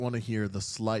want to hear the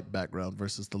slight background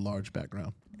versus the large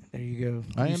background. There you go.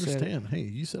 I understand. Hey,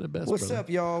 you said it best. What's brother. up,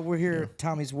 y'all? We're here at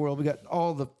Tommy's World. We got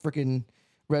all the freaking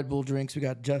Red Bull drinks. We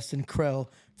got Justin Krell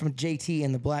from JT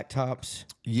and the Blacktops.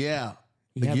 Yeah.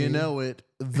 Yeah, you baby. know it.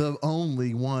 The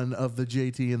only one of the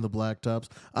JT and the Blacktops.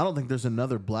 I don't think there's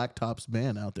another Blacktops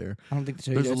band out there. I don't think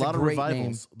so. There's a That's lot of great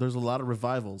revivals. There's a lot of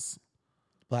revivals.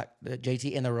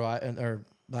 JT and the or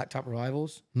Blacktop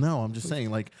revivals. No, I'm just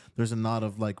saying, like, there's a lot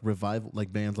of like revival,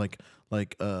 like bands like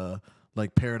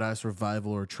Paradise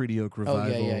Revival or Treaty Oak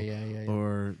Revival. Oh yeah.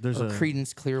 Or there's a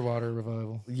Creedence Clearwater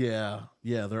Revival. Yeah,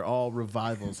 they're all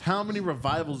revivals. How many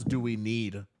revivals do we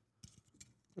need?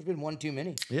 There's been one too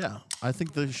many. Yeah, I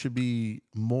think there should be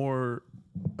more.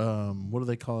 What do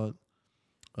they call it?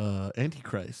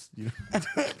 Antichrist. You know?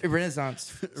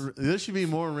 Renaissance. There should be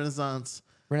more Renaissance.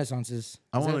 Renaissances.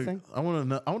 I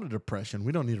want a depression.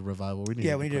 We don't need a revival. We need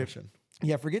a depression.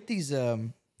 Forget these.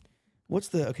 What's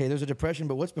the There's a depression,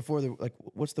 but what's before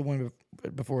what's the one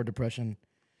before a depression?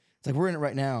 It's like we're in it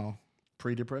right now.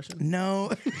 Pre-depression?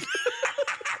 No,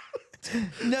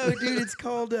 no, dude. It's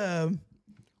called.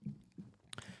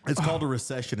 It's called a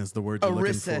recession. Is the word you're looking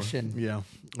recession. for? Yeah,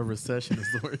 a recession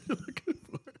is the word you're looking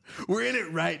for. We're in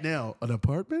it right now. An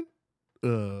apartment?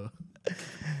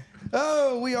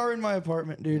 Oh, we are in my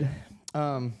apartment, dude.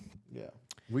 Yeah.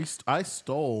 I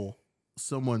stole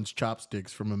someone's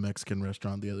chopsticks from a Mexican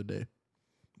restaurant the other day.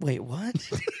 Wait, what?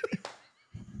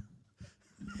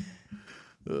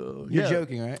 You're Yeah.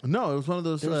 joking, right? No, it was one of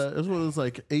those. It was one of those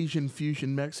like Asian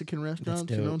fusion Mexican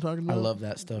restaurants. You know what I'm talking about? I love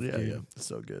that stuff, Yeah, dude. yeah, it's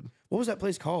so good. What was that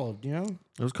place called? Do you know?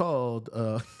 It was called.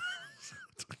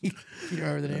 You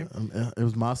remember the name? It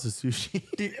was Masa Sushi.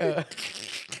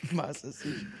 Masa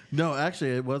Sushi. No,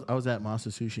 actually, it was. I was at Masa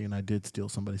Sushi and I did steal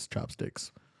somebody's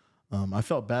chopsticks. I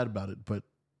felt bad about it, but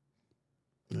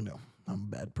you know, I'm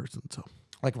a bad person, so.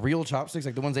 Like real chopsticks,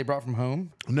 like the ones they brought from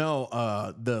home? No,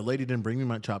 the lady didn't bring me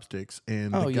my chopsticks,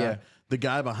 and the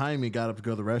guy behind me got up to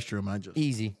go to the restroom. I just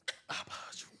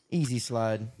Easy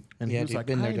slide. and yeah, he was dude, like,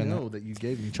 been there, "I done know that you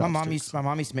gave me chopsticks." My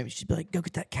mom used to make me. She'd be like, "Go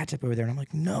get that ketchup over there," and I'm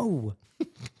like, "No,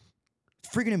 it's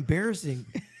freaking embarrassing."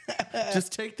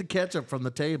 Just take the ketchup from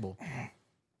the table.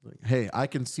 Like, hey, I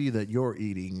can see that you're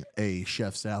eating a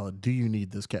chef salad. Do you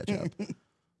need this ketchup?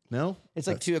 No? It's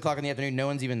like 2:00 in the afternoon. No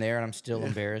one's even there, and I'm still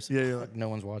embarrassed. Yeah, you're like no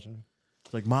one's watching.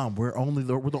 It's like, Mom, we're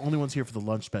the only ones here for the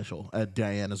lunch special at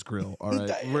Diana's Grill. All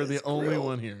right, we're the only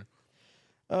one here.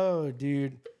 Oh,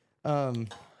 dude.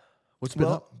 What's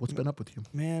been up with you,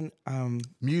 man?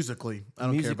 Musically, I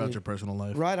don't care about your personal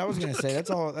life. Right, I was gonna say that's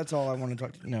all. That's all I want to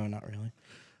talk to you. No, not really.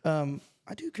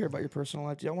 I do care about your personal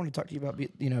life. I want to talk to you about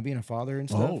being a father and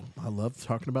stuff. Oh, I love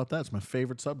talking about that. It's my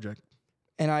favorite subject.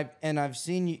 And I've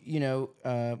seen you.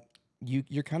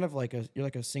 You're kind of like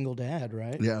a single dad,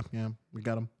 right? Yeah, we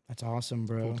got him That's awesome,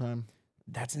 bro. full time.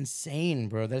 That's insane,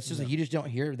 bro. That's just like you just don't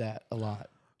hear that a lot.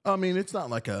 I mean, it's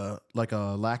not like a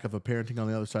lack of a parenting on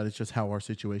the other side. It's just how our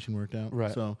situation worked out.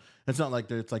 Right. So it's not like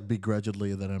it's like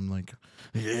begrudgingly that I'm like,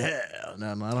 yeah, no,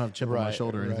 I don't have a chip on my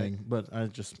shoulder or anything. But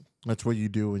that's what you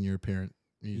do when you're a parent.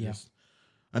 You just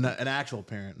an actual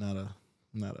parent, not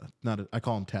a. I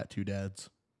call them tattoo dads.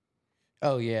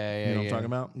 Oh yeah. You know what I'm talking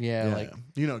about? Yeah,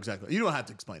 you know exactly. You don't have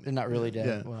to explain it. they're not really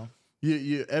dead. Yeah. Well,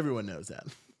 you everyone knows that.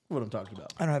 What I'm talking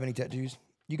about. I don't have any tattoos.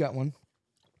 You got one.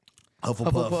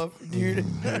 Hufflepuff, dude.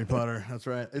 Harry Potter. That's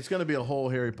right. It's gonna be a whole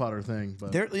Harry Potter thing.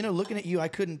 But Looking at you, I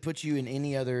couldn't put you in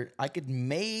any other. I could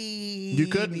maybe you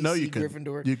could. No, you could.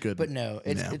 Gryffindor. You could. But no,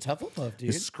 it's Hufflepuff, dude.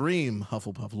 You scream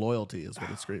Hufflepuff. Loyalty is what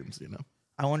it screams. You know.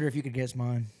 I wonder if you could guess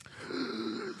mine.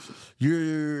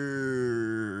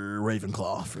 You're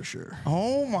Ravenclaw for sure.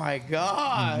 Oh my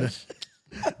gosh.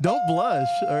 Don't blush.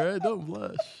 All right. Don't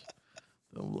blush.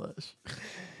 Don't blush.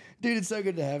 Dude, it's so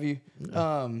good to have you.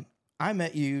 I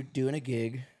met you doing a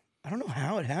gig. I don't know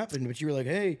how it happened, but you were like,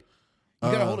 "Hey,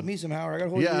 you got a hold of me somehow, or I got a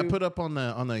hold of you." Yeah, I put up on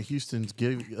the Houston's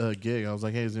gig. I was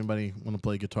like, "Hey, does anybody want to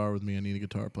play guitar with me? I need a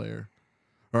guitar player,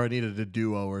 or I needed a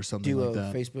duo or something like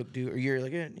that." Facebook duo. Or you're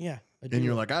like, yeah. And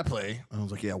you're like, "I play." I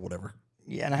was like, "Yeah, whatever."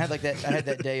 Yeah, and I had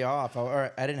that day off. I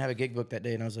didn't have a gig booked that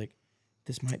day, and I was like,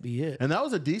 "This might be it." And that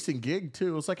was a decent gig too.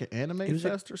 It was like an anime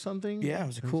fest or something. Yeah, it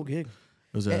was a cool gig.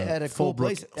 It was at a cool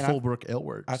place. Fullbrook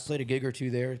Elworks. I've played a gig or two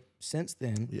there since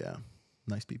then. Yeah,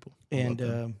 nice people.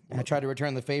 And I tried to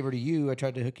return the favor to you. I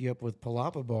tried to hook you up with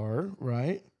Palapa Bar,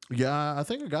 right? Yeah, I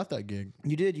think I got that gig.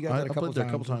 You did. You got that a couple I played there times.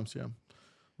 a couple times. Yeah,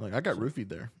 like I got roofied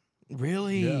there.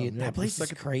 Really? Yeah. That place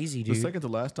is crazy, dude. The second to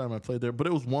last time I played there, but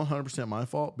it was 100% my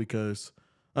fault because,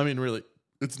 I mean, really,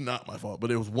 it's not my fault, but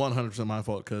it was 100% my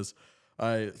fault because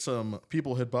some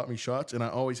people had bought me shots, and I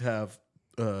always have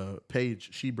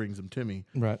Paige. She brings them to me.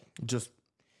 Right. Just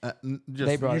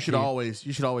They brought you it should to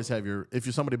you. always have your,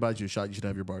 if somebody buys you a shot, you should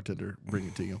have your bartender bring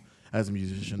it to you as a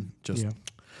musician. Just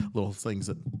little things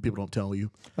that people don't tell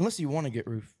you. Unless you want to get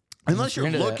roof. Unless you're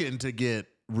looking to get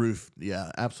roof,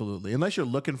 yeah, absolutely. Unless you're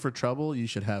looking for trouble, you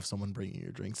should have someone bring you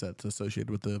your drinks that's associated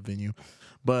with the venue.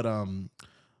 But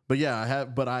yeah,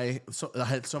 I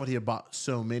had somebody had bought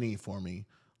so many for me.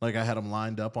 Like I had them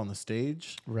lined up on the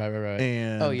stage. Right.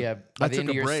 And By I the took end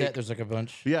a of your break. set, there's like a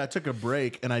bunch. Yeah, I took a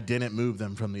break and I didn't move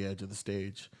them from the edge of the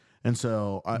stage. And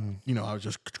so I was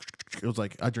just, it was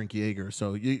like I drink Jaeger,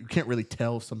 so you can't really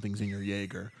tell if something's in your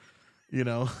Jaeger, you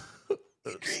know.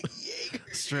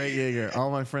 Straight Jaeger. All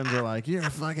my friends are like, "You're a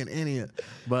fucking idiot,"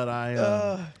 but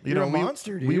you're a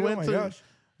monster, dude. We went my through, gosh.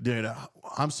 dude.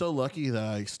 I'm so lucky that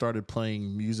I started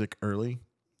playing music early,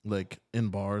 like in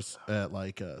bars at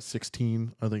like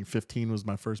 16. I think 15 was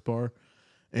my first bar,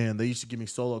 and they used to give me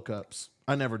solo cups.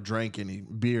 I never drank any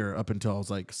beer up until I was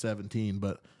like 17,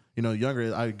 but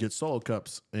younger, I would get solo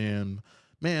cups, and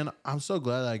man, I'm so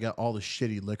glad that I got all the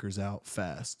shitty liquors out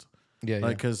fast. Yeah,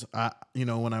 like because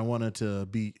when I wanted to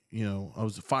be,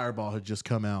 Fireball had just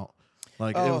come out,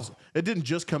 like it didn't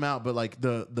just come out, but like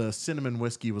the cinnamon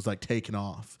whiskey was like taken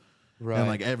off, right? And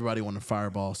like everybody wanted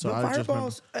Fireball, so I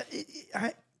Fireballs,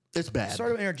 it's bad.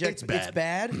 Sorry to interject. It's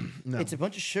bad. No. It's a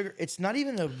bunch of sugar. It's not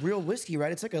even a real whiskey,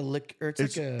 right? It's like a liquor.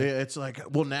 It's like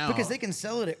well now because they can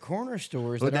sell it at corner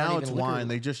stores. But now it's wine.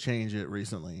 They just changed it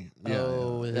recently.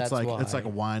 That's why. It's like a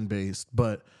wine based,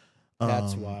 but.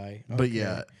 That's why. Okay. But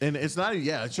yeah, and it's not.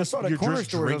 Yeah, it's just you're just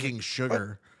drinking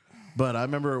sugar. But I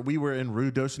remember we were in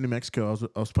Ruidoso, New Mexico.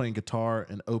 I was playing guitar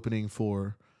and opening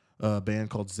for a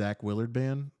band called Zach Willard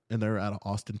Band, and they're out of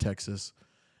Austin, Texas.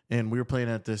 And we were playing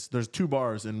at this. There's two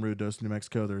bars in Ruidoso, New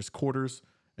Mexico. There's Quarters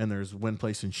and there's Win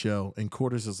Place and Show. And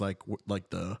Quarters is like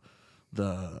the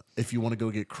if you want to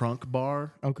go get crunk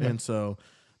bar. Okay. And so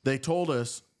they told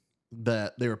us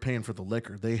that they were paying for the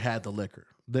liquor. They had the liquor.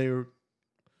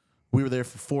 We were there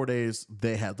for 4 days.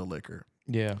 They had the liquor.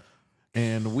 Yeah.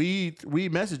 And we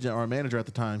messaged our manager at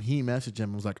the time. He messaged him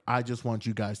and was like, I just want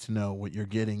you guys to know what you're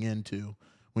getting into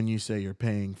when you say you're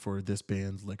paying for this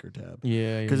band's liquor tab.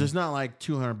 Yeah. Because it's not like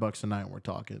 $200 a night we're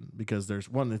talking. Because there's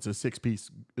one, it's a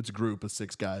 6-piece, it's a group of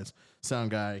 6 guys.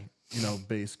 Sound guy,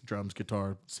 bass, drums,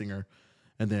 guitar, singer.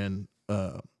 And then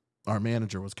our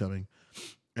manager was coming.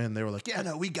 And they were like, yeah,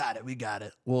 no, we got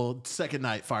it. Well, second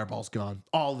night, Fireball's gone.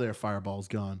 All their Fireball's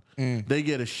gone. They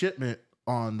get a shipment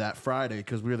on that Friday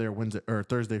because we were there Wednesday or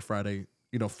Thursday, Friday.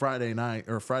 Friday night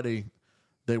or Friday,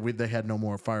 they had no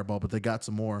more Fireball, but they got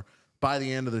some more. By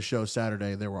the end of the show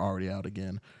Saturday, they were already out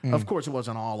again. Of course, it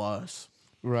wasn't all us.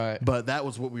 Right. But that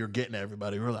was what we were getting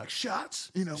everybody. We were like,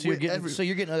 shots, So you're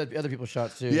getting other people's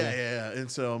shots too. Yeah.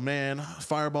 And so, man,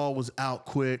 Fireball was out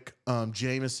quick.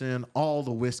 Jameson, all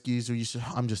the whiskeys.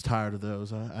 I'm just tired of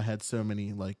those. I had so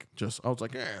many, I was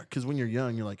like, because when you're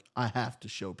young, you're like, I have to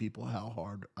show people how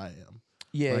hard I am.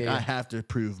 Yeah. I have to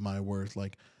prove my worth.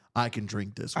 Like, I can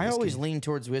drink this whiskey. I always lean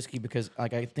towards whiskey because,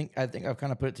 I think I've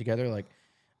kind of put it together.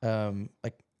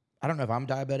 I don't know if I'm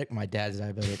diabetic. My dad's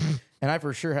diabetic, and I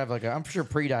for sure have I'm for sure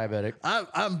pre-diabetic.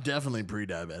 I'm definitely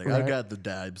pre-diabetic. Right. I've got the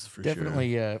dibs for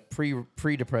definitely, sure.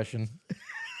 Pre-depression.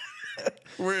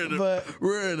 We're in a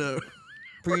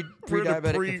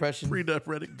pre-diabetic depression.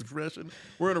 Pre-diabetic depression.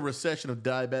 We're in a recession of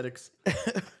diabetics.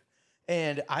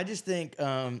 And I just think,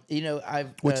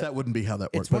 which that wouldn't be how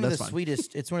that works. It's one of the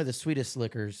sweetest. It's one of the sweetest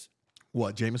liquors.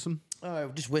 What, Jameson?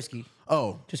 Just whiskey.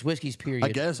 Oh, just whiskey's period. I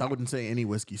guess I wouldn't say any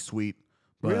whiskey's sweet.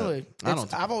 But really?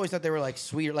 I've always thought they were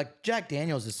sweeter. Like Jack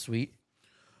Daniels is sweet.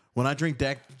 When I drink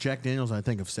Jack Daniels, I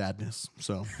think of sadness.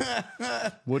 So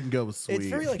wouldn't go with sweet. It's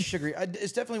very sugary.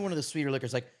 It's definitely one of the sweeter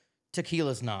liquors. Like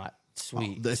tequila's not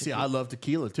sweet. See, I love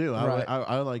tequila too. Right.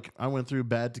 I went through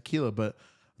bad tequila, but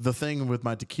the thing with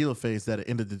my tequila phase that it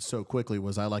ended so quickly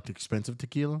was I liked expensive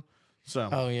tequila. So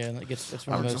it's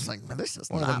one of those. Just like, this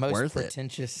is one not of the most worth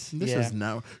pretentious. It. This is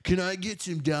no. Can I get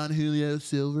some Don Julio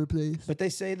Silver, please? But they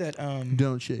say that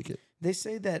don't shake it. They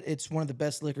say that it's one of the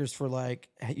best liquors for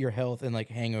your health and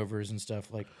hangovers and stuff.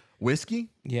 Whiskey.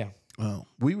 Yeah. Oh,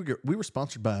 we were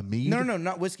sponsored by mead. No,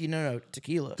 not whiskey. No,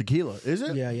 tequila. Tequila, is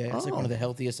it? Yeah. It's one of the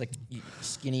healthiest,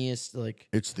 skinniest.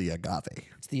 It's the agave.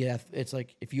 It's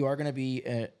if you are gonna be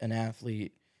an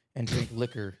athlete and drink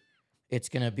liquor. It's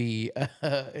going to be,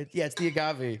 it's the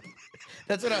agave.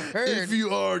 That's what I heard. If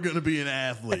you are going to be an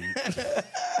athlete.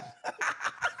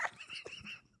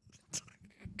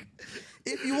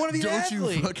 If you want to be an athlete.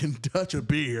 Don't you fucking touch a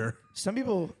beer. Some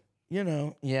people,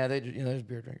 there's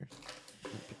beer drinkers.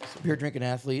 Beer drinking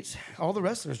athletes. All the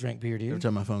wrestlers drink beer, dude. Every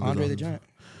time my phone goes Andre on. the Giant.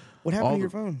 What happened to your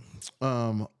phone?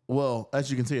 Well,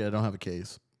 as you can see, I don't have a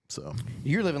case. So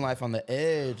You're living life on the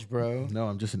edge, bro. no,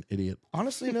 I'm just an idiot.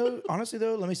 Honestly, though,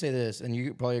 let me say this, and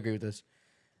you probably agree with this.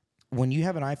 When you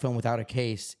have an iPhone without a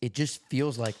case, it just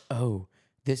feels like, oh,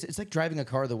 it's like driving a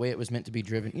car the way it was meant to be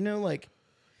driven. You know, like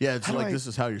Yeah, it's like this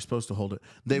is how you're supposed to hold it.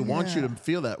 They want you to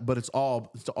feel that, but it's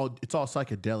all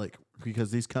psychedelic because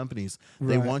these companies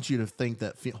they want you to think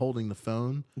that holding the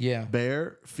phone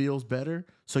bare feels better,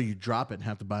 so you drop it and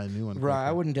have to buy a new one. Right,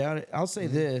 I wouldn't doubt it. I'll say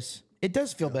this: it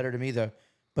does feel better to me though.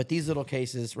 But these little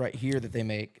cases right here that they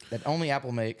make, that only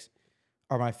Apple makes,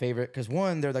 are my favorite because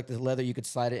one, they're like the leather you could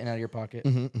slide it in out of your pocket.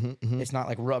 It's not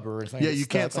like rubber. It's not you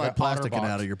can't slide plastic in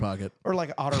out of your pocket. Or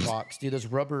like OtterBox, dude. Those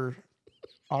rubber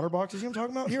OtterBoxes, you know what I'm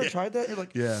talking about? You ever tried that? You're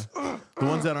like, the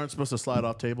ones that aren't supposed to slide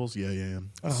off tables. Yeah.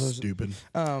 Stupid.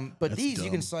 But That's these dumb.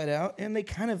 you can slide out, and they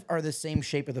kind of are the same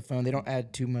shape of the phone. They don't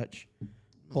add too much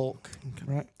bulk,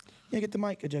 right? Yeah, get the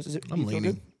mic adjusted. Is it? I'm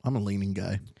leaning. I'm a leaning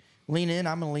guy. Lean in.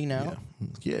 I'm gonna lean out.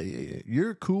 Yeah.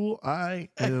 You're cool. I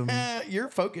am. You're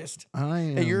focused. I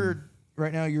am. Hey, you're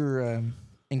right now. You're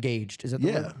engaged. Is that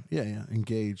the word? Yeah.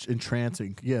 Engaged,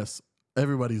 entrancing. Yes.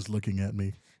 Everybody's looking at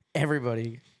me.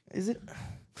 Everybody. Is it?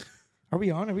 Are we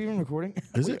on? Are we even recording?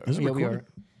 Is it? Is it yeah, we recording?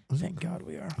 are. Thank God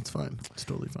we are. It's fine. It's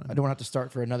totally fine. I don't have to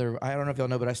start for another. I don't know if y'all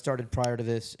know, but I started prior to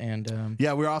this, and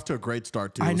yeah, we're off to a great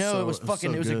start too. I know it was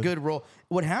fucking. It was a good roll.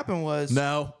 What happened was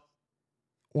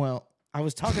Well, I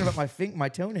was talking about my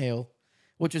toenail,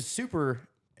 which is super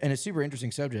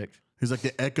interesting subject. He's like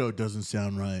the echo doesn't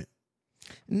sound right.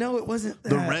 No, it wasn't.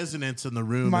 The resonance in the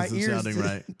room isn't sounding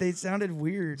right. They sounded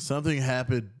weird. Something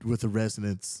happened with the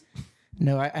resonance.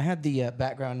 No, I had the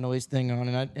background noise thing on,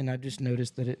 and I just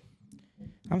noticed that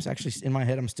I was actually in my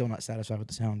head. I'm still not satisfied with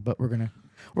the sound, but we're gonna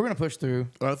push through.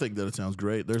 I think that it sounds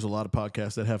great. There's a lot of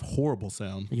podcasts that have horrible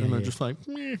sound, and they're just like,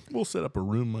 we'll set up a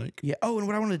room mic. Yeah. Oh, and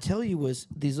what I wanted to tell you was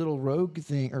these little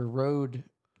Rode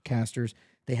casters.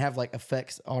 They have like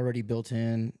effects already built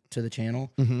in to the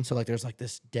channel. So like there's like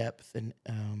this depth and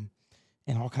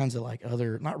all kinds of like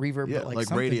other not reverb, but like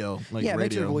radio, it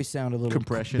makes your voice sound a little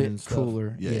compression bit and stuff.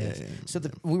 cooler. Yeah. So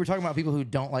we were talking about people who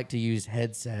don't like to use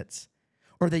headsets.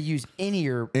 Or they use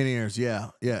in-ear. In-ears,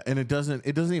 yeah, and it doesn't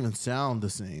even sound the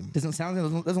same.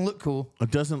 Doesn't look cool.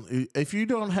 It doesn't. If you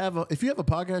have a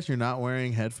podcast, you're not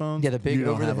wearing headphones. Yeah, the big. You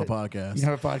don't have a podcast. You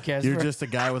don't have a podcast. You're just a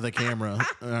guy with a camera.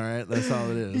 All right, that's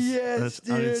all it is. Yes,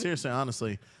 dude. I mean, seriously,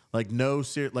 honestly, like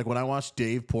like when I watch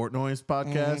Dave Portnoy's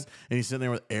podcast and he's sitting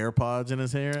there with AirPods in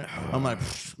his hair, I'm like,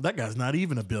 that guy's not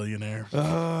even a billionaire.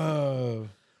 Oh.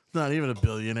 Not even a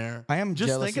billionaire. I am just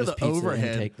jealous think of of the his pizza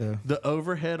overhead. intake, though. The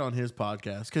overhead on his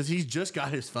podcast because he's just got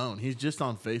his phone. He's just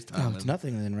on FaceTime. Oh, it's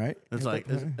nothing then, right? It's like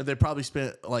they probably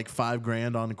spent like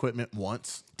 $5,000 on equipment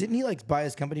once. Didn't he like buy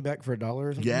his company back for $1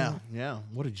 or something? Yeah.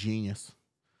 What a genius.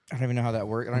 I don't even know how that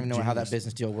worked. I don't even know how that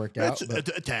business deal worked out. It's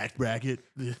a tax bracket.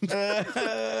 Is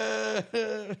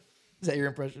that your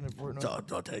impression of Portnoy?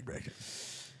 It's all tax bracket.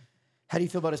 How do you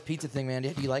feel about his pizza thing, man?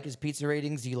 Do you like his pizza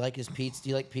ratings? Do you like his pizza? Do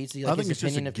you like pizza? Do you like I think his it's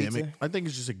just a opinion of gimmick. pizza? I think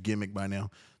it's just a gimmick by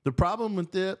now. The problem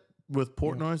with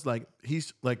Portnoy's like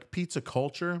he's like pizza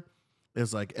culture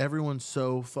is like everyone's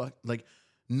so like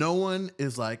no one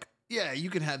is like, yeah, you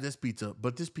can have this pizza,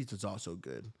 but this pizza's also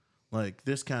good. Like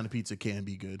this kind of pizza can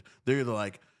be good. They're either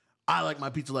like, I like my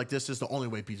pizza like this. This is the only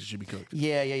way pizza should be cooked.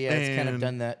 Yeah. It's kind of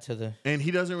done that to the. And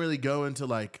he doesn't really go into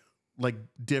like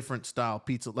different style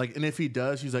pizza. Like, and if he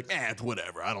does, he's like, it's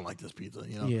whatever. I don't like this pizza.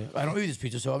 You know. Yeah, I don't eat this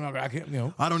pizza, so I can't. You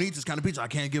know. I don't eat this kind of pizza. I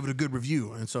can't give it a good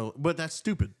review. And so, but that's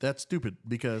stupid. That's stupid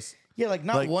because. Yeah, like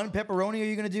not one pepperoni are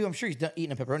you gonna do? I'm sure he's not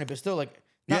eating a pepperoni, but still like.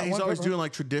 Yeah, he's always doing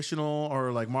like traditional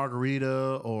or like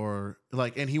margarita or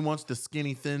like, and he wants the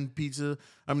skinny thin pizza.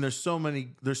 I mean, there's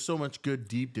so much good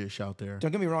deep dish out there.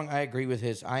 Don't get me wrong, I agree with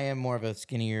his. I am more of a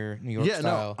skinnier New York style.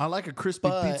 No, I like a crispy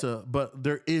pizza, but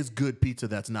there is good pizza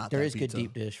that's not. There that is pizza. good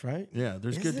deep dish, right? Yeah,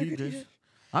 there's good deep dish.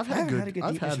 I've had a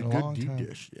good deep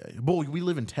dish. Yeah, boy, we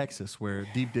live in Texas where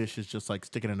deep dish is just like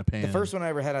sticking in a pan. The first one I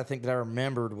ever had, I think that I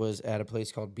remembered, was at a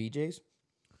place called BJ's.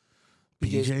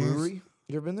 BJ's Brewery.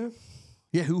 You ever been there?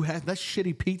 Yeah, who has that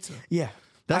shitty pizza? Yeah.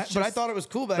 But I thought it was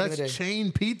cool back in the day. That's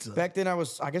chain pizza. Back then,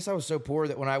 I guess I was so poor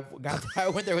that when I got there, I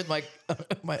went there with my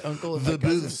uncle and the my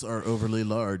cousin. booths are overly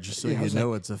large, so you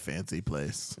know it's a fancy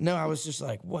place. No, I was just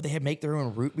like, what? They make their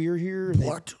own root beer here?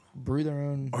 What? They brew their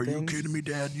own Are you kidding me,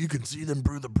 Dad? You can see them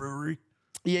brew the brewery?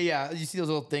 Yeah. You see those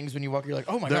little things when you walk, you're like,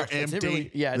 oh my gosh. They're empty.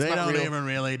 Really? Yeah, they don't even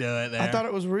really do it there. I thought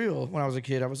it was real when I was a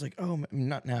kid. I was like, oh,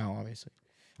 not now, obviously.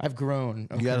 I've grown.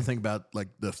 Okay. You got to think about like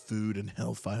the food and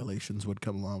health violations would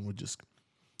come along with just.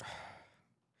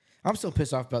 I'm still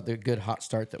pissed off about the good hot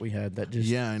start that we had. That just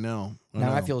Yeah, I know.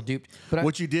 now I feel duped. But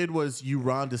what you did was you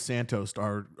Ron DeSantos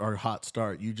our hot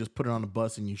start. You just put it on a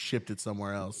bus and you shipped it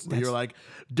somewhere else. You're like,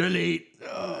 delete.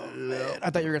 I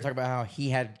thought you were gonna talk about how he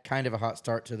had kind of a hot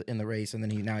start in the race, and then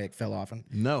he fell off. And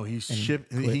no, he's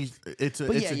shipped. It's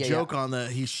a joke on the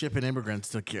he's shipping immigrants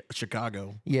to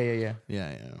Chicago. Yeah.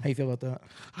 Yeah. How you feel about that?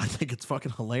 I think it's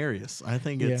fucking hilarious. I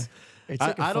think it's.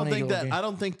 Like I don't think that. I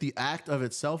don't think the act of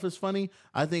itself is funny.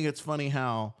 I think it's funny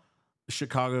how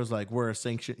Chicago's like we're a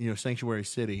sanctuary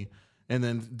city, and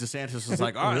then DeSantis is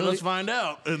like, all right, let's find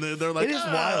out, and then they're like, it is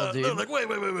wild, dude. They're like, wait.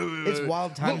 It's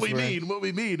wild times. What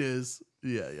we mean is,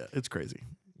 it's crazy.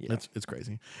 Yeah. It's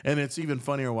crazy, and it's even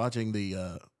funnier watching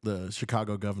the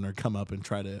Chicago governor come up and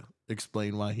try to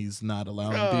explain why he's not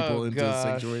allowing people into the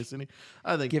sanctuary city.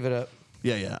 I think give it up.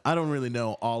 Yeah. I don't really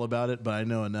know all about it, but I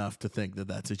know enough to think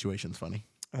that situation's funny.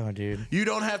 Oh, dude. You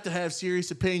don't have to have serious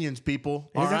opinions,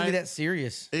 people. It doesn't have to be that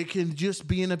serious. It can just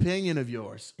be an opinion of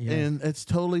yours, and it's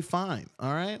totally fine.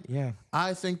 All right? Yeah.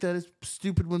 I think that it's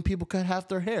stupid when people cut half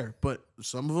their hair, but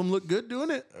some of them look good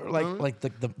doing it. Like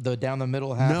the down the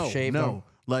middle half shaved. No.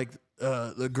 Like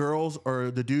the girls or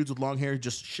the dudes with long hair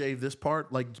just shave this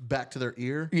part like back to their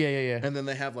ear. Yeah. And then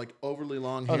they have like overly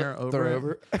long hair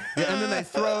over it. Yeah, and then they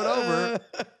throw it over.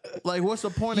 Like, what's the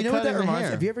point of cutting what that reminds the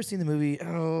hair? Have you ever seen the movie?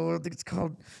 Oh, I think it's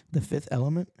called The Fifth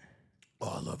Element.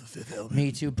 Oh, I love The Fifth Element.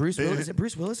 Me too. Bruce Willis. Is it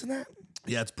Bruce Willis in that?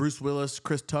 Yeah, it's Bruce Willis,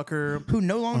 Chris Tucker. Who's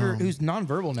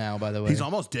nonverbal now, by the way. He's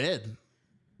almost dead.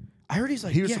 I heard he's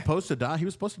like he was supposed to die. He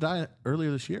was supposed to die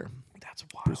earlier this year. That's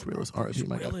wild. Bruce Willis. Bruce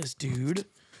Willis, dude.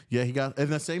 Yeah, he got, and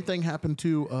the same thing happened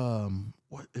to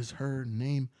what is her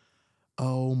name?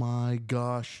 Oh my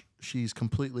gosh, she's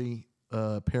completely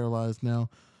paralyzed now.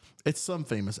 It's some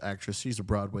famous actress. She's a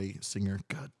Broadway singer.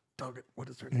 God dog it. What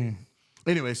is her name?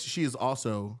 Anyways, she is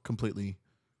also completely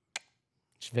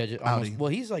well,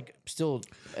 he's like still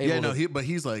able but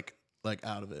he's like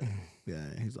out of it. Yeah,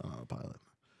 he's on autopilot.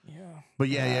 Yeah. But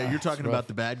you're talking about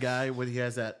the bad guy when he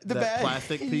has that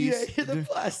plastic piece. Yeah, the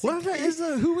plastic piece.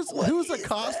 Who was the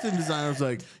costume designer? Was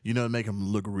like, to make him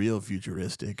look real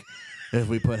futuristic. If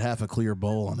we put half a clear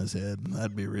bowl on his head,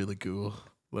 that'd be really cool.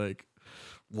 Like,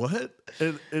 what?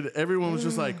 And everyone was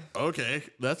just like, okay,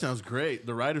 that sounds great.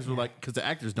 The writers were like, because the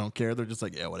actors don't care. They're just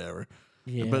like, yeah, whatever.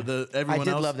 Yeah. But everyone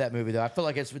else, love that movie though. I feel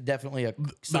like it's definitely a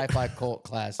sci-fi cult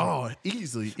classic. Oh,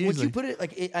 easily. Would you put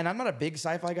it and I'm not a big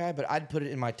sci-fi guy, but I'd put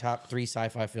it in my top 3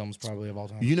 sci-fi films probably of all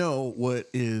time. You know what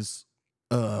is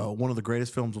one of the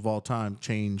greatest films of all time?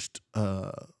 Changed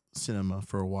cinema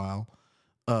for a while,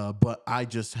 but I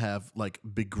just have like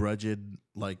begrudged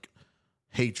like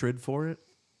hatred for it.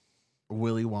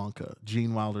 Willy Wonka,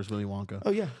 Gene Wilder's Willy Wonka.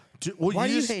 Oh yeah. Well, why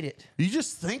do you hate it? You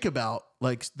just think about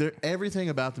like everything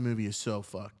about the movie is so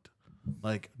fucked.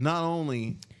 Like, not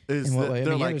only is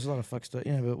there's a lot of fucked stuff.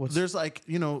 Yeah, but there's like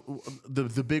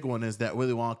the big one is that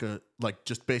Willy Wonka like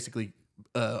just basically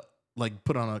like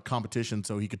put on a competition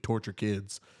so he could torture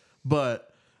kids,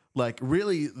 but like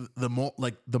really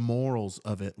the morals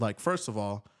of it. Like, first of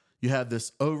all, you have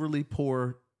this overly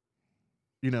poor,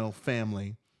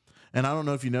 family. And I don't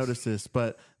know if you noticed this,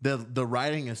 but the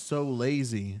writing is so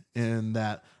lazy in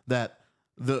that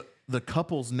the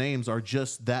couple's names are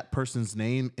just that person's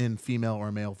name in female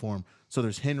or male form. So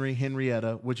there's Henry,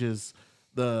 Henrietta, which is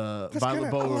the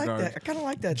Violet Beauregard. I kind of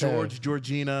like that. George,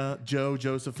 Georgina, Joe,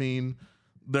 Josephine.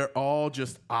 They're all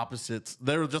just opposites.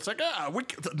 They're just like,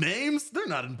 names, they're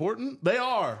not important. They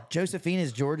are. Josephine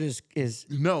is George's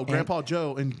no, Grandpa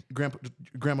Joe and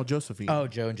Grandma Josephine. Oh,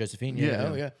 Joe and Josephine. Yeah.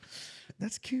 Oh, yeah.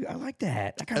 That's cute. I like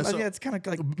that. It's kind of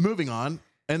like moving on.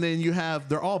 And then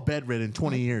they're all bedridden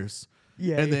 20 years.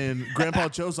 Yeah. And then Grandpa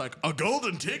Joe's like, a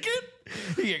golden ticket?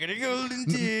 You got a golden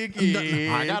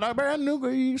ticket. I got a brand new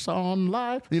lease on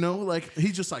life.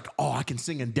 He's just like, oh, I can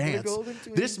sing and dance.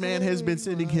 This man has been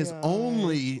sending his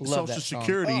only Social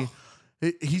Security.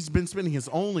 He's been spending his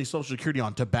only Social Security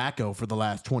on tobacco for the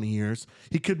last 20 years.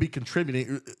 He could be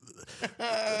contributing.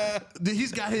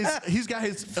 He's got his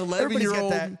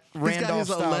 11-year-old Randolph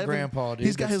style grandpa. Dude.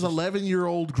 He's got his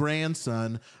 11-year-old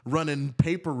grandson running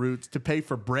paper routes to pay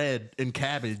for bread and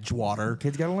cabbage water.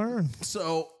 Kids got to learn.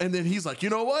 So, and then he's like,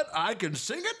 you know what? I can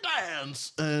sing and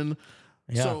dance. And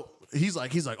so he's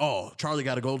like, oh, Charlie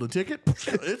got a golden ticket.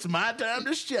 It's my time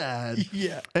to shine.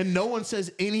 Yeah. And no one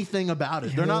says anything about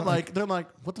it. They're like,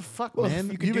 what the fuck,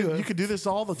 man? You could do this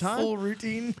all the time. Full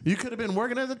routine. You could have been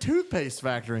working at the toothpaste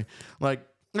factory. Like,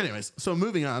 anyways, so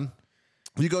moving on.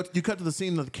 You cut to the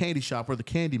scene of the candy shop where the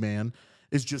candy man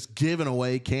is just giving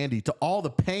away candy to all the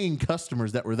paying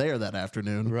customers that were there that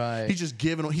afternoon. Right. He's just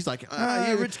giving. He's like,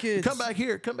 yeah, rich kids, come back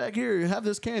here, have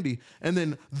this candy. And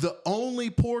then the only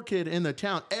poor kid in the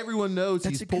town, everyone knows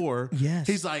he's poor. Yes.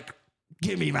 He's like,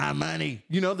 give me my money.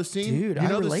 You know the scene, dude. You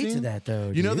know I relate to that though.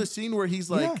 You dude. know the scene where he's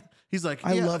like. Yeah. He's like,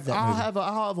 I love that I'll movie.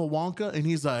 have a Wonka, and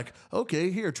he's like, okay,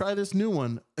 here, try this new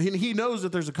one. And he knows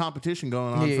that there's a competition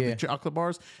going on for the chocolate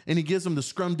bars, and he gives him the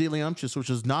Scrumdiddlyumptious, which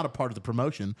is not a part of the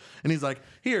promotion. And he's like,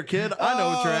 here, kid, I know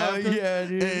what you're after. Yeah,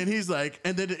 dude. And he's like,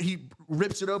 and then he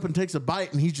rips it open, takes a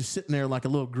bite, and he's just sitting there like a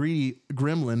little greedy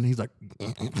gremlin. He's like,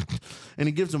 and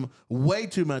he gives him way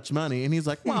too much money, and he's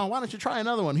like, well, why don't you try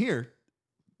another one? Here,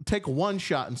 take one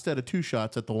shot instead of 2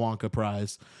 shots at the Wonka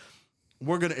prize.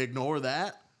 We're gonna ignore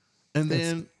that. And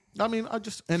then, I mean,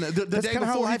 the day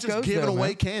before, he's just giving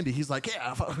away candy. He's like,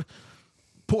 yeah,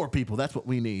 poor people. That's what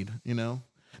we need, you know?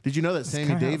 Did you know that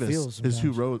Sammy Davis is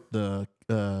who wrote the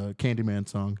Candyman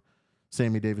song,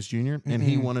 Sammy Davis Jr.? And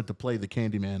he wanted to play the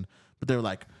Candyman, but they were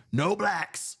like, no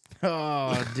blacks.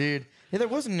 Oh, dude. Yeah, there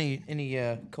wasn't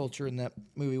any culture in that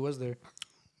movie, was there?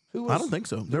 Who was? I don't think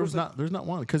so. There's not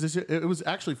one, because it was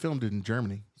actually filmed in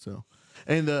Germany, so...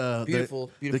 And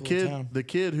beautiful town. the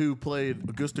kid who played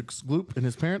Augustus Gloop and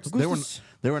his parents,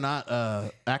 they were not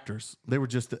actors. It was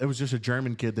just a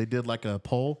German kid. They did like a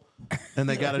poll, and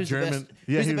they got a German.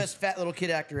 Who's the best fat little kid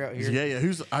actor out here?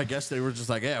 Yeah. I guess they were just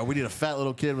like, yeah, we need a fat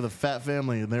little kid with a fat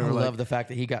family, and they were like, I love the fact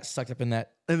that he got sucked up in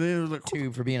that and they were like,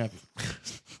 tube for being a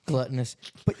gluttonous.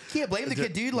 But yeah, blame the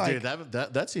kid, dude. Like dude,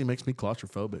 that scene makes me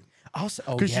claustrophobic. Also,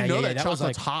 because you know that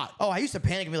chocolate's hot. Oh, I used to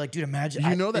panic and be like, dude, imagine.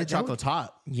 You know that chocolate's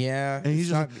hot. Yeah. And he's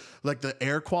just like the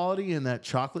air quality in that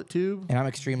chocolate tube. And I'm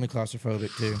extremely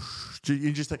claustrophobic too.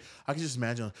 You just like, I can just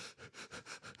imagine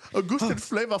Augustus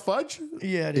flavor fudge.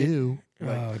 Yeah, dude. Ew.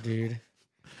 Oh, dude.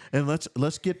 And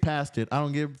let's get past it. I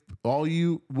don't give all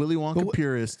you Willy Wonka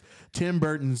purists. Tim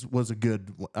Burton's was a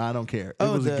good. I don't care. It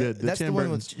was a good. That's Tim the one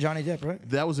Burton's, with Johnny Depp, right?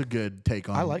 That was a good take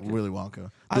on Willy Wonka.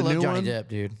 I love Johnny Depp,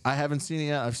 dude. I haven't seen it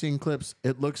yet. I've seen clips.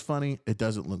 It looks funny. It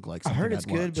doesn't look like something I heard it's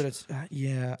I'd good, watch. but it's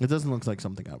yeah. It doesn't look like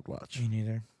something I would watch. Me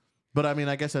neither. But I mean,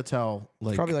 I guess that's how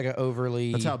it's probably like an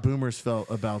overly. That's how boomers felt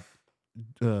about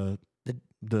the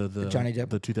Johnny Depp,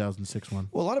 the 2006 one.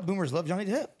 Well, a lot of boomers love Johnny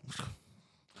Depp.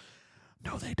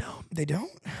 No, they don't. They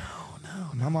don't? No.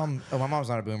 My mom's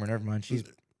not a boomer. Never mind.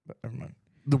 Never mind.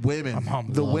 The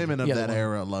women of that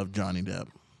era loved Johnny Depp.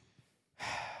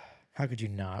 How could you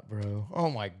not, bro?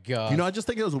 Oh my god. You know, I just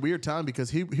think it was a weird time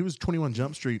because he was 21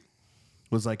 Jump Street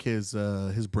was like his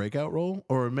breakout role,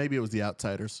 or maybe it was The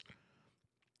Outsiders.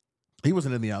 He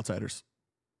wasn't in The Outsiders.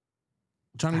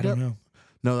 Johnny Depp? I don't know.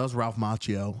 No, that was Ralph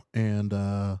Macchio and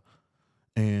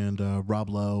Rob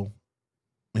Lowe.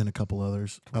 And a couple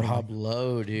others. Rob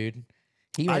Lowe, dude.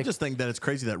 I just think that it's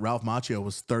crazy that Ralph Macchio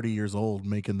was 30 years old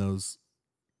making those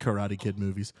Karate Kid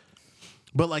movies.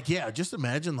 But like, yeah, just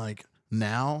imagine like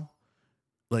now,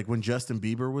 like when Justin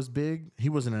Bieber was big, he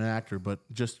wasn't an actor, but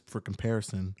just for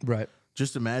comparison. Right.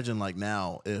 Just imagine like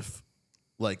now if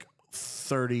like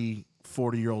 30,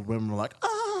 40-year-old women were like,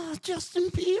 Justin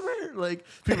Bieber. Like,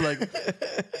 people are like,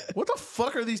 what the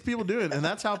fuck are these people doing? And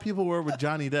that's how people were with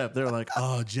Johnny Depp. They're like,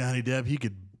 oh, Johnny Depp, he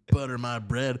could butter my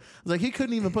bread. Like, he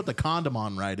couldn't even put the condom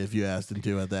on right if you asked him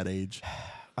to at that age.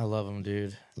 I love him,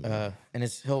 dude. And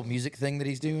his whole music thing that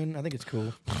he's doing, I think it's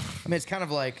cool. I mean, it's kind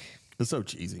of like... It's so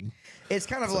cheesy. It's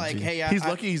kind of like, hey... He's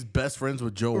lucky he's best friends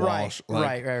with Joe Walsh.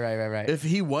 Like, right. If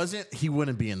he wasn't, he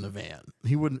wouldn't be in the van.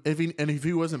 He wouldn't... If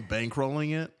he wasn't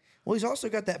bankrolling it... Well, he's also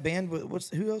got that band.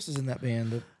 Who else is in that band?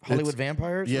 The Hollywood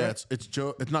Vampires. Yeah, right? it's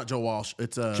Joe. It's not Joe Walsh.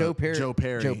 It's Joe Perry. Joe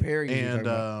Perry. And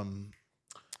a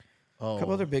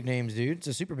couple other big names, dude. It's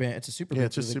a super band. It's a super. Yeah,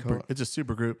 it's a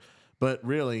super group. But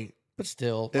really, but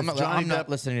still, I'm not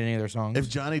listening to any of their songs. If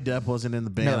Johnny Depp wasn't in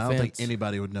the band, I don't think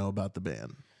anybody would know about the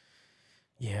band.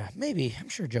 Yeah, maybe. I'm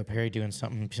sure Joe Perry doing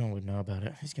something. Someone would know about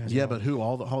it. These guys. Yeah, but who?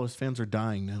 All his fans are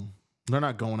dying now. They're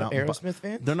not going out. Aerosmith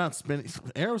fans? They're not spending.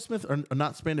 Aerosmith are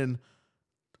not spending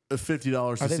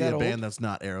 $50 to see a band that's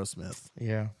not Aerosmith.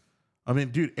 Yeah. I mean,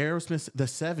 dude, Aerosmith, the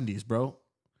 70s, bro.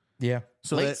 Yeah.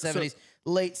 So late 70s.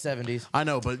 Late 70s. I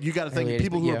know, but you got to think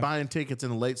people who are buying tickets in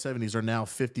the late 70s are now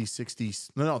 50, 60.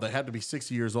 No, they had to be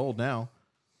 60 years old now.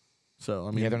 So,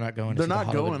 I mean, yeah, they're not going. They're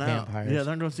not going out. Vampires. Yeah,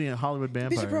 they're not going to see Hollywood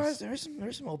Vampires. Be surprised.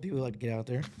 There's some old people who like to get out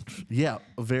there. Yeah,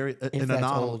 very an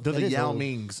anomaly. They're the Yao old.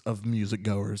 Mings of music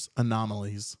goers.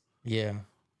 Anomalies. Yeah.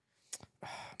 Oh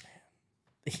man,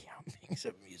 the Yao Mings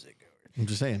of music goers. I'm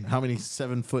just saying, how many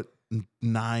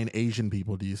 7'9" Asian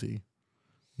people do you see?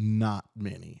 Not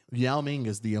many. Yao Ming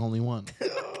is the only one.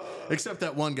 Except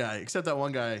that one guy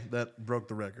that broke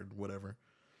the record, whatever.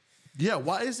 Yeah,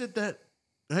 why is it that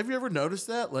have you ever noticed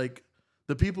that? Like,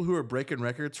 the people who are breaking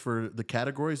records for the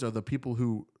categories are the people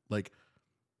who, like,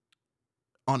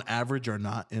 on average, are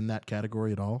not in that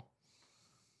category at all.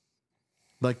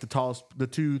 Like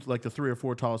the three or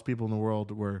four tallest people in the world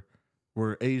were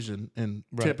Asian, and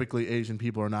typically Asian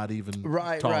people are not even tall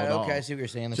at all. Okay, I see what you're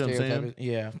saying. The stereotype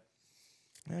is,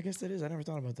 I guess that is. I never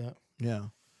thought about that. Yeah.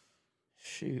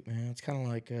 Shoot, man, it's kind of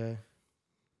like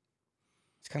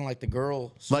the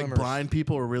girl swimmers. Like blind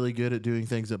people are really good at doing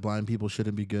things that blind people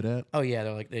shouldn't be good at. Oh yeah,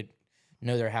 they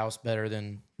know their house better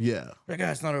than that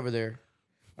guy's not over there.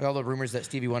 Like all the rumors that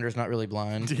Stevie Wonder's not really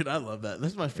blind. Dude, I love that.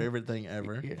 That's my favorite thing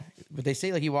ever. Yeah. But they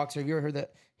say like he walks. Have you ever heard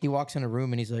that? He walks in a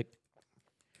room and he's like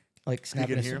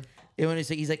snapping his hear? Yeah, when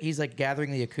he's like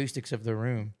gathering the acoustics of the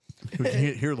room. You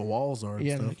can hear the walls are.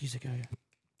 Yeah, and like, he's like, oh, yeah.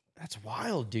 That's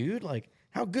wild, dude. Like,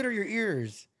 how good are your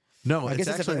ears? No, I it's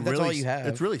guess actually that's really, all you have.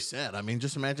 It's really sad. I mean,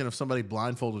 just imagine if somebody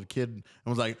blindfolded a kid and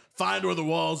was like, "Find where the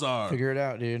walls are." Figure it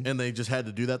out, dude. And they just had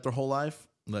to do that their whole life.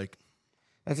 Like,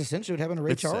 that's essentially what happened to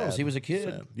Ray Charles. Sad. He was a kid.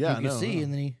 Sad. Yeah, he could see,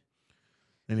 and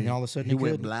then he all of a sudden he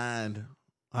went blind.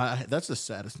 That's the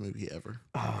saddest movie ever.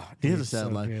 Oh, he dude, has a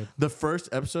sad life. Good. The first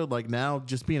episode, like now,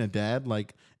 just being a dad,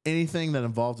 like anything that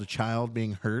involves a child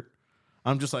being hurt,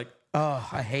 I'm just like, oh,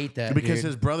 I hate that because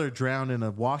his brother drowned in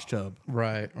a wash tub.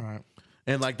 Right.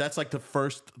 And like that's like the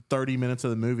first 30 minutes of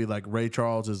the movie. Like Ray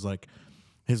Charles is like,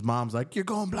 his mom's like, "You're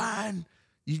going blind.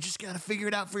 You just got to figure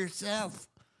it out for yourself."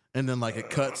 And then like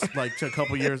it cuts like to a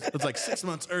couple years. It's like 6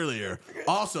 months earlier.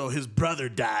 Also, his brother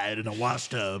died in a wash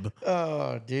tub.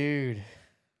 Oh, dude.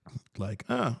 Like,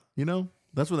 you know,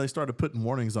 that's when they started putting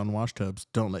warnings on wash tubs.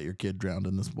 Don't let your kid drown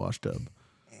in this wash tub.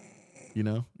 You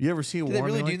know, you ever see a warning?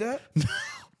 Did they really do that?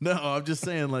 No, I'm just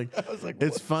saying, like, I was like,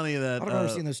 it's funny that I don't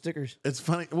remember seeing those stickers. It's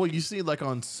funny. Well, you see, like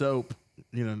on soap,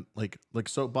 you know, like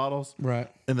soap bottles, right?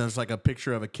 And there's like a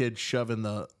picture of a kid shoving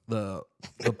the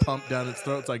pump down its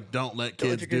throat. It's like, don't let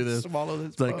kids do this. Swallow this.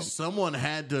 It's like someone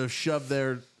had to shove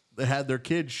their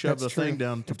kids shove the thing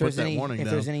down to put that warning down.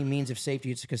 If there's any means of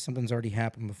safety, it's because something's already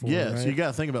happened before. Yeah, right? so you got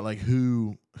to think about like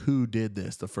who did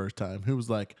this the first time. Who was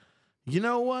like, you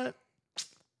know what?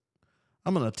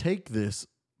 I'm gonna take this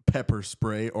pepper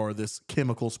spray or this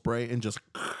chemical spray and just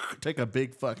take a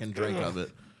big fucking drink of it.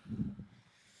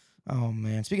 Oh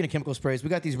man! Speaking of chemical sprays, we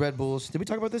got these Red Bulls. Did we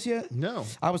talk about this yet? No.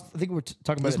 I think we were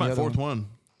talking about. This is my fourth one.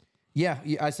 Yeah,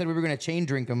 I said we were going to chain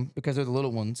drink them because they're the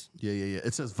little ones. Yeah.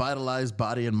 It says vitalize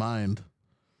body and mind.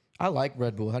 I like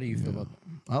Red Bull. How do you feel about that?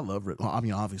 I love Red Bull. I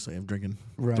mean, obviously, I'm drinking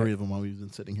 3 of them while we've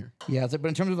been sitting here. Yeah, but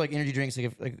in terms of like energy drinks,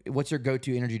 what's your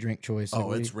go-to energy drink choice?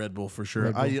 Oh, it's Red Bull for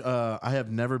sure. I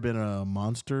have never been a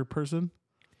Monster person.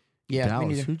 Yeah,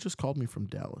 Dallas. Who just called me from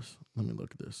Dallas? Let me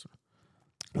look at this.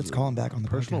 Let's call him back on the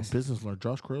personal podcast. business learner,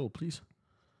 Josh Krell, please.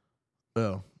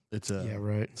 Oh, it's a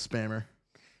spammer.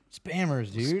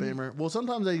 Spammers, dude. Spammer. Well,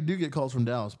 sometimes they do get calls from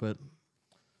Dallas, but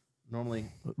normally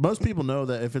most people know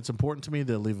that if it's important to me,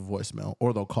 they'll leave a voicemail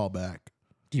or they'll call back.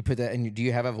 Do you put that in? Do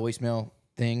you have a voicemail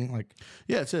thing? Like,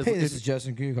 yeah, it says, "Hey, this is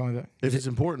Justin. Can you call me back?" If it's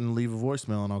important, leave a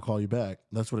voicemail and I'll call you back.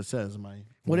 That's what it says in my.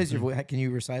 What is your voice? Can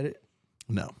you recite it?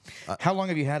 No. How long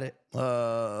have you had it?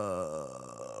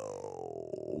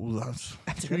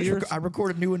 That's 2 years. I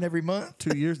record a new one every month.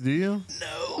 2 years? Do you?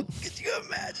 No. Could you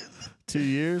imagine? 2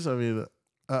 years? I mean,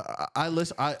 I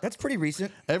listen. That's pretty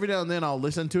recent. Every now and then, I'll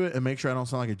listen to it and make sure I don't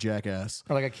sound like a jackass.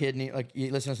 Or like a kid, like you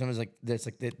listen to someone like that's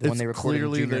like the one they recorded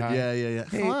in junior high. Yeah.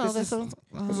 Hey, hello, this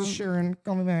is Sharon.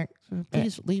 Call me back.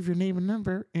 Please leave your name and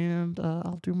number, and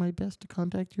I'll do my best to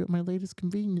contact you at my latest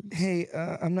convenience. Hey,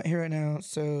 I'm not here right now,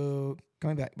 so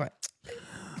call me back. Bye.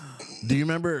 Do you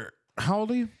remember, how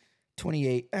old are you?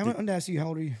 28. I wanted to ask you, how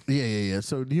old are you? Yeah.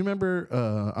 So do you remember,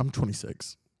 I'm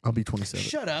 26. I'll be 27.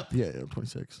 Shut up. Yeah, I'm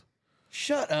 26.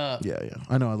 Shut up. Yeah.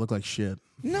 I know I look like shit.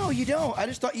 No, you don't. I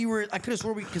just thought you were. I could have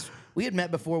swore because we had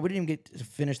met before. We didn't even get to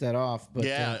finish that off. But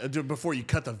yeah, before you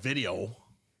cut the video.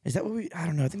 Is that what we? I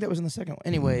don't know. I think that was in the second one.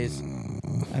 Anyways,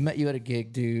 I met you at a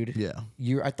gig, dude. Yeah.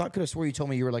 I could have swore you told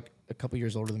me you were like a couple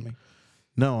years older than me.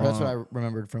 No, Or that's what I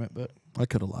remembered from it. But I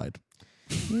could have lied.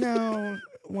 No,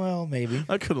 well, maybe.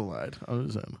 I could have lied. I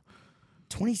was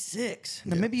 26.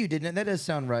 Now, maybe you didn't. That does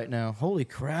sound right now. Holy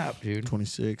crap, dude.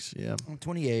 26. Yeah. I'm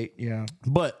 28. Yeah.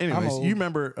 But anyways, you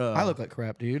remember? I look like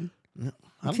crap, dude. You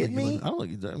kidding me? I don't look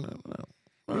exactly. No.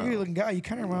 You're a good looking guy. You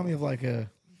kind of remind me of like a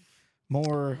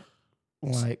more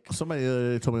like somebody the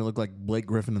other day told me I look like Blake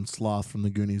Griffin and Sloth from the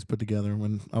Goonies put together.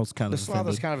 When I was kind of the Sloth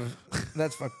is kind of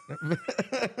that's fuck.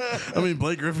 I mean,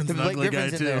 Blake Griffin's an ugly guy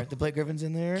too. The Blake Griffin's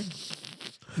in there.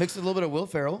 Mix a little bit of Will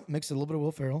Ferrell.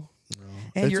 No.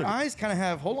 And your eyes kind of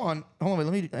have. Hold on. Wait.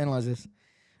 Let me analyze this.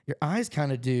 Your eyes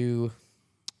kind of do.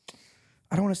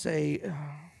 I don't want to say.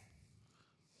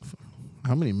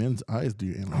 How many men's eyes do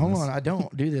you analyze? Hold on, I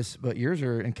don't do this, but yours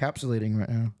are encapsulating right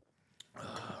now.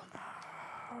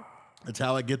 That's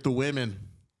how I get the women.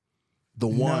 The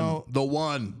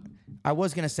one. I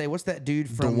was gonna say, what's that dude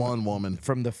from the one woman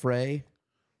from the Fray?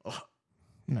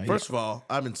 No, First of all,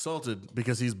 I'm insulted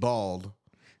because he's bald.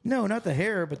 No, not the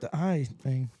hair, but the eye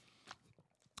thing.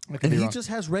 And he just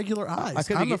has regular eyes.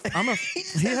 I'm a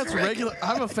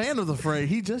fan of the Fray.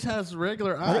 He just has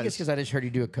regular eyes. I think it's because I just heard you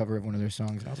do a cover of one of their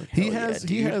songs. And I was like, he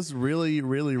has really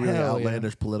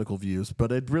outlandish political views,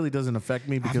 but it really doesn't affect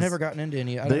me because I've never gotten into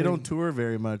any. They don't tour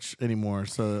very much anymore.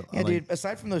 So yeah, dude.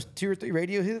 Aside from those 2 or 3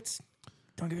 radio hits,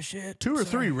 don't give a shit. 2 or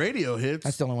 3 radio hits.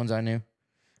 That's the only ones I knew.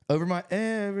 Over my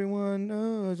everyone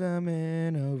knows I'm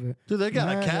in over. Dude, they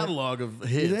got a catalog of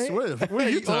hits. What are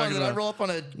you talking about? I roll up on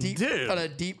a deep,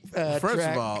 First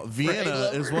track of all, Vienna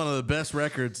is one of the best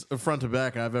records front to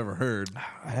back I've ever heard.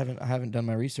 I haven't done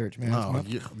my research, man. Oh,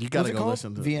 you got to go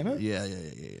listen to Vienna. Yeah.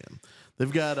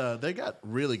 They've got they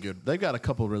got a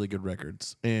couple really good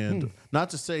records, and not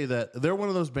to say that they're one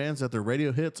of those bands that their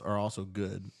radio hits are also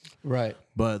good, right?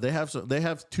 But they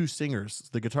have 2 singers.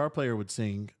 The guitar player would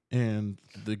sing, and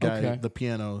the guy, the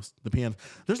piano.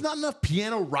 There's not enough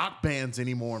piano rock bands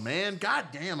anymore, man. God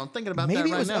damn, I'm thinking about that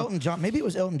right now. Maybe it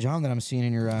was Elton John that I'm seeing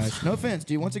in your eyes. No offense,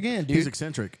 dude. Once again, dude, he's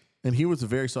eccentric, and he was a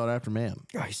very sought after man.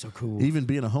 Oh, he's so cool. Even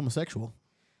being a homosexual.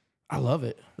 I love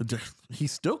it. He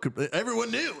still could.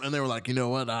 Everyone knew, and they were like, you know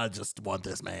what? I just want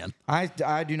this man. I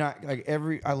do not like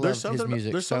every. I love his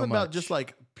music. There's something about just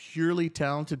like purely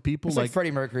talented people, it's like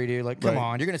Freddie Mercury, dude. Like, come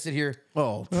on, you're gonna sit here.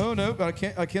 Oh no, I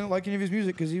can't like any of his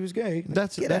music because he was gay.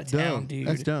 That's dumb, dude.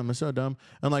 That's dumb. It's so dumb.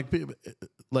 And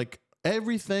like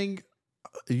everything,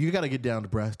 you got to get down to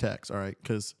brass tacks, all right?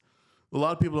 Because a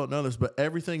lot of people don't know this, but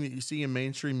everything that you see in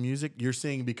mainstream music, you're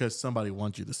seeing because somebody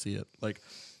wants you to see it. Like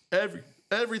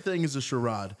everything is a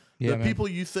charade. Yeah, the people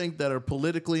you think that are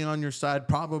politically on your side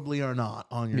probably are not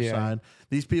on your side.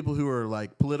 These people who are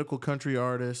like political country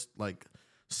artists, like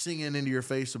singing into your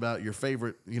face about your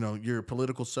favorite, your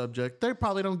political subject, they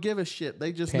probably don't give a shit.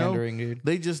 They just dude.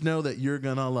 They just know that you're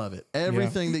gonna love it.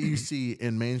 Everything that you see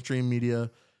in mainstream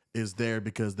media is there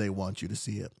because they want you to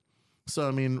see it. So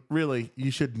I mean, really,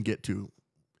 you shouldn't get too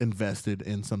invested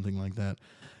in something like that.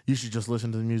 You should just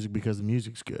listen to the music because the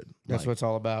music's good. That's what it's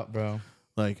all about, bro.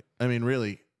 Like, I mean,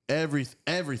 really,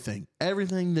 everything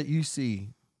that you see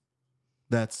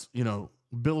that's,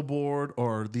 Billboard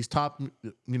or these top,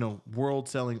 world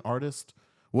selling artists,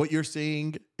 what you're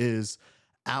seeing is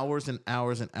hours and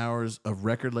hours and hours of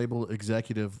record label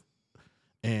executive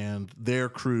and their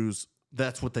crews.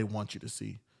 That's what they want you to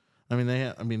see. I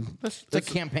mean, it's like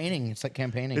campaigning. It's like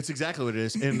campaigning. It's exactly what it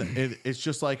is. And it's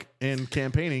just like in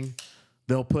campaigning,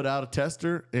 they'll put out a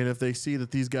tester, and if they see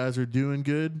that these guys are doing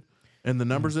good and the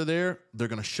numbers are there, they're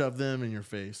going to shove them in your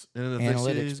face. And if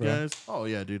they see these guys, oh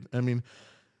yeah, dude. I mean,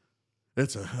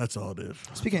 that's all it is.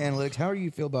 Speaking of analytics, how do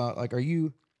you feel about how do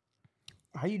you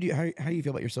feel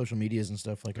about your social medias and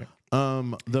stuff like that?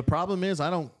 The problem is I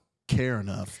don't care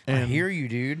enough. And, I hear you,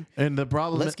 dude. And the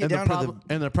problem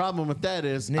the problem with that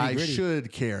is I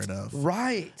should care enough.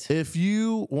 Right. If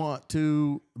you want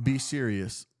to be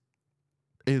serious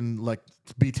and like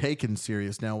be taken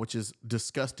serious now, which is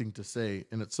disgusting to say,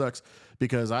 and it sucks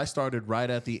because I started right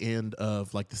at the end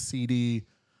of like the CD.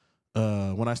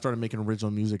 When I started making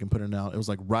original music and putting it out, it was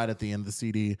like right at the end of the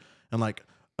CD, and like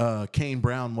Kane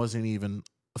Brown wasn't even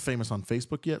famous on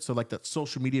Facebook yet, so like that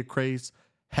social media craze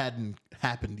hadn't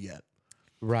happened yet.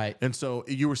 Right. And so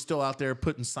you were still out there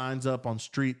putting signs up on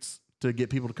streets to get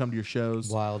people to come to your shows.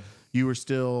 Wild. You were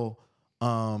still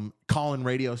calling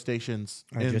radio stations.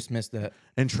 I just missed that.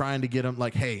 And trying to get them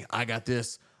like, hey, I got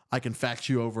this. I can fax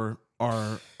you over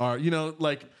our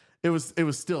like it was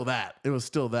still that. It was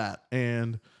still that.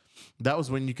 And that was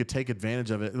when you could take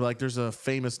advantage of it. Like there's a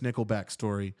famous Nickelback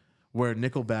story where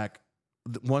Nickelback,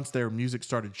 once their music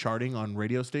started charting on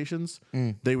radio stations,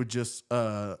 they would just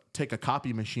take a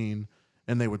copy machine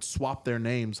and they would swap their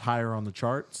names higher on the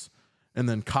charts and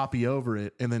then copy over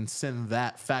it and then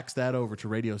fax that over to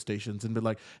radio stations and be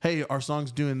like, hey, our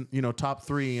song's doing, top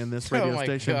 3 in this radio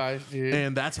station. Gosh, dude.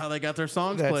 And that's how they got their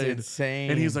songs played. That's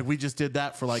insane. And he's like, we just did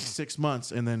that for like 6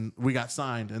 months and then we got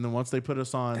signed. And then once they put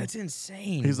us on, that's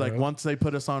insane. He's like, once they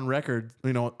put us on record,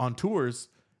 on tours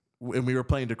and we were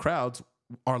playing to crowds,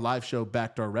 our live show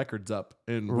backed our records up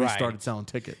and we started selling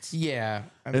tickets. Yeah.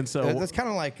 And so that's kind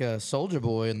of like Soulja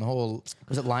Boy and the whole,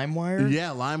 was it LimeWire? Yeah,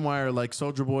 LimeWire, like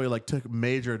Soulja Boy, like took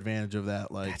major advantage of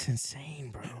that. Like that's insane,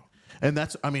 bro. And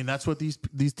that's what these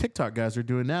TikTok guys are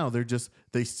doing now.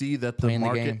 They see that the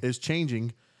market is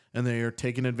changing and they are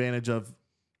taking advantage of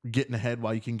getting ahead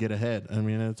while you can get ahead. I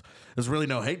mean, there's really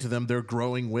no hate to them. They're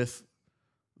growing with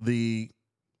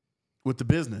with the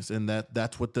business, and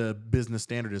that's what the business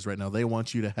standard is right now. They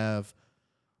want you to have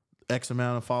X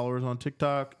amount of followers on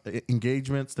TikTok,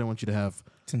 engagements. They want you to have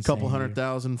a couple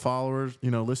 100,000 followers,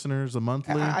 listeners a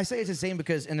monthly. I say it's insane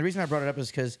because, and the reason I brought it up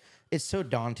is because it's so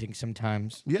daunting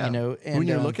sometimes. Yeah. And when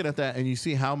you're looking at that and you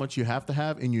see how much you have to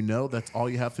have, and that's all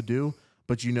you have to do,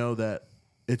 but you know that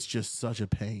it's just such a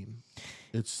pain.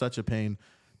 It's such a pain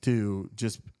to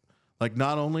just like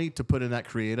not only to put in that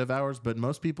creative hours, but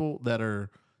most people that are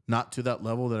not to that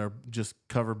level, that are just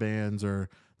cover bands, or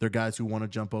they're guys who want to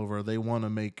jump over, they want to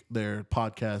make their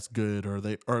podcast good,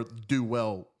 or do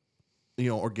well,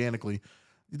 organically.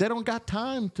 They don't got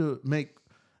time to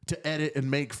edit and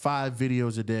make 5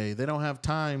 videos a day. They don't have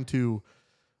time to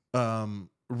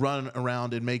run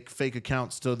around and make fake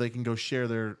accounts so they can go share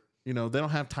their, they don't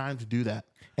have time to do that.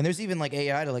 And there's even like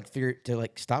AI to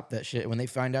stop that shit when they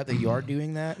find out that you are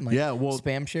doing that, and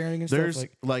spam sharing and stuff. There's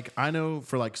like I know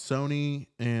for like Sony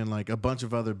and like a bunch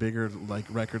of other bigger like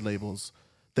record labels,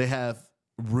 they have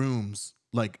rooms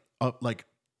like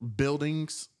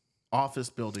buildings, office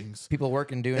buildings, people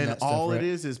working doing that stuff, and all right?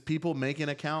 it is people making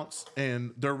accounts,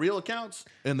 and they're real accounts,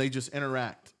 and they just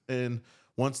interact. And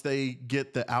once they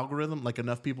get the algorithm, like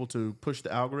enough people to push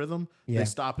the algorithm, they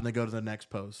stop and they go to the next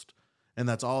post. And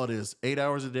that's all it is. 8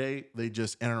 hours a day, they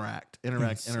just interact.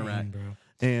 Insane, bro.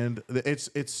 And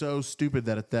it's so stupid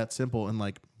that it's that simple. And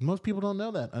like most people don't know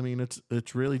that. I mean,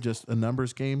 it's really just a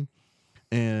numbers game.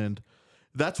 And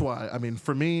that's why, I mean,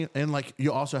 for me, and like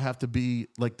you also have to be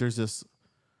like there's this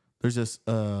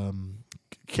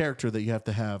character that you have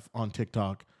to have on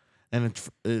TikTok, and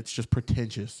it's just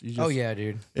pretentious. Oh yeah,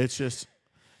 dude. It's just,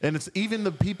 and it's even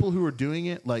the people who are doing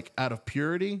it like out of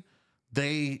purity,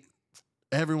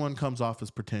 everyone comes off as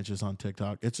pretentious on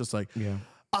TikTok. It's just like,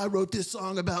 I wrote this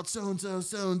song about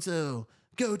so-and-so.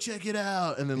 Go check it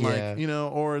out. And then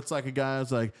or it's like a guy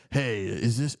who's like, hey,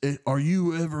 are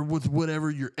you ever with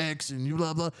whatever your ex and you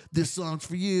blah, blah, this song's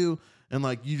for you. And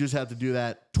like, you just have to do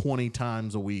that 20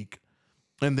 times a week.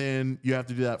 And then you have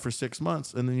to do that for 6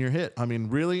 months and then you're hit. I mean,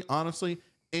 really, honestly,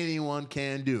 anyone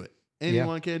can do it.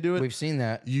 Anyone can do it. We've seen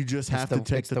that. You just have to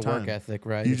take the time. Work ethic,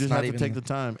 right? You just have to take the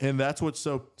time, and that's what's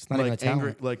so like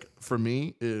angry. Like for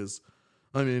me is,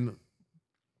 I mean,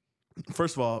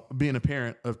 first of all, being a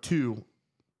parent of 2,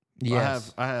 I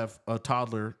have a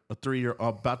toddler, a 3-year,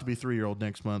 about to be 3-year-old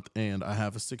next month, and I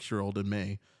have a 6-year-old in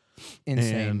May.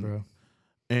 Insane, bro.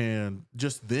 And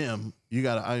just them,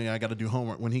 I gotta do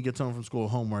homework when he gets home from school.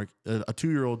 Homework. A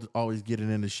 2-year-old always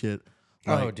getting into shit.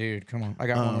 Like, dude, come on. I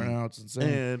got one right now. It's insane.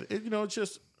 And, it's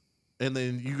just, and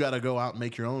then you got to go out and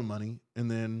make your own money. And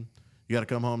then you got to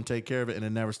come home and take care of it. And it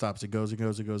never stops. It goes and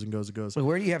goes and goes and goes and goes. So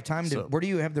where do you have time where do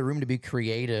you have the room to be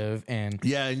creative? And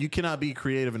you cannot be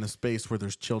creative in a space where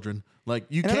there's children. Like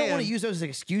you can. I don't want to use those as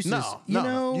excuses.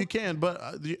 No, you can.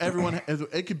 But everyone,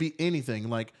 it could be anything.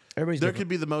 Like there could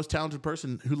be the most talented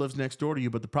person who lives next door to you.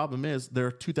 But the problem is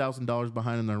they're $2,000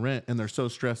 behind in their rent. And they're so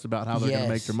stressed about how they're going to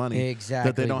make their money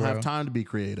that they don't have time to be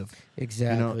creative.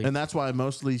 Exactly. And that's why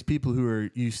most of these people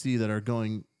you see that are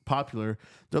going popular,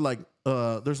 they're like,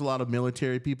 there's a lot of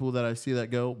military people that I see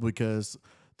that go because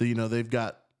they've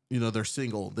got, they're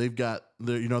single. They've got,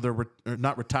 they're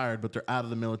not retired, but they're out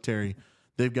of the military.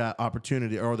 They've got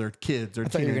opportunity, or their kids, or I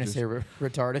thought you were going to say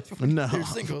retarded. No, they're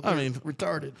single. They're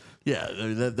retarded. Yeah,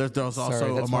 there's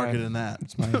also a market in that.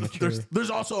 There's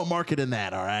also a market in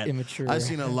that. All right, immature. I've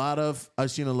seen a lot of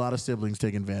siblings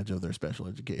take advantage of their special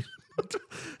education,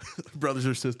 brothers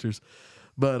or sisters.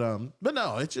 But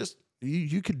no, it's just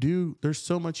you could do. There's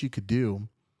so much you could do,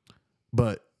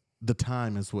 but the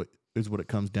time is what it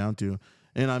comes down to.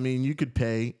 And I mean, you could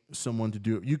pay someone to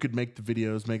do it. You could make the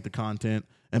videos, make the content,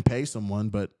 and pay someone,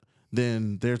 but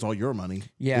then there's all your money.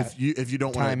 Yeah. If you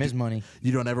don't want time is money.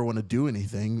 You don't ever want to do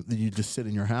anything. You just sit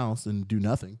in your house and do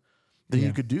nothing. Then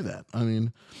you could do that. I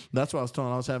mean, that's what I was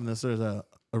telling. I was having this. There's a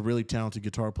really talented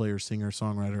guitar player, singer,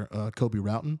 songwriter, Kobe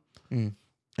Roughton,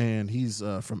 and he's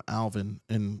from Alvin.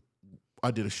 And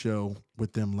I did a show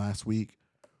with them last week,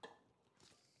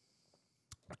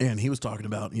 and he was talking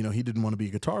about he didn't want to be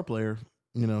a guitar player.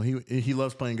 He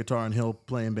loves playing guitar and he'll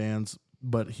play in bands,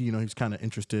 but he's kind of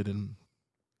interested in,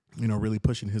 really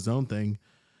pushing his own thing.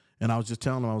 And I was just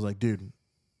telling him, I was like, dude,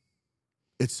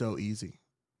 it's so easy,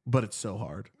 but it's so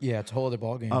hard. Yeah, it's a whole other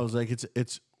ballgame. I was like,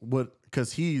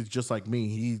 because he's just like me.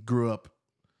 He grew up,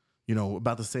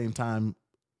 about the same time.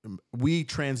 We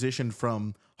transitioned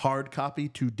from hard copy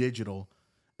to digital.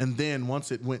 And then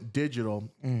once it went digital,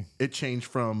 it changed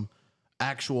from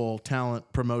actual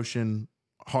talent, promotion,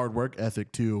 hard work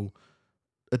ethic to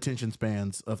attention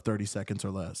spans of 30 seconds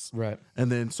or less. Right.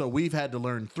 And then so we've had to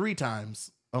learn 3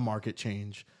 times a market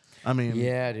change. I mean,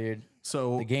 yeah, dude.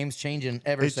 So the game's changing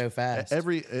ever so fast.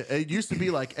 It used to be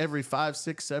like every 5,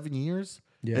 6, 7 years,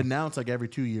 and now it's like every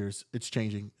 2 years. It's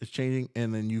changing,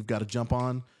 and then you've got to jump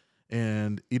on,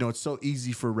 and it's so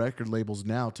easy for record labels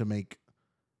now to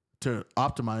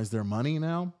optimize their money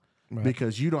now. Right.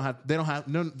 Because they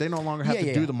no longer have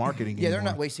to do the marketing anymore. Yeah, they're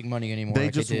not wasting money anymore.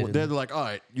 They're like, all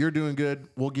right, you're doing good,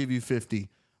 we'll give you 50.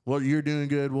 Well, you're doing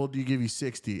good, we'll give you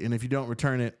 60. And if you don't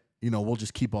return it, we'll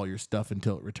just keep all your stuff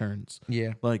until it returns.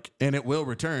 Yeah. And it will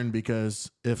return because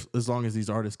as long as these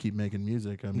artists keep making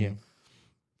music, I mean,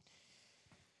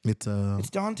 it's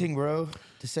daunting, bro,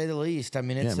 to say the least. I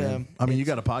mean, you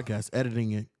got a podcast.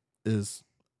 Editing it is,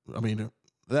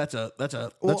 that's a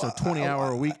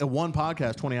 20-hour a week, one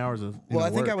podcast, 20 hours of. Well, I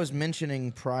think work. I was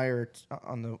mentioning prior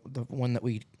on the one that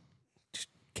we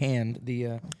canned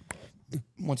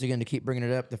once again to keep bringing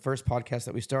it up, the first podcast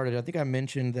that we started. I think I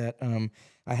mentioned that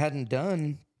I hadn't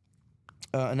done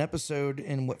an episode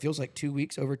in what feels like 2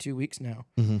 weeks, over 2 weeks now,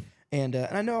 and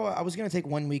I know I was going to take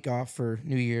 1 week off for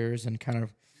New Year's and kind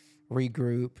of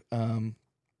regroup, and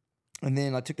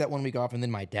then I took that 1 week off, and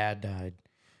then my dad died.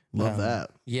 Love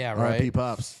that. Yeah, right. R.I.P.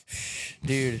 Pops.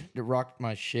 Dude, it rocked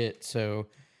my shit. So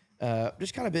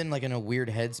just kind of been like in a weird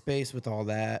headspace with all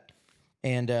that.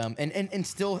 And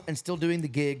still doing the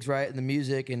gigs, right? And the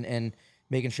music and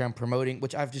making sure I'm promoting,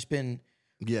 which I've just been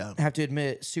I have to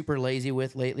admit, super lazy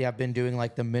with lately. I've been doing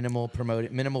like the minimal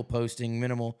posting,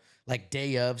 minimal like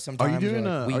day of sometimes.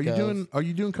 Are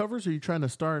you doing covers, or are you trying to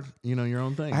start, your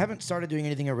own thing? I haven't started doing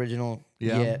anything original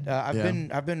yet.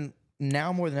 I've been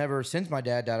now more than ever since my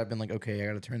dad died. I've been like, okay, I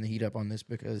got to turn the heat up on this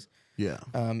because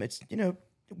it's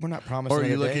we're not promising. Or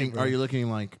are you looking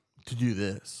like to do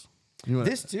this?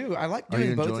 This too. I like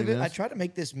doing both of it. I try to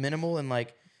make this minimal and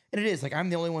it is like I'm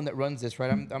the only one that runs this,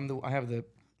 right? I have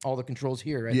all the controls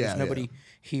here, right? There's nobody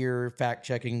here fact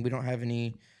checking. We don't have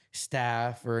any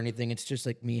staff or anything. It's just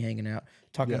like me hanging out,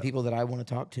 talking to people that I want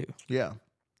to talk to. Yeah,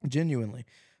 genuinely.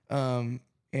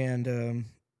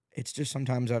 It's just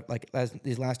sometimes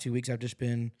these last 2 weeks I've just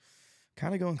been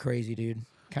kind of going crazy, dude.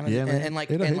 Kind of and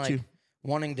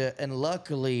wanting to. And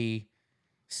luckily,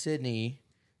 Sydney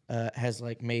has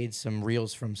made some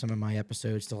reels from some of my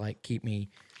episodes to keep me,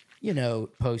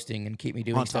 posting and keep me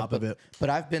doing on stuff. top of it. But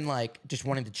I've been just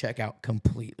wanting to check out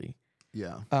completely.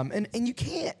 Yeah. And you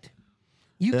can't.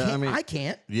 You can't. I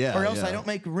can't. Yeah. Or else I don't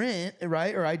make rent,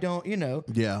 right? Or I don't.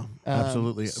 Yeah.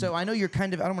 Absolutely. So I know you're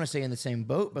kind of. I don't want to say in the same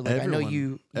boat, but I know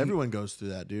you. Everyone goes through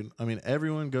that, dude. I mean,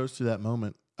 everyone goes through that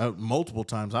moment multiple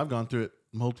times. I've gone through it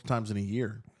multiple times in a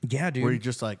year. Yeah, dude. Where you're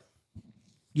just like,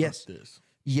 yes, this.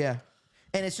 Yeah.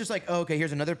 And it's just like, oh, okay,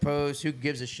 here's another post. Who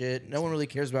gives a shit? No one really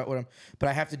cares about but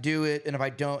I have to do it. And if I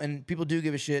don't, and people do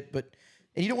give a shit,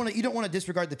 and you don't want to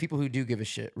disregard the people who do give a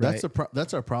shit, right?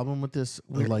 That's our problem with this.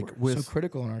 We're so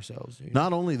critical on ourselves, dude.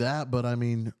 Not only that, but I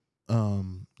mean,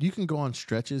 you can go on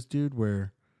stretches, dude,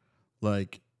 where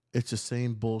it's the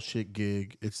same bullshit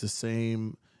gig. It's the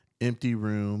same empty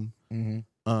room.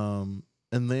 Mm-hmm.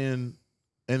 And then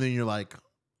you're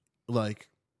like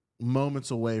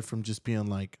moments away from just being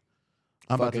like,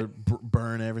 I'm about to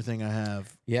burn everything I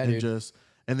have. Yeah, and dude.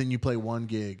 And then you play one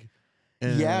gig.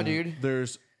 And yeah, dude.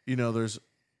 There's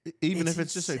even if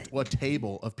it's just a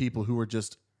table of people who are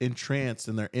just entranced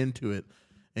and they're into it,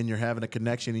 and you're having a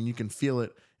connection and you can feel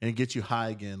it and it gets you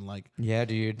high again. Yeah,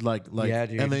 dude. Yeah,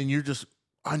 dude. And then you're just,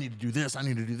 I need to do this. I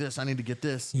need to do this. I need to get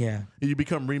this. Yeah. And you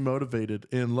become remotivated.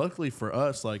 And luckily for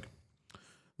us,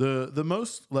 the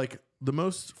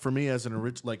most for me as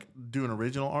an doing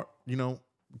original art,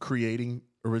 creating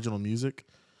original music,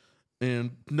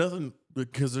 and nothing,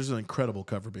 because there's an incredible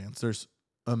cover bands. There's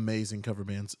amazing cover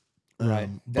bands, right?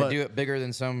 That do it bigger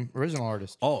than some original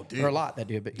artists. Oh, dude, or a lot that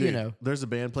do it. But dude, there's a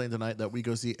band playing tonight that we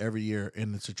go see every year,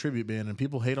 and it's a tribute band. And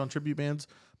people hate on tribute bands,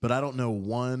 but I don't know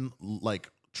one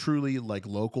truly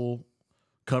local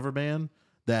cover band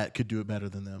that could do it better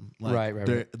than them. Right.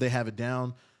 They have it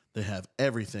down. They have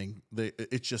everything.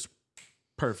 It's just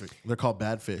perfect. They're called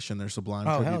Bad Fish, and they're Sublime.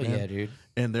 Oh, hell yeah, dude.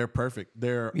 And they're perfect.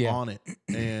 They're on it.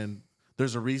 And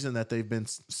there's a reason that they've been,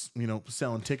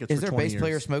 selling tickets for 20 years. Is their bass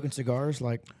player smoking cigars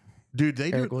Dude,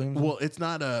 they Eric do. Williams? Well, it's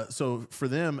not so for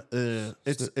them,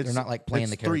 it's they're not playing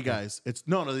the character. Three guys.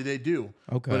 No, they do.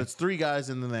 Okay. But it's three guys,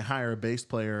 and then they hire a bass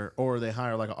player, or they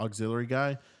hire an auxiliary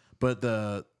guy. But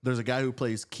there's a guy who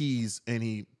plays keys, and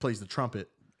he plays the trumpet.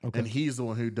 Okay. And he's the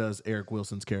one who does Eric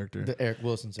Wilson's character. The Eric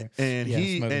Wilson's character. And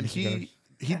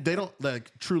they don't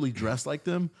truly dress like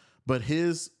them, but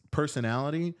his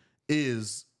personality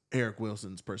is Eric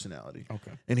Wilson's personality.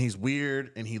 Okay. And he's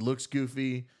weird, and he looks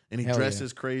goofy, and he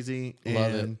dresses crazy,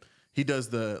 and he does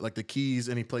the keys,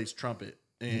 and he plays trumpet.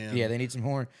 And yeah, they need some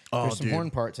horn. There's some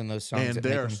horn parts in those songs. And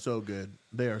they are so good.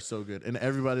 They are so good. And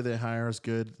everybody they hire is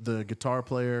good. The guitar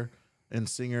player and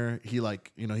singer, he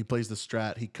he plays the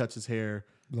Strat. He cuts his hair,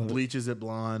 bleaches it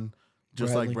blonde,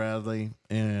 just like Bradley.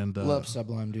 And love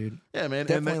Sublime, dude. Yeah, man.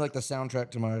 Definitely like the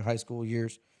soundtrack to my high school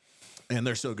years. And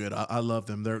they're so good. I love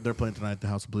them. They're playing tonight at the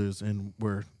House of Blues, and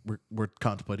we're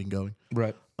contemplating going.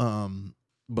 Right.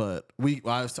 But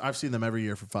I've seen them every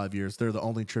year for 5 years. They're the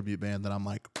only tribute band that I'm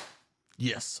like,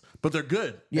 yes, but they're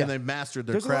good. Yeah. And they've mastered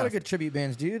their craft. There's a lot of good tribute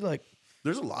bands, dude. Like,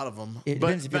 there's a lot of them. It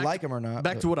depends if you like them or not.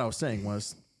 Back to what I was saying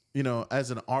was,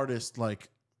 as an artist,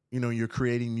 you're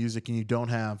creating music and you don't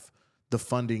have the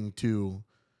funding to,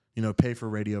 pay for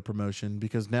radio promotion,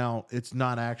 because now it's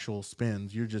not actual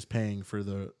spins. You're just paying for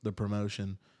the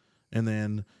promotion. And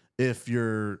then if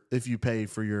you pay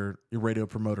for your radio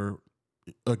promoter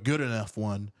a good enough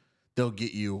one, they'll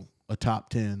get you a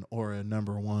top 10 or a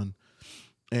number 1.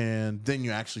 And then you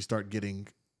actually start getting,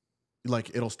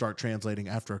 it'll start translating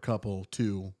after a couple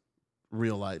to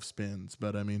real life spins.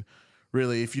 But I mean,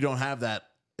 really, if you don't have that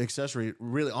accessory,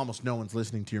 really almost no one's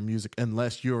listening to your music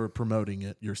unless you're promoting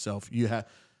it yourself. You have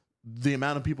the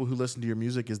amount of people who listen to your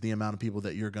music is the amount of people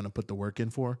that you're going to put the work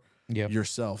in for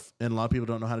yourself. And a lot of people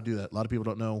don't know how to do that. A lot of people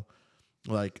don't know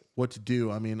what to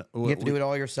do. I mean, you have to do it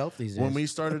all yourself these days. When we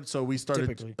started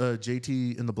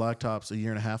JT in the Blacktops a year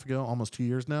and a half ago, almost 2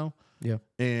 years now. Yeah.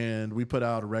 And we put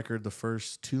out a record the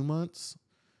first 2 months,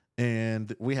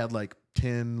 and we had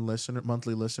 10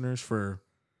 monthly listeners for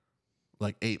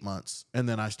 8 months. And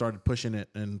then I started pushing it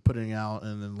and putting it out,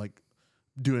 and then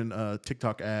doing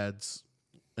TikTok ads.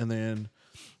 And then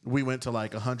we went to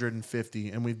 150,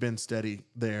 and we've been steady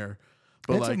there.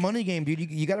 But it's a money game, dude.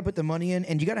 You got to put the money in,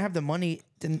 and you got to have the money.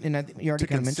 And I think you already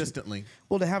kind of consistently.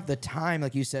 Well, to have the time,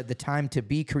 like you said, the time to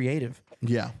be creative.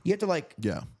 Yeah, you have to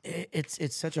Yeah,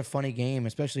 it's such a funny game,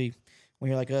 especially when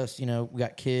you're like us. We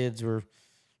got kids, or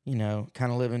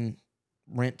kind of living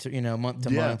rent to month to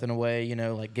month in a way.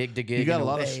 Gig to gig. You got a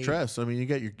lot of stress. I mean, you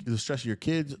got the stress of your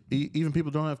kids. Even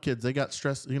people who don't have kids, they got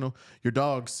stress. Your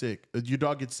dog's sick. Your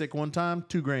dog gets sick one time,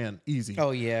 $2,000 easy.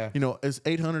 Oh yeah. It's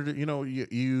 800.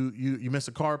 You miss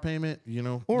a car payment.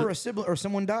 Or a sibling or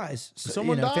someone dies.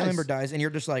 Someone dies. A family member dies, and you're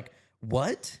just like,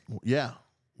 what? Yeah.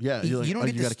 Yeah. You don't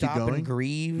get to stop and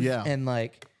grieve. Yeah.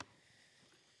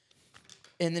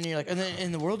 And then you're like,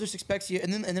 and the world just expects you.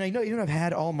 And then I know you don't have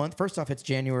had all month. First off, it's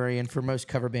January, and for most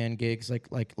cover band gigs,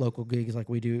 like local gigs, like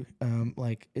we do,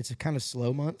 it's a kind of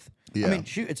slow month. Yeah. I mean,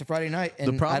 shoot, it's a Friday night,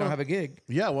 and I don't have a gig.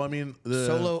 Yeah, well, I mean,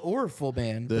 solo or full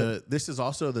band. This is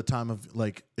also the time of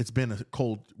it's been a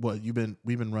cold. We've been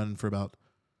running for about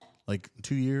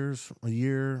 2 years, a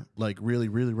year, really,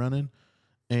 really running,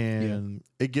 and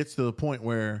it gets to the point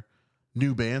where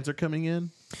new bands are coming in.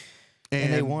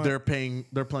 And they're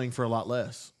playing for a lot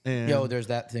less. And there's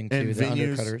that thing too. The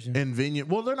undercutters.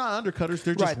 And well, they're not undercutters.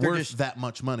 They're just worth that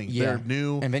much money. Yeah. They're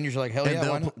new. And venues are like, hell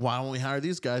yeah, why don't we hire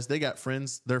these guys? They got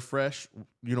friends. They're fresh.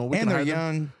 We and can they're hire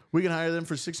young. Them. We can hire them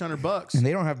for $600. And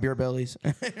they don't have beer bellies.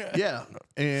 Yeah.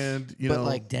 And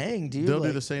dang, dude. They'll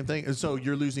do the same thing. And so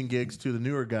you're losing gigs to the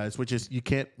newer guys, which is you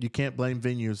can't blame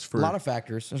venues for a lot of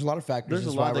factors. There's a lot of factors.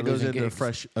 There's a lot that goes into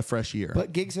a fresh year.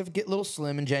 But gigs get a little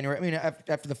slim in January. I mean,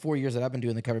 after the 4 years that I've been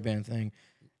doing the cover band thing,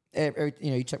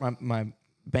 you check my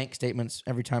bank statements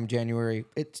every time January.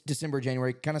 It's December,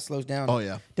 January kind of slows down. Oh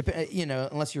yeah.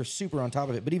 Unless you're super on top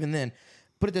of it. But even then,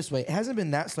 put it this way, it hasn't been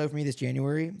that slow for me this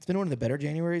January. It's been one of the better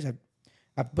Januaries.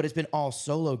 But it's been all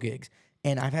solo gigs.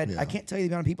 And I've had, I can't tell you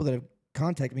the amount of people that have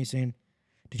contacted me saying,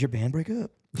 did your band break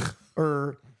up?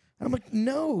 Or, I'm like,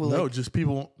 no. No, just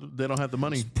people, they don't have the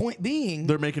money. Point being,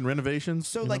 they're making renovations.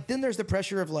 So then there's the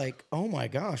pressure of oh my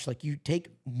gosh, you take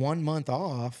 1 month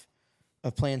off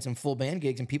of playing some full band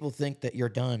gigs and people think that you're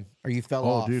done or you fell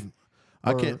off. Oh, dude.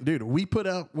 I can't, dude.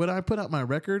 When I put out my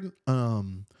record,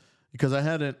 because I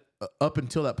hadn't, up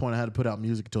until that point, I had to put out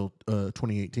music until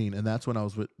 2018, and that's when I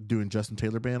was doing Justin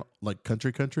Taylor Band,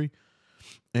 country,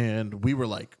 and we were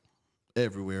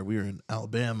everywhere. We were in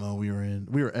Alabama. We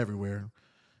were everywhere,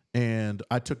 and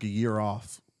I took a year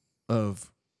off of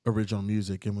original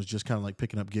music and was just kind of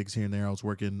picking up gigs here and there. I was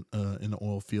working in the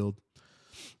oil field,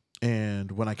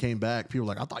 and when I came back, people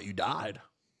were like, "I thought you died."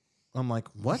 I'm like,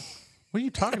 "What? What are you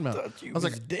talking about?" I was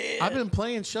like, dead. "I've been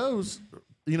playing shows."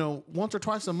 Once or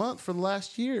twice a month for the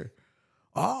last year.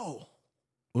 Oh.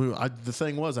 The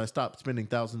thing was, I stopped spending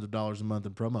thousands of dollars a month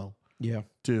in promo. Yeah.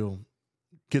 To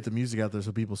get the music out there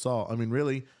so people saw. I mean,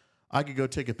 really, I could go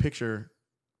take a picture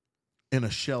in a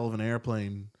shell of an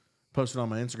airplane, post it on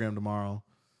my Instagram tomorrow,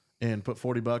 and put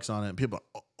 $40 on it. And people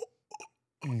are,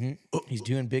 he's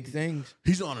doing big things.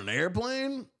 He's on an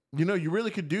airplane? You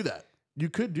really could do that. You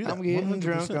could do that. I'm getting 100%.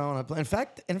 drunk on a plane.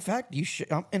 In fact, you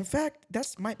should. In fact,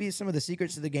 that's might be some of the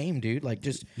secrets of the game, dude. Like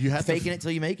just You have to faking it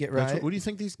till you make it, right? What do you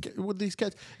think with these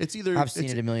cats? It's either I've seen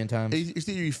it a million times. It's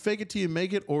either you fake it till you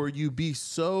make it, or you be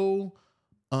so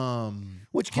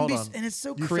which can hold be, on. and it's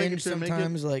so You fake it cringe till you make it,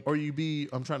 sometimes. Like, or you be.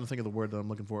 I'm trying to think of the word that I'm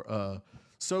looking for.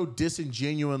 So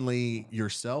disingenuinely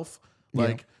yourself.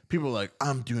 Like people are like,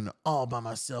 I'm doing it all by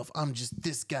myself. I'm just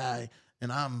this guy,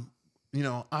 and I'm,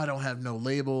 I don't have no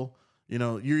label.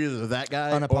 You're either that guy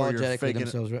or you're unapologetically faking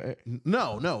themselves, it. right?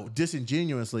 No,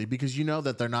 disingenuously, because you know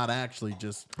that they're not actually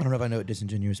just. I don't know if I know what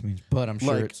disingenuous means, but I'm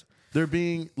sure it's. They're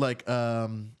being like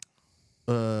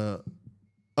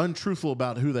untruthful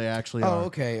about who they actually are.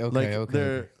 Okay.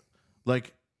 They're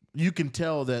like, you can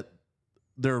tell that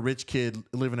they're a rich kid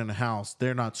living in a house.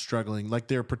 They're not struggling. Like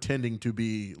they're pretending to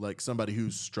be like somebody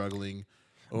who's struggling.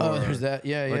 Or, there's that.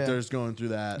 Yeah, like yeah. they're just going through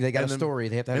that. They got a story.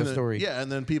 They have to have a story. Yeah, and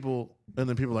then people are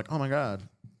like, oh my god,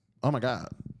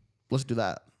 let's do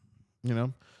that.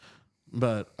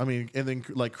 But I mean, and then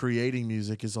like creating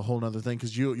music is a whole nother thing,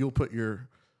 because you'll put your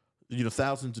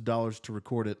thousands of dollars to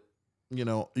record it,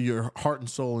 your heart and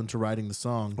soul into writing the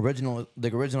song. The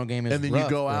original game is. And then rough, you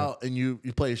go bro. out and you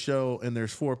play a show, and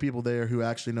there's 4 people there who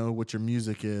actually know what your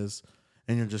music is,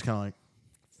 and you're just kind of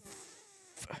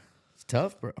like, It's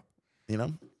tough, bro.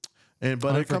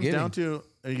 but it comes down to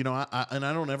I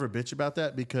don't ever bitch about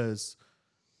that, because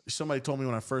somebody told me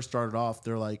when I first started off,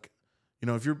 they're like,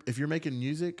 if you're making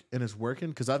music and it's working,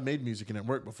 because I've made music and it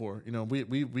worked before.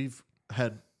 We've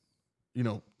had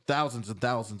thousands and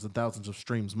thousands and thousands of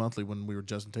streams monthly when we were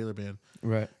Justin Taylor Band,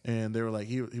 Right? and they were like,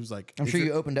 he was like, I'm sure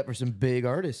you opened up for some big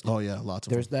artists. oh yeah, lots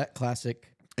of There's that classic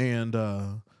them.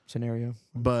 And scenario.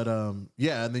 but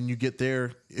yeah, and then you get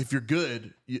there, if you're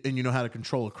good and you know how to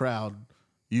control a crowd,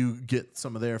 you get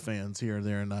some of their fans here and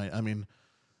there. And I mean,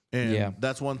 and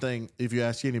that's one thing. If you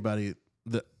ask anybody,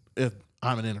 that if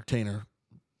I'm an entertainer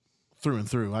through and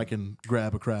through, I can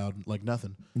grab a crowd like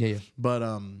nothing. Yeah.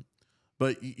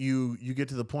 But you get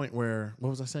to the point where, what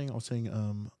was I saying? I was saying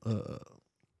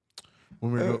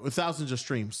when we were with thousands of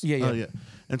streams. Yeah.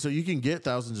 And so you can get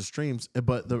thousands of streams,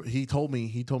 but he told me,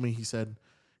 he said,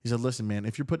 listen, man,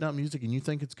 if you're putting out music and you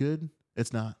think it's good,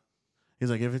 it's not. He's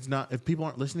like, if people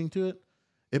aren't listening to it,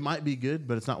 it might be good,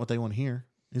 but it's not what they want to hear.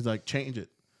 He's like, change it.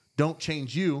 Don't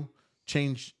change you.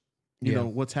 Change,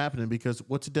 what's happening, because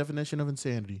what's the definition of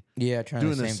insanity? Yeah, trying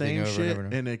doing the same thing shit over.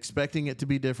 and expecting it to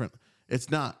be different. It's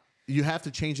not. You have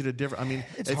to change it a different. I mean,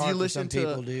 It's if hard you for listen some to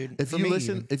people, dude. if For you me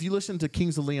listen even. if you listen to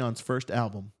Kings of Leon's first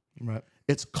album, Right.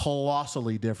 it's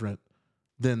colossally different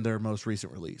than their most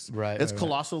recent release. Right. It's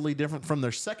colossally different from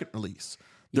their second release.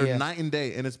 They're night and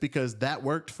day, and it's because that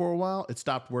worked for a while. It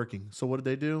stopped working. So what did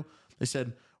they do? They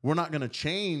said, we're not going to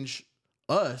change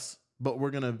us, but we're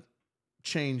going to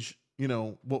change,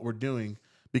 what we're doing,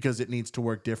 because it needs to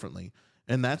work differently.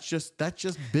 And that's just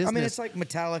business. I mean, it's like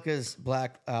Metallica's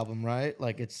Black album, right?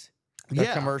 Like it's a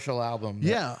commercial album.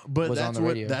 Yeah, but was on the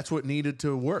radio. that's what needed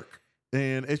to work.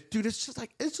 And it's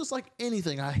just like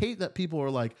anything. I hate that people are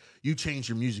like, you changed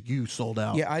your music, you sold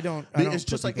out. Yeah, I don't. It's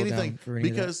just like anything,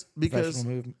 because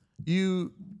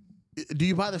you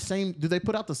buy the same. Do they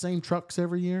put out the same trucks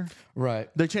every year? Right.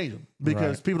 They change them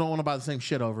because people don't want to buy the same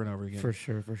shit over and over again. For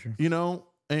sure.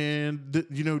 And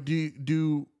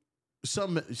do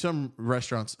some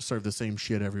restaurants serve the same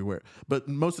shit everywhere, but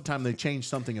most of the time they change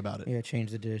something about it. Yeah,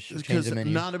 change the dish, change because the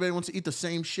menu. not everybody wants to eat the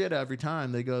same shit every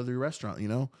time they go to the restaurant.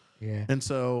 Yeah. And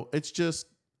so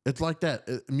it's like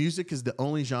that. Music is the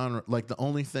only genre, like the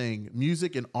only thing,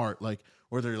 music and art, like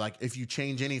where they're like, if you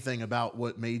change anything about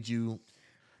what made you,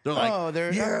 they're like,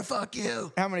 yeah, fuck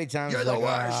you. How many times you're the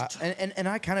worst? And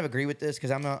I kind of agree with this,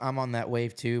 because I'm on that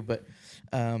wave too. But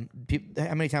how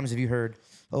many times have you heard,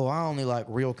 "Oh, I only like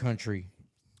real country"?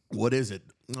 What is it?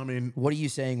 I mean, what are you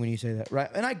saying when you say that? Right?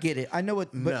 And I get it. I know it,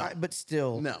 but No. but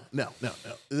still, no.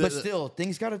 But still,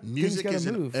 things gotta Music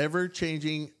move. an ever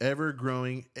changing, ever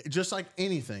growing, just like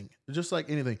anything.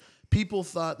 People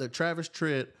thought that Travis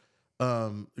Tritt,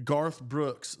 Garth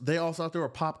Brooks, they all thought they were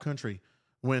pop country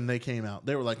when they came out.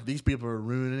 They were like, these people are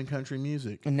ruining country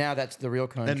music. And now that's the real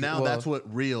country. And now that's what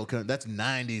that's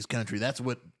 90s country. That's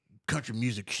what country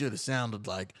music should have sounded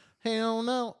like. Hell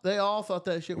no. They all thought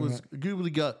that shit was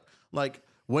goobly gut. Like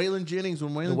Waylon Jennings,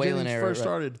 when Waylon Jennings first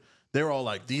started, they were all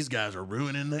like, these guys are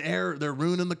ruining the air. They're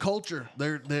ruining the culture.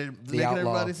 They're making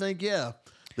everybody think,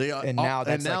 they are. And now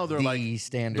that's now they're the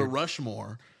standard. the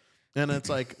Rushmore. And it's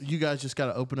like, you guys just got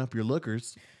to open up your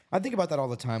lookers. I think about that all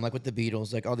the time, like with the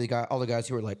Beatles, like all the guys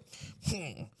who are like,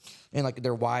 and like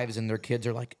their wives and their kids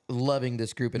are like loving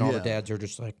this group, and all the dads are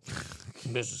just like,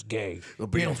 this is gay. The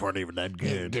Beatles weren't even that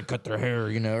good. They cut their hair,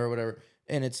 or whatever.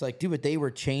 And it's like, dude, but they were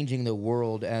changing the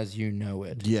world as you know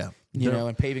it. Yeah. You know,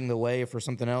 and paving the way for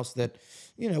something else that,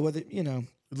 you know, whether, you know.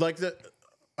 Like that,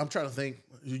 I'm trying to think.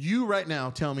 You right now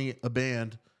tell me a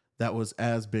band that was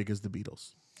as big as the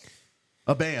Beatles.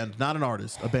 A band, not an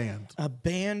artist, a band. A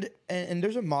band, and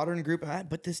there's a modern group, but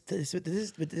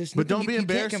But don't be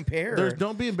embarrassed. Can't compare.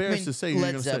 Don't be embarrassed to say you're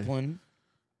Led going to Zeppelin.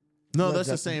 No, Led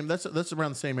that's Zeppelin. the same. That's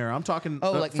around the same era. I'm talking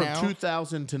like from now?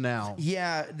 2000 to now.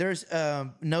 Yeah, there's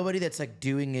nobody that's like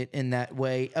doing it in that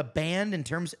way. A band in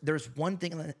terms, there's one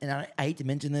thing, and I hate to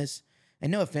mention this,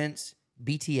 and no offense,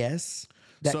 BTS.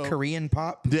 That Korean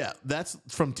pop. Yeah, that's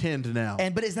from 10 to now.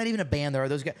 But it's not even a band. There are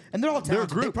those guys, and they're all talented.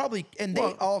 They're a group. They probably, and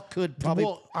they all could probably.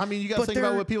 Well, I mean, you got to think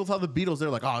about what people thought of the Beatles. They're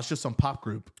like, oh, it's just some pop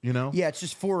group, you know? Yeah,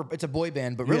 it's a boy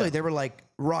band, but really they were like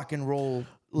rock and roll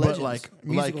legends,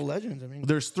 musical legends. I mean,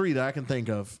 there's 3 that I can think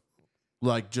of,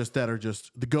 like just that are just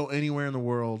to go anywhere in the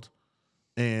world,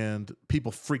 and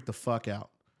people freak the fuck out.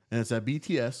 And it's at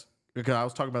BTS. Because I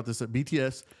was talking about this at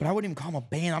BTS, but I wouldn't even call them a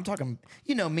band. I'm talking,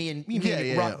 you know, me and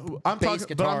rock, I'm bass, talking,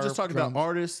 guitar, but I'm just talking drums. about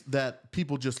artists that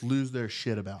people just lose their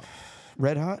shit about.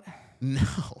 Red Hot? No,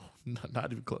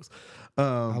 not even close.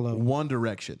 One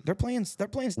Direction. They're playing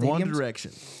stadiums. One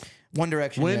Direction. One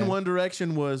Direction. When One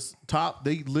Direction was top,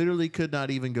 they literally could not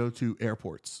even go to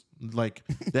airports. Like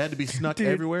they had to be snuck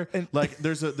everywhere. Like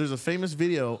there's a famous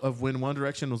video of when One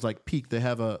Direction was like peak. They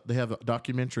have a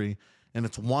documentary. And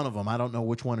it's one of them. I don't know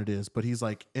which one it is, but he's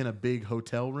like in a big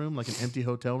hotel room, like an empty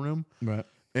hotel room. Right.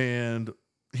 And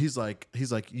he's like,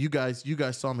 you guys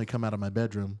saw me come out of my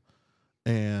bedroom,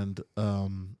 and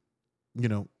you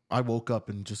know, I woke up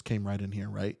and just came right in here,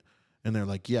 right? And they're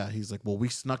like, yeah. He's like, well, we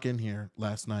snuck in here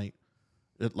last night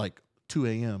at like 2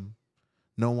 a.m.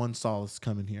 No one saw us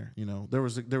come in here. You know, there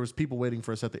was people waiting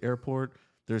for us at the airport.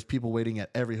 There's people waiting at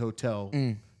every hotel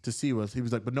to see us. He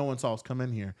was like, but no one saw us come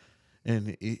in here.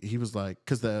 And he was like,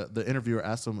 because the interviewer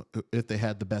asked him if they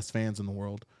had the best fans in the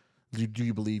world. Do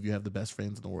you believe you have the best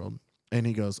fans in the world? And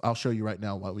he goes, I'll show you right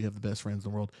now why we have the best friends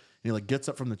in the world. And he like gets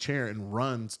up from the chair and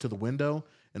runs to the window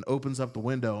and opens up the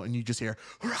window, and you just hear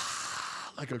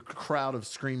like a crowd of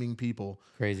screaming people.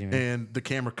 Crazy, man. And the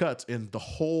camera cuts, and the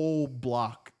whole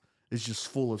block is just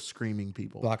full of screaming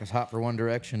people. Block is hot for One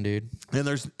Direction, dude. And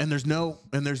there's no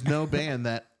band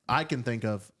that I can think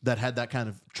of that had that kind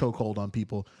of chokehold on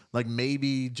people. Like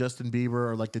maybe Justin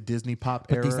Bieber or like the Disney pop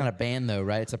era. But he's not a band though,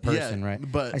 right? It's a person, right?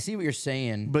 But I see what you're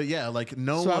saying. But yeah, like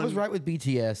no. So one, I was right with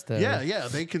BTS though. Yeah,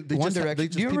 they can. They One just, Direction. they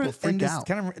just people freak out.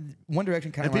 Kind of One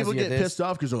Direction kind of. And people get pissed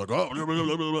off because they're like, oh, blah,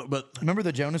 blah, blah, blah, but remember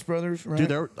the Jonas Brothers? Right?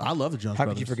 Dude, I love the Jonas How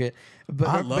Brothers. could you forget? But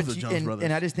I love the Jonas Brothers.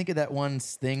 And I just think of that one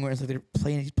thing where it's like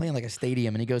he's playing like a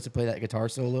stadium, and he goes to play that guitar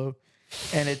solo.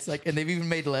 And it's like, and they've even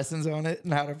made lessons on it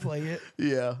and how to play it.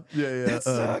 Yeah. It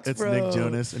sucks, it's bro. Nick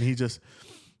Jonas, and he just,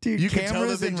 dude, you can tell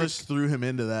that they just threw him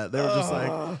into that. They were just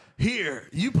like, here,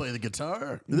 you play the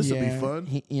guitar. This will be fun.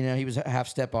 He was a half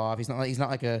step off. He's not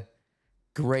like a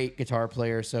great guitar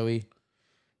player, so he,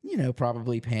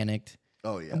 probably panicked.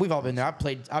 Oh yeah, and we've all been there.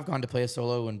 I've gone to play a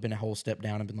solo and been a whole step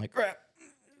down and been like, crap,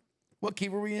 what key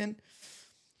were we in?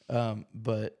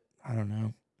 But I don't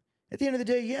know. At the end of the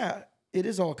day, yeah. It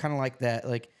is all kind of like that.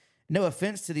 Like, no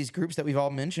offense to these groups that we've all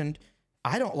mentioned,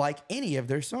 I don't like any of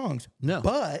their songs. No,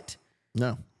 but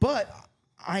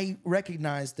I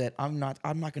recognize that I'm not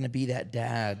going to be that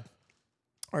dad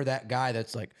or that guy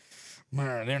that's like,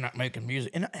 man, they're not making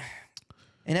music. And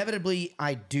inevitably,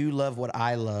 I do love what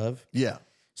I love. Yeah.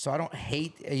 So I don't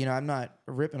hate. I'm not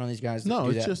ripping on these guys. No,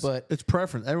 do it's that, just but it's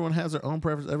preference. Everyone has their own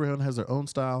preference. Everyone has their own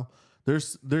style.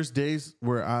 There's days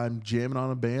where I'm jamming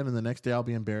on a band, and the next day I'll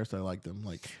be embarrassed I like them.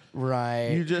 Like, right,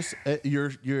 you just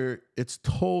it's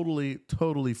totally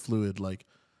fluid. Like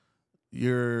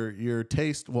your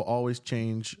taste will always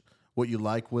change. What you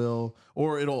like will,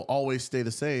 or it'll always stay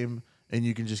the same, and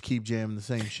you can just keep jamming the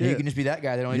same shit. You can just be that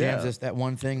guy that only jams just that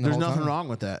one thing. There's nothing wrong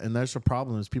with that, and that's the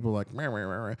problem. Is people are like, meh, meh,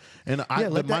 meh, meh. And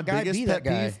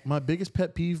my biggest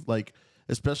pet peeve, like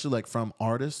especially like from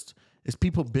artists, is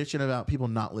people bitching about people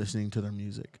not listening to their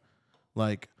music.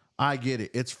 Like, I get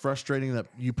it. It's frustrating that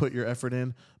you put your effort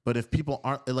in, but if people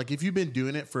aren't, like, if you've been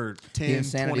doing it for 10,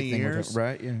 20 years,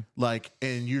 right? Yeah. Like,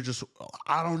 and you're just,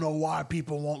 I don't know why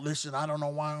people won't listen. I don't know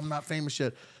why I'm not famous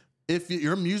yet. If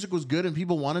your music was good and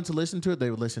people wanted to listen to it,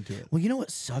 they would listen to it. Well, you know what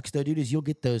sucks though, dude, is you'll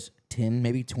get those 10,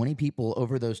 maybe 20 people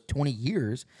over those 20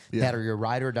 years that are your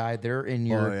ride or die. They're in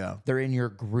your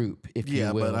group, if you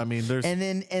will. Yeah, but I mean, there's and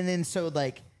then so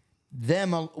like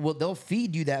they'll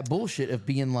feed you that bullshit of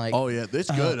being like, oh yeah, it's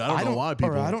good. I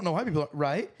don't know why people,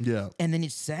 right? Yeah. And then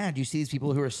it's sad. You see these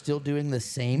people who are still doing the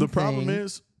same The thing. problem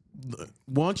is,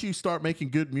 once you start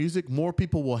making good music, more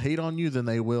people will hate on you than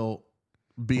they will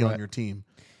be on your team.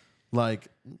 Like,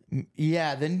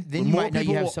 yeah, then you might know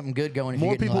you have something good going. If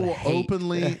more people will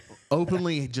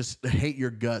openly just hate your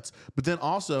guts. But then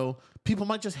also, people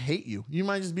might just hate you. You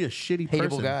might just be a shitty hateable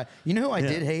person. guy. You know who I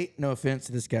did hate? No offense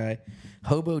to this guy,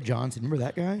 Hobo Johnson. Remember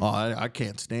that guy? Oh, I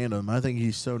can't stand him. I think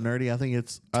he's so nerdy. I think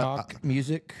it's talk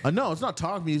music. No, it's not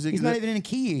talk music. He's not even in a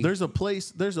key. There's a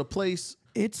place.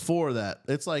 It's for that.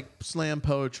 It's like slam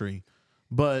poetry.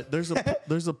 But there's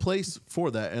a place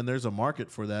for that, and there's a market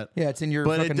for that. Yeah, it's in your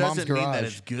fucking mom's garage. But it doesn't mean that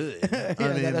it's good.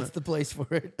 I mean, that's the place for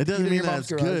it. It doesn't mean that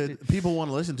it's good. Dude. People want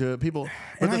to listen to it. But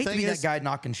and I hate to be that guy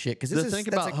knocking shit. Because the thing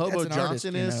about Hobo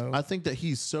Johnson is, I think that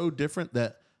he's so different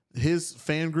that his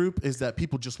fan group is that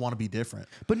people just want to be different.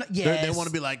 But they want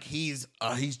to be like, he's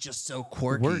just so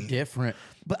quirky. We're different.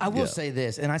 But I will say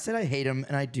this, and I said I hate him,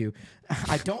 and I do.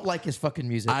 I don't like his fucking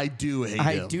music. I do hate him.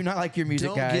 I do not like your music,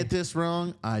 guy. Don't get this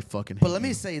wrong. I fucking hate But let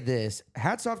me say this.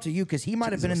 Hats off to you, because he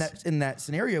might have been in that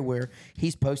scenario where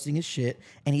he's posting his shit,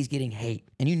 and he's getting hate.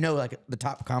 And you know, like, the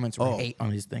top comments were hate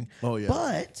on his thing. Oh, yeah.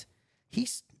 But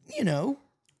he's,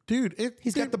 dude,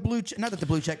 he's got the blue check. Not that the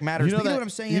blue check matters. But you know what I'm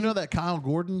saying? You know that Kyle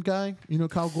Gordon guy? You know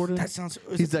Kyle Gordon?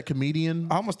 He's that comedian.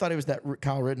 I almost thought it was that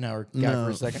Kyle Rittenhour guy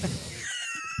for a second.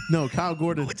 No, Kyle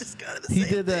Gordon. He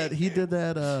did that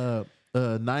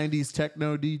 90s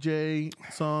techno DJ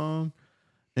song.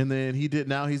 And then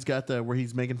he's got that where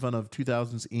he's making fun of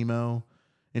 2000s emo.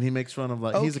 And he makes fun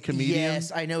of he's a comedian.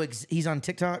 Yes, I know. He's on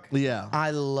TikTok. Yeah.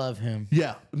 I love him.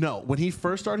 Yeah. No, when he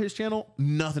first started his channel,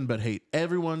 nothing but hate.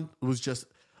 Everyone was just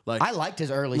like, I liked his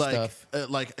early stuff.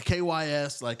 Like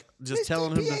KYS, like just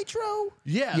telling him. Pietro.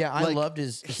 Yeah. Yeah, I loved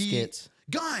his skits.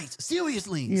 Guys,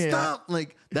 seriously, stop.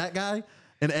 Like that guy.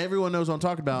 And everyone knows what I'm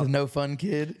talking about. The no fun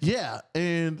kid. Yeah.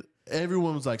 And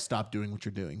everyone was like, stop doing what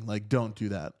you're doing. Like, don't do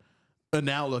that. And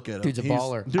now look at him. Dude's a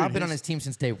baller. Dude, I've been on his team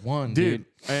since day one, dude.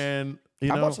 And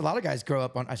I watched a lot of guys grow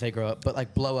up on. I say grow up, but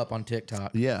like blow up on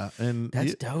TikTok. Yeah, and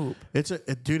that's dope. It's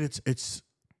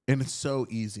so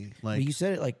easy. Like, but you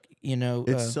said it like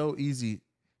it's so easy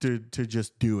to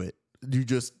just do it.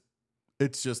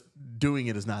 It's just doing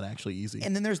it is not actually easy.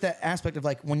 And then there's that aspect of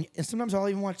like and sometimes I'll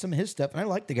even watch some of his stuff, and I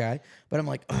like the guy, but I'm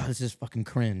like, oh, this is fucking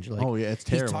cringe. Like, oh yeah, it's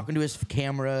terrible. He's talking to his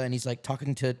camera, and he's like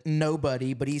talking to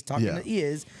nobody, but he's talking. He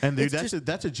is. And dude, that's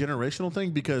a generational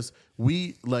thing, because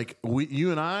you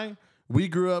and I. We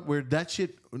grew up where that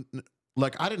shit,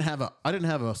 like I didn't have a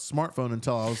smartphone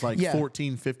until I was like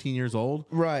 14, 15 years old.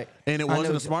 Right. And it wasn't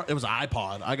it was an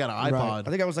iPod. I got an iPod. Right. I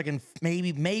think I was like in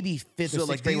maybe 5th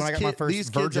or 6th grade when I got my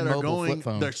first Virgin mobile flip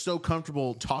phone. They're so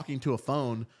comfortable talking to a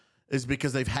phone is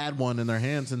because they've had one in their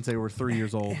hand since they were 3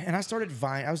 years old. And I started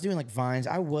Vine. I was doing like Vines.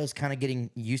 I was kind of getting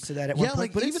used to that at one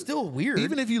point, but it's still weird.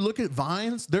 Even if you look at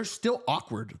Vines, they're still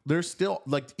awkward. They're still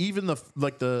even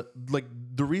the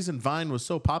reason Vine was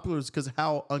so popular is because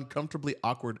how uncomfortably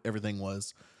awkward everything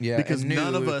was. Yeah, because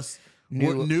none of us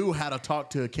knew how to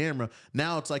talk to a camera.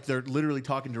 Now it's like they're literally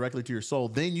talking directly to your soul.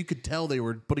 Then you could tell they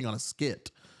were putting on a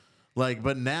skit.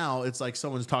 But now it's like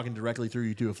someone's talking directly through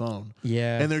you to a phone.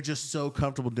 Yeah. And they're just so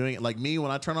comfortable doing it. Like me,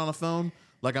 when I turn on a phone,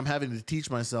 like I'm having to teach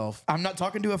myself. I'm not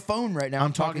talking to a phone right now.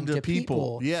 I'm talking to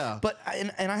people. Yeah. But,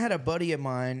 and I had a buddy of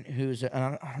mine who's, and I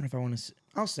don't know if I want to,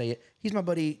 I'll say it. He's my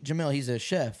buddy, Jamil. He's a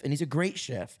chef, and he's a great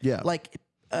chef. Yeah.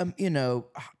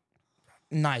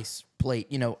 Nice plate,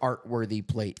 art-worthy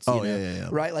plates. Yeah.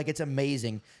 Right? Like, it's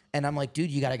amazing. And I'm like, dude,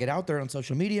 you got to get out there on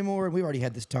social media more. And we already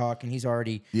had this talk, and he's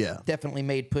already definitely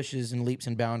made pushes and leaps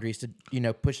and boundaries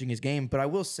to, pushing his game. But I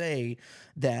will say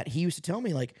that he used to tell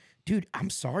me, like, dude, I'm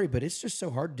sorry, but it's just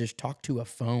so hard to just talk to a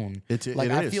phone.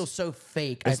 I feel so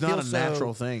fake. It's not a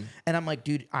natural thing. And I'm like,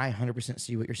 dude, I 100%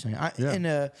 see what you're saying.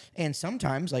 And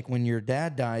sometimes, like, when your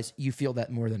dad dies, you feel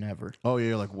that more than ever. Oh, yeah.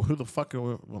 You're like, well, who the fuck?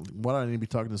 Why do I need to be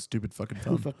talking to this stupid fucking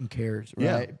phone? Who fucking cares,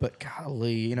 right? Yeah. But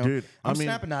golly, dude, I'm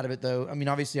snapping out of it, though. I mean,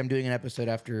 obviously, I'm doing an episode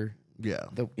after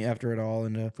after it all.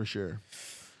 And for sure.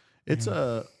 It's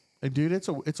dude,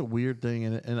 it's a weird thing.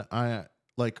 And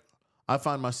I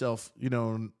find myself,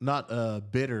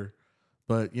 not bitter,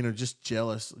 but, just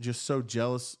jealous, just so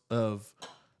jealous of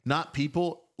not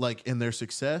people like in their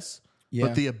success,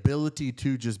 but the ability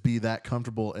to just be that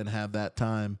comfortable and have that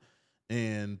time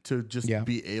and to just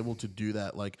be able to do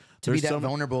that. Like to be that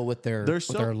vulnerable with their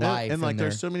life. And like,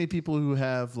 there's so many people who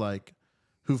have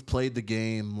who've played the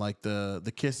game, like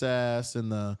the kiss ass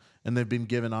and they've been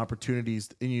given opportunities.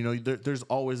 And, there's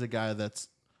always a guy that's,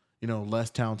 less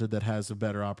talented that has a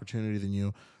better opportunity than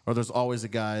you, or there's always a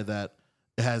guy that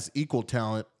has equal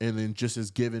talent and then just is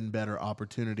given better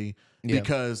opportunity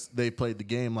because they played the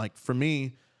game. Like for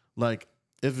me, like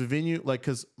if a venue, like,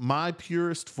 cause my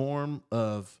purest form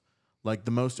of like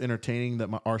the most entertaining that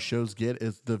our shows get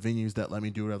is the venues that let me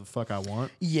do whatever the fuck I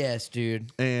want. Yes,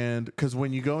 dude. And because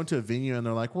when you go into a venue and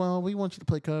they're like, well, we want you to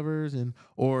play covers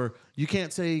or you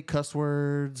can't say cuss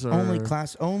words or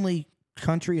only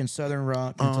country and southern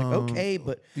rock. And it's like, okay,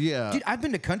 but yeah, dude, I've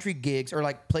been to country gigs or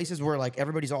like places where like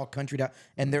everybody's all countryed out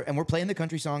and we're playing the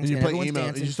country songs and you and play everyone's emo,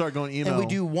 dancing. and you start going emo, and we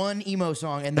do one emo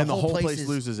song and the whole place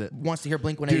loses it. Wants to hear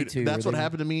Blink-182. Dude, that's what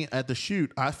happened to me at the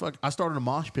Shoot. I started a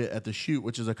mosh pit at the Shoot,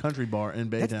 which is a country bar in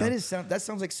Baytown. That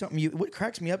sounds like something what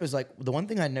cracks me up is like one of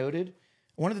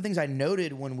the things I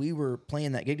noted when we were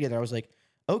playing that gig together, I was like,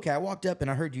 okay, I walked up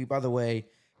and I heard you, by the way,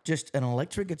 just an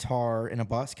electric guitar and a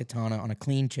Boss Katana on a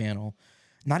clean channel.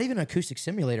 Not even an acoustic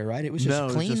simulator, right? It was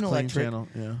just clean electric channel,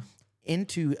 yeah.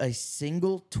 Into a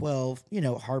single 12,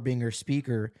 Harbinger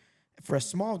speaker for a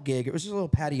small gig. It was just a little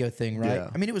patio thing, right? Yeah.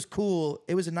 I mean, it was cool.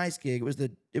 It was a nice gig. It was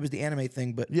the anime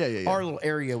thing, but yeah. our little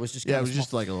area was just it was small.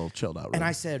 just like a little chilled out room. And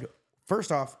I said,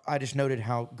 first off, I just noted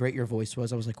how great your voice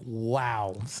was. I was like,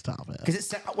 wow. Stop it.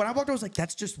 Because when I walked, I was like,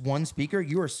 that's just one speaker.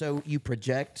 You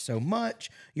project so much.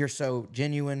 You're so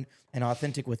genuine and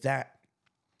authentic with that.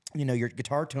 Your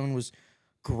guitar tone was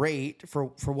great for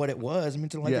what it was. I mean,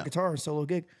 to like a guitar solo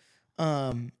gig.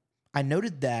 I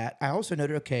noted that. I also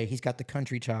noted, okay, he's got the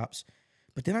country chops.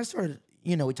 But then I started,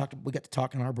 we got to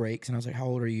talk in our breaks, and I was like, how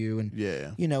old are you? And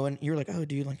and you're like, oh,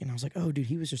 dude, and I was like, oh, dude,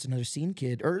 he was just another scene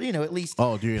kid, or at least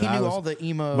he knew all the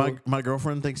emo. My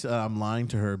girlfriend thinks I'm lying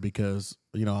to her because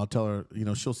I'll tell her,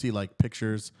 she'll see like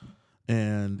pictures,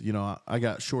 and I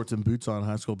got shorts and boots on in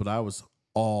high school, but I was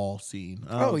all scene.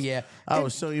 I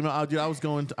was so dude, I was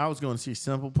going to see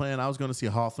Simple Plan. I was going to see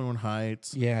Hawthorne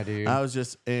Heights. Yeah, dude.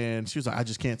 And she was like, I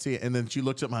just can't see it. And then she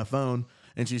looks at my phone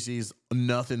and she sees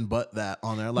nothing but that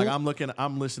on there. Like I'm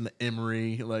listening to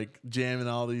Emery, like jamming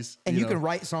all these. And you can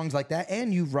write songs like that,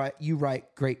 and you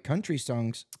write great country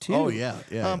songs too. Oh yeah.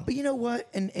 But you know what?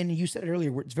 And you said it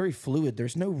earlier, it's very fluid.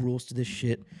 There's no rules to this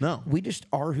shit. No, we just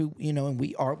are who and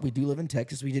we do live in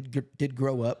Texas. We did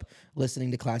grow up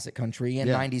listening to classic country and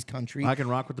 90s country. I can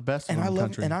rock with the best. And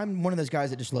country. And I'm one of those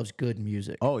guys that just loves good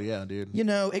music. Oh yeah, dude.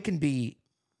 It can be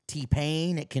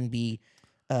T-Pain. It can be,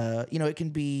 it can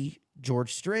be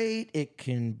George Strait. It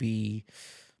can be,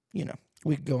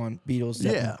 we could go on Beatles.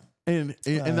 Yeah. And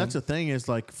that's the thing is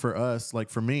like for us, like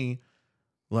for me,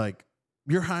 like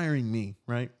you're hiring me,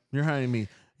 right? You're hiring me.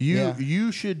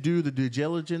 You should do the due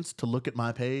diligence to look at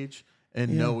my page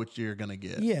and know what you're going to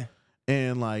get. Yeah.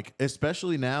 And like,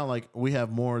 especially now, like we have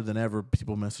more than ever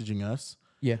people messaging us.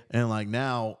 Yeah. And like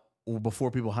now, before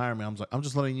people hire me, I'm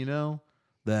just letting you know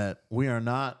that we are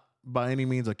not by any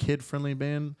means a kid-friendly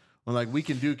band. Like we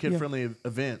can do kid-friendly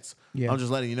events. Yeah. I'm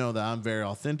just letting you know that I'm very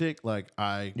authentic. Like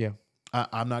I'm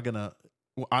not gonna.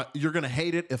 You're gonna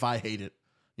hate it if I hate it.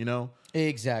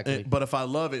 Exactly. But if I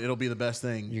love it, it'll be the best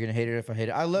thing. You're gonna hate it if I hate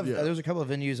it. I love. There's a couple of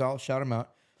venues. I'll shout them out.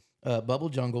 Bubble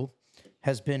Jungle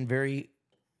has been very,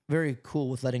 very cool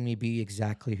with letting me be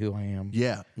exactly who I am.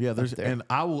 Yeah. And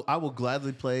I will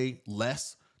gladly play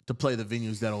less to play the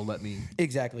venues that'll let me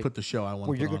put the show I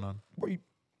want to put on.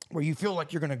 Where you feel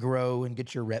like you're gonna grow and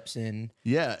get your reps in.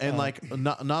 Yeah, and like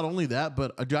not only that,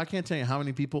 but I can't tell you how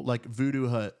many people like Voodoo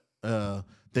Hut.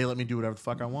 They let me do whatever the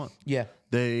fuck I want. Yeah,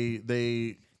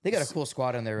 they got a cool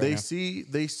squad in there. Right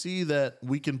they see that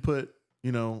we can put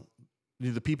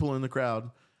the people in the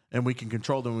crowd and we can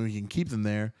control them and we can keep them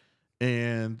there,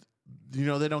 and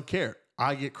they don't care.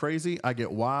 I get crazy. I get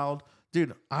wild.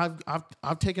 Dude,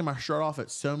 I've taken my shirt off at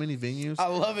so many venues. I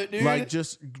love it, dude. Like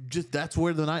just that's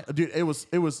where the night, dude. It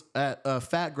was at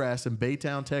Fat Grass in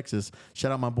Baytown, Texas.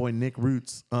 Shout out my boy Nick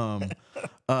Roots.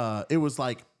 It was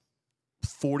like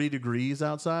 40 degrees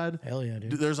outside. Hell yeah,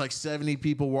 dude. There's like 70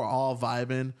 people. We're all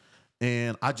vibing,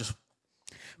 and I just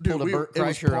pulled a Burt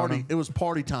Kreischer on him. It was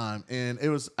party time, and it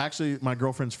was actually my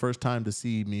girlfriend's first time to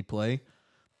see me play.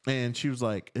 And she was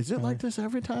like, is it like this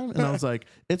every time? And I was like,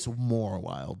 it's more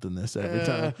wild than this every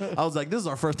time. I was like, this is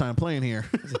our first time playing here.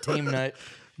 It's a team night.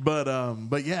 But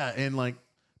yeah, and like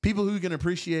people who can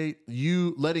appreciate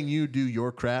you letting you do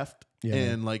your craft. Yeah,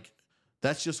 and like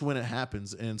that's just when it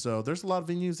happens. And so there's a lot of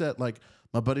venues that like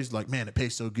my buddy's like, man, it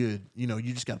pays so good. You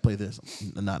just got to play this.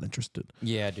 I'm not interested.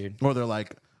 Yeah, dude. Or they're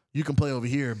like, you can play over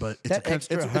here, but it's that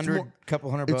extra couple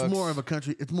hundred bucks. It's more of a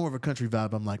country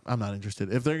vibe. I'm like, I'm not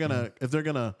interested. If they're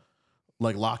gonna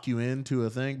like lock you into a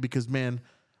thing, because man,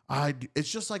 it's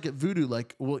just like at Voodoo.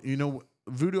 Like, well,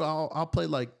 Voodoo, I'll play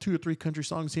like 2 or 3 country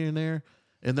songs here and there,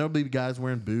 and there'll be guys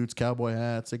wearing boots, cowboy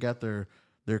hats. They got their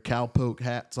cowpoke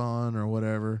hats on or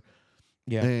whatever.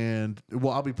 Yeah. And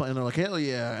I'll be playing. They're like, hell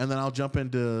yeah, and then I'll jump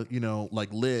into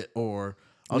like Lit or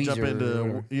I'll jump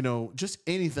Weezer. into just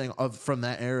anything from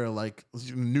that era, like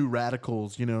New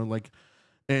Radicals, like,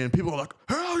 and people are like,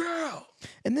 hell yeah!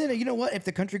 And then you know what? If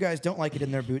the country guys don't like it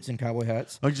in their boots and cowboy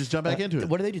hats, Like just jump back into it.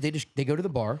 what do? They go to the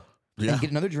bar Yeah. and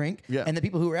get another drink. Yeah. And the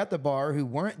people who were at the bar who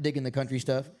weren't digging the country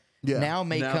stuff now come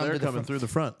they're to the coming front. through the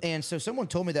front. And so someone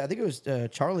told me that, I think it was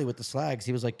Charlie with the Slags.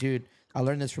 He was like, dude, I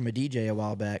learned this from a DJ a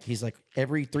while back. He's like,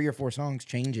 every 3 or 4 songs,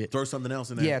 change it. Throw something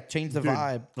else in there. Yeah, change the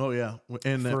vibe. Oh yeah,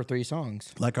 and for 3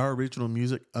 songs. like our original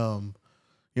music. I'm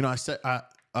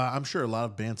sure a lot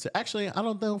of bands say. Actually, I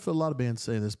don't know if a lot of bands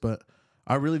say this, but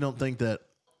I really don't think that.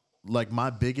 Like my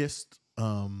biggest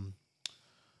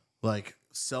like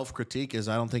self critique is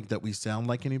I don't think that we sound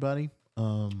like anybody.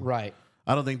 Right.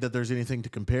 I don't think that there's anything to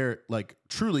compare it, like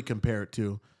truly compare it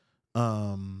to.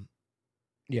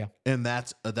 Yeah. And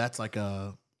that's like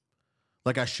I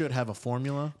should have a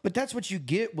formula. But that's what you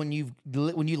get when you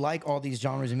like all these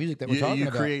genres of music that we're talking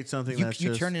about. You create something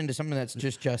you turn it into something that's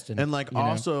just Justin. And like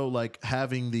also like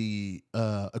having the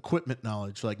equipment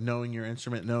knowledge, like knowing your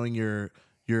instrument, knowing your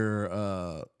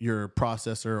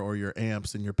processor or your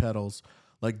amps and your pedals,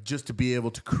 like just to be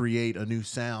able to create a new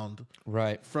sound,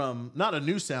 right? From not a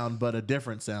new sound, but a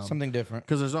different sound, something different.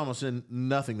 Because there's almost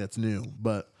nothing that's new.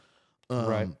 But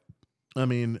right. I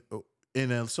mean,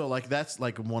 so like that's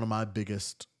like one of my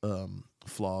biggest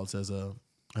flaws as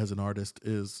an artist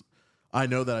is I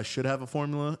know that I should have a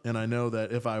formula, and I know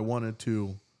that if I wanted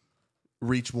to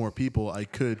reach more people, I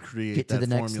could create to the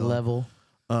next level.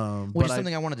 Which is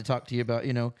something I wanted to talk to you about,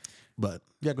 But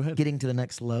yeah, go ahead. Getting to the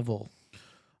next level.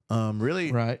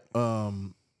 Really? Right.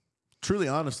 Truly,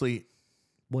 honestly.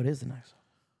 What is the next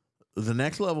level? The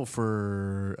next level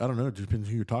for, I don't know, it depends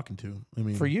who you're talking to. I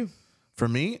mean, for you. For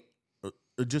me,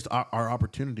 just our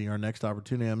opportunity, our next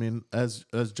opportunity. I mean, as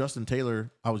Justin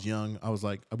Taylor, I was young. I was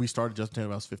like, we started Justin Taylor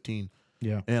when I was 15.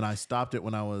 Yeah. And I stopped it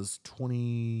when I was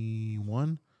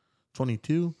 21,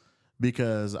 22.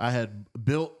 Because I had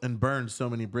built and burned so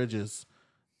many bridges,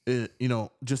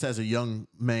 just as a young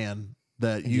man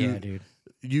that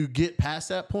you get past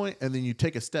that point and then you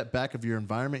take a step back of your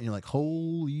environment and you're like,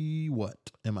 holy, what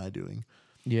am I doing?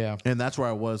 Yeah. And that's where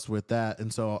I was with that.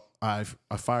 And so I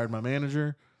fired my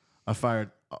manager. I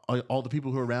fired all the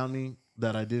people who were around me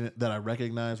that I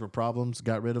recognized were problems,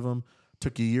 got rid of them,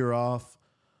 took a year off.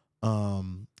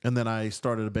 And then I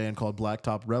started a band called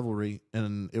Blacktop Revelry,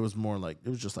 and it was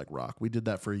just like rock. We did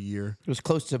that for a year. It was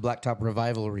close to Blacktop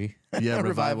Revivalry. Yeah,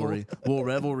 Revivalry. Well,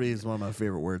 Revelry is one of my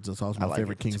favorite words. That's also my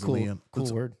favorite Kings of Leon.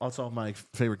 Cool word. Also my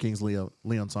favorite Kings Leon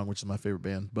song, which is my favorite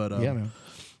band. But yeah, man.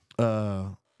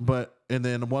 And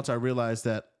then once I realized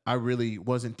that I really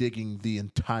wasn't digging the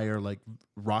entire like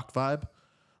rock vibe,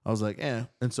 I was like, eh.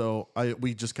 And so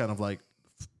we just kind of like.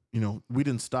 We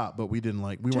didn't stop, but we weren't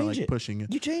like pushing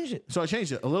it. You changed it. So I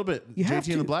changed it a little bit.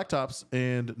 JT and the Blacktops,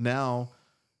 and now,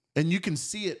 and you can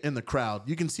see it in the crowd.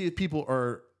 You can see if people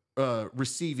are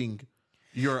receiving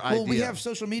your idea. Well, we have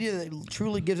social media that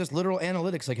truly gives us literal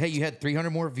analytics. Like, hey, you had 300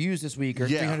 more views this week, or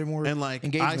 300 more and like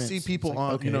engagements. I see people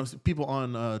people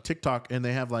on TikTok, and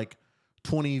they have like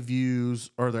 20 views,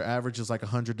 or their average is like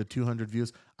 100 to 200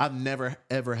 views. I've never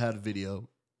ever had a video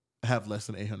have less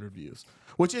than 800 views,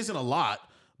 which isn't a lot.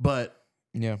 But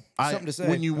yeah, something to say.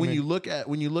 When you look at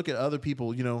other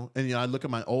people, and I look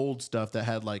at my old stuff that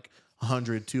had like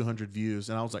 100, 200 views,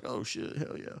 and I was like, oh shit,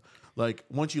 hell yeah! Like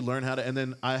once you learn how to, and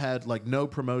then I had like no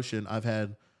promotion. I've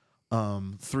had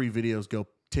 3 videos go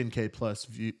 10K plus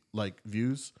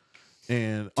views,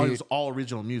 and it was all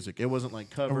original music. It wasn't like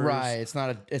covers. Right. It's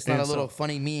not a little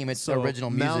funny meme. It's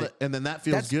original music. And then that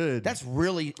feels good. That's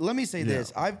really. Let me say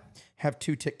this. I have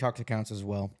 2 TikTok accounts as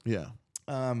well. Yeah.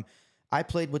 I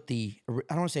played with I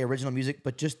don't want to say original music,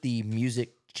 but just the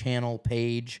music channel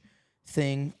page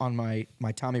thing on my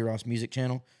Tommy Ross music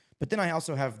channel. But then I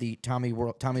also have the Tommy's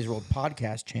World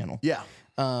podcast channel. Yeah.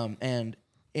 And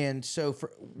so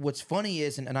what's funny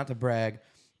is, and not to brag,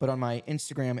 but on my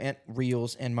Instagram and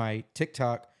Reels and my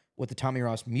TikTok with the Tommy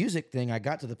Ross music thing, I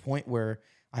got to the point where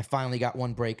I finally got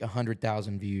one break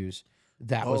 100,000 views.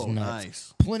 That was nuts.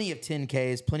 Nice. Plenty of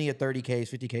 10Ks, plenty of 30Ks,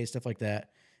 50Ks, stuff like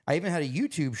that. I even had a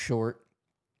YouTube short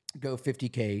go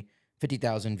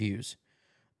 50,000 views.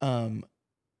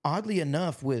 Oddly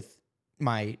enough, with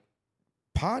my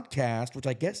podcast, which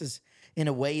I guess is in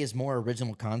a way is more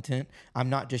original content, I'm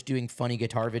not just doing funny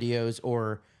guitar videos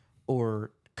or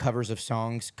covers of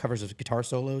songs, covers of guitar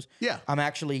solos. Yeah, I'm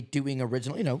actually doing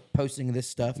original, posting this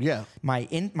stuff. Yeah,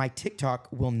 my TikTok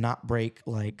will not break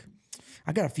like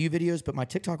I got a few videos, but my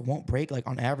TikTok won't break like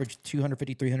on average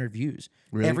 250, 300 views.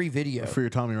 Really? Every video. For your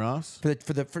Tommy Ross? For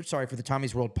the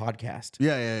Tommy's World podcast.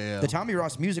 Yeah. The Tommy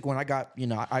Ross music one, I got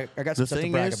some stuff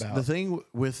to brag about. The thing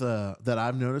with that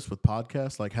I've noticed with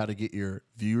podcasts, like how to get your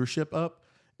viewership up,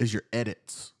 is your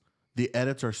edits. The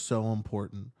edits are so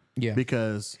important. Yeah.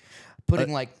 Because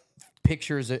putting like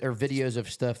pictures or videos of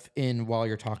stuff in while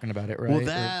you're talking about it, right?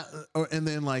 Well, and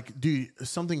then like, dude,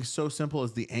 something so simple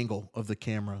as the angle of the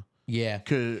camera. Yeah.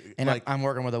 And like, I'm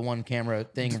working with a one camera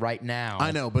thing right now.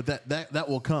 I know, but that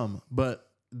will come. But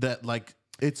that like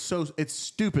it's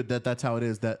stupid that's how it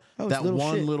is. That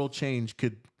little change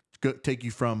could take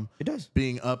you from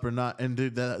being up or not. And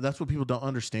dude, that's what people don't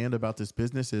understand about this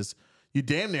business is you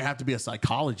damn near have to be a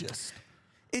psychologist.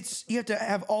 You have to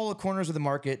have all the corners of the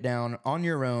market down on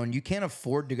your own. You can't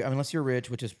afford to go unless you're rich,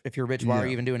 which is if you're rich, why are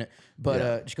you even doing it?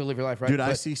 But just go live your life, right? Dude,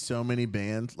 I see so many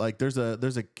bands. Like there's a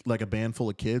band full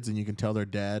of kids, and you can tell their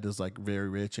dad is like very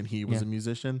rich, and he was a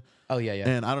musician. Oh yeah.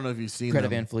 And I don't know if you've seen Greta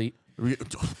Van Fleet.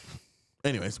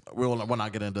 Anyways, we'll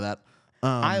not get into that.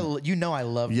 I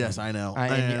love. Yes, them. I know,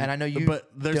 and I know you.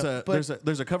 But there's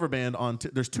a cover band on.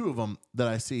 There's two of them that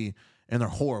I see, and they're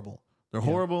horrible. They're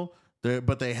horrible.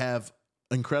 But they have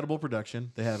incredible production.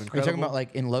 They have incredible. Are you talking about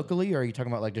like in locally, or are you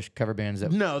talking about like just cover bands?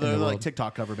 No, they're like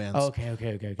TikTok cover bands. Oh,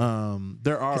 okay.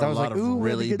 There are a lot of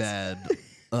really bad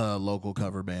local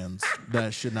cover bands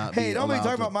that should not be. Hey, don't be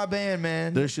talking about my band,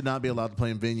 man. They should not be allowed to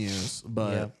play in venues.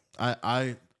 But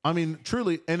I mean,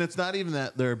 truly, and it's not even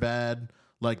that they're bad,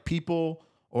 like people,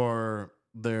 or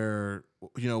they're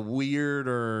weird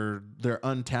or they're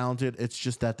untalented. It's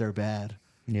just that they're bad.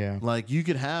 Yeah, like you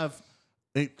could have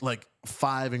like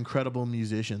 5 incredible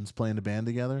musicians playing a band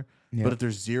together, but if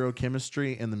there's zero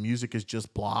chemistry and the music is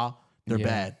just blah, they're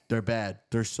bad. They're bad.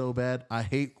 They're so bad. I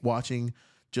hate watching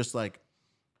just like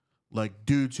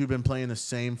dudes who've been playing the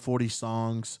same 40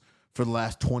 songs for the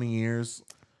last 20 years,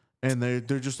 and they're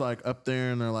just like up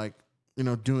there and they're like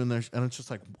doing their, and it's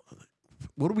just like,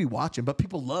 what are we watching? But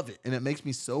people love it, and it makes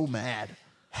me so mad.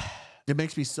 It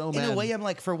makes me so mad. In a way, I'm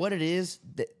like, for what it is,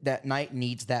 that night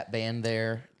needs that band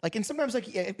there. Like, and sometimes, like,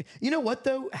 you know what,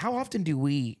 though? How often do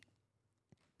we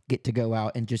get to go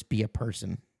out and just be a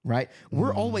person, right?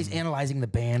 We're always analyzing the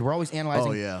band. We're always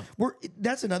analyzing. Oh, yeah.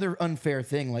 That's another unfair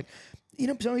thing. Like,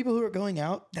 some people who are going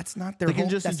out, that's not their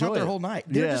whole night.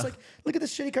 They're just like, look at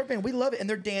this shitty cover band. We love it. And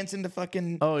they're dancing to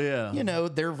fucking,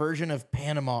 their version of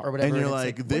Panama or whatever. And you're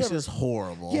like, this is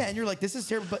horrible. Yeah, and you're like, this is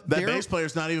terrible. But that bass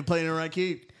player's not even playing in the right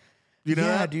key. You know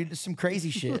that? Dude, it's some crazy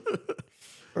shit.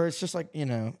 Or it's just like, I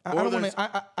don't want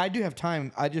to. I do have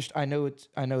time. I know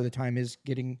the time is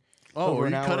getting. Oh, are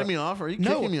you cutting me off? Are you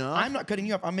kicking me off? I'm not cutting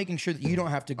you off. I'm making sure that you don't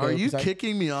have to go. Are you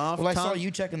kicking me off? Well, I saw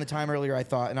you checking the time earlier, I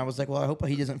thought, and I was like, well, I hope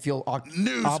he doesn't feel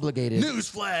obligated.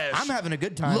 Newsflash. I'm having a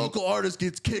good time. Local artist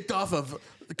gets kicked off of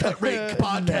Cut Rate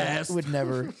podcast.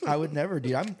 No, I would never,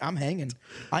 dude. I'm hanging.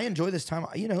 I enjoy this time.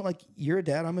 Like you're a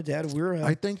dad, I'm a dad.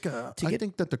 I think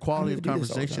that the quality of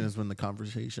conversation is when the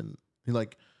conversation,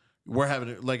 we're having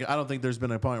it. Like, I don't think there's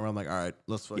been a point where I'm like, all right,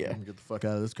 let's fucking get the fuck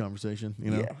out of this conversation.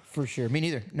 Yeah, for sure. Me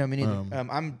neither. No, me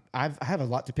neither. I have a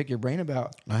lot to pick your brain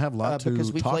about. I have a lot to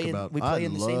talk about. We play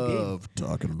in the same game. I love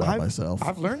talking about myself.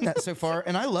 I've learned that so far,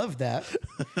 and I love that.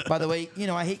 By the way,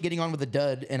 I hate getting on with a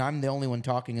dud, and I'm the only one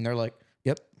talking, and they're like,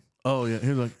 "Yep." Oh yeah,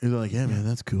 he's like, "Yeah, man,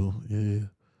 that's cool."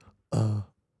 Yeah.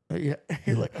 Yeah.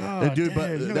 You're like, "Oh, dude,"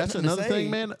 but that's another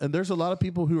thing, man. And there's a lot of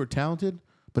people who are talented.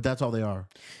 But that's all they are.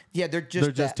 Yeah, they're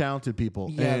just talented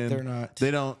people. Yeah, and they're not.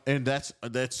 They don't, and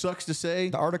that sucks to say.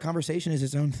 The art of conversation is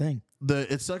its own thing.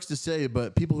 It sucks to say,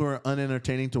 but people who are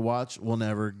unentertaining to watch will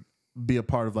never be a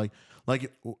part of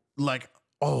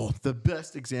the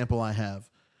best example I have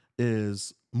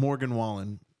is Morgan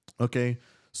Wallen. Okay,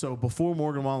 so before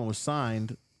Morgan Wallen was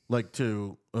signed,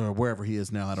 to wherever he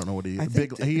is now, I don't know what he owns.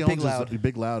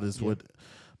 Big Loud is what,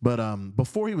 but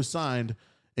before he was signed,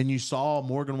 and you saw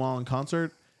Morgan Wallen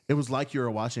concert, it was like you were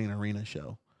watching an arena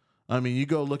show. I mean, you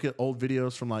go look at old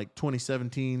videos from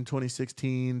 2017,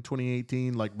 2016,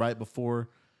 2018, right before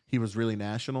he was really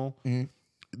national. Mm-hmm.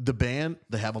 The band,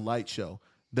 they have a light show.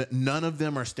 That none of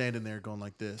them are standing there going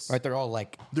like this. Right, they're all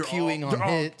queuing on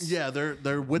hits.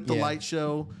 They're with the light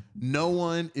show. No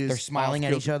one is. They're smiling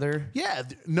at each other. Yeah,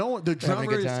 no one. The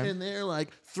drummer is in there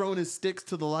throwing his sticks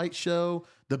to the light show.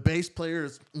 The bass player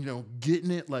is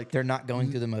getting it they're not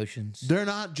going through the motions. They're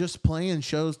not just playing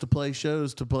shows to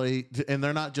play, and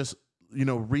they're not just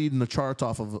reading the charts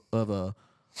off of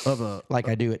a like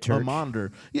I do at church, a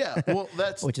monitor. Yeah, well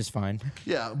that's which is fine.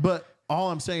 Yeah, but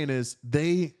all I'm saying is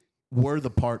they were the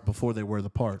part before they were the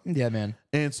part. Yeah, man.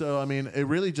 And so, I mean, it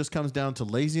really just comes down to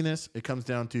laziness. It comes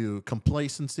down to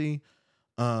complacency.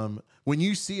 When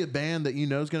you see a band that you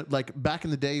know is gonna, like back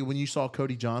in the day when you saw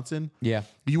Cody Johnson,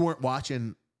 you weren't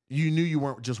watching. You knew you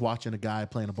weren't just watching a guy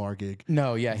playing a bar gig.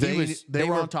 No, yeah, they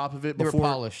were on top of it. They before. were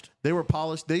polished. They were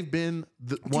polished. They've been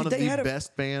one of the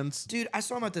best bands. Dude, I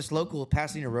saw them at this local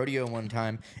Pasadena rodeo one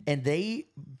time, and they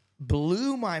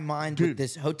blew my mind with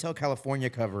this Hotel California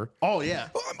cover. Oh yeah,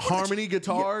 Harmony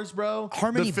guitars, bro.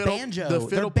 Harmony banjo.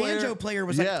 The banjo player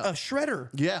was like a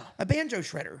shredder. Yeah, a banjo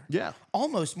shredder. Yeah,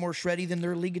 almost more shreddy than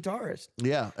their lead guitarist.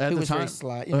 Yeah, at the time, very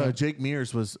sly, Jake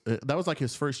Mears was that was like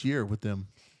his first year with them.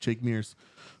 Jake Mears,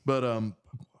 but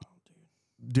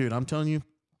dude, I'm telling you,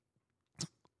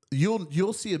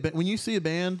 you'll see when you see a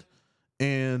band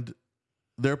and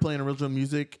they're playing original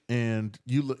music, and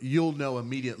you'll know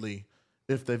immediately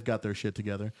if they've got their shit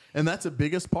together. And that's the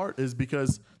biggest part, is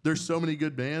because there's so many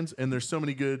good bands, and there's so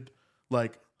many good,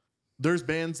 like, there's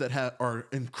bands that are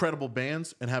incredible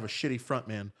bands and have a shitty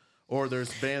frontman, or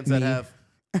there's bands that have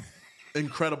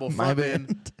incredible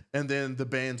frontman and then the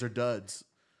bands are duds.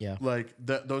 Yeah, like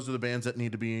those are the bands that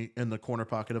need to be in the corner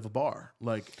pocket of a bar.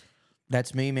 Like,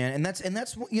 that's me, man, and that's and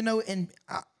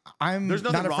I'm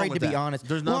not afraid to be honest.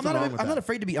 There's nothing wrong with that. I'm not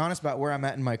afraid to be honest about where I'm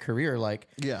at in my career. Like,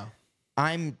 yeah.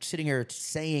 I'm sitting here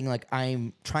saying, like,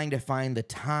 I'm trying to find the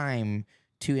time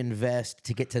to invest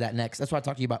to get to that next. That's why I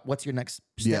talked to you about what's your next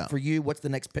step for you. What's the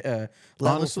next level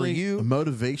Honestly, for you?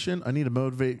 Motivation. I need to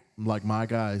motivate like my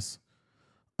guys,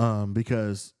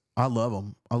 because I love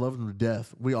them. I love them to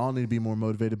death. We all need to be more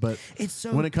motivated. But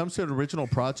when it comes to an original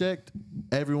project,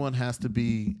 everyone has to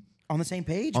be on the same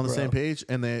page. On the same page,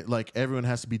 and everyone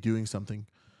has to be doing something.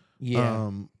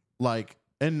 Yeah.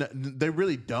 And they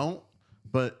really don't.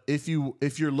 But if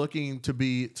you're looking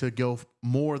to go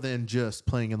more than just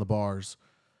playing in the bars,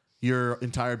 your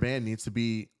entire band needs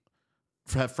to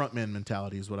have frontman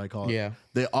mentality, is what I call it. Yeah.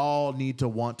 They all need to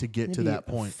want to get to that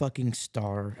point. Fucking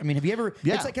star. I mean, have you ever?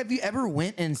 Yeah. It's like, have you ever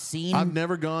went and seen? I've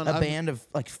never gone a band of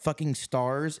like fucking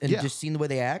stars and just seen the way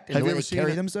they act and the way they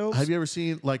carry themselves. Have you ever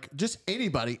seen like just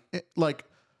anybody like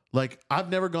I've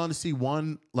never gone to see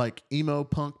one like emo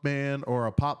punk band or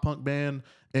a pop punk band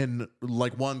and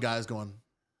like one guy's going.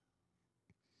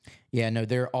 Yeah, no,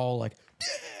 they're all like.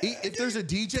 If there's a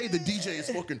DJ, the DJ is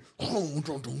fucking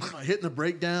hitting the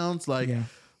breakdowns like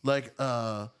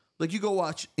you go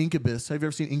watch Incubus. Have you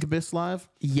ever seen Incubus live?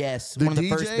 Yes, one of the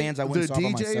first bands I went and saw by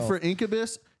myself. The DJ for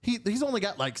Incubus, he's only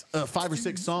got like 5 or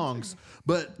 6 songs,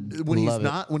 but when he's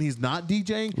not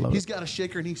DJing, he's got a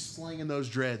shaker and he's slinging those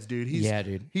dreads, dude.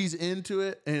 He's into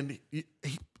it, and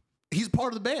he's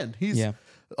part of the band.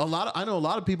 I know a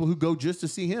lot of people who go just to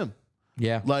see him.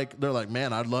 Yeah, like they're like,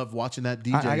 man, I love watching that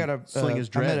DJ sling his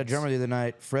dreads. I met a drummer the other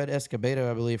night, Frank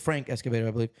Escobedo, I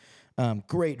believe.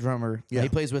 Great drummer. Yeah. He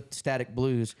plays with Static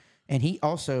Blues, and he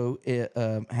also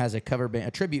has a cover band,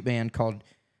 a tribute band called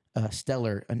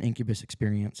Stellar, an Incubus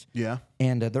experience. Yeah,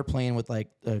 and they're playing with like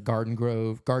Garden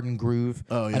Groove,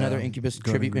 another Incubus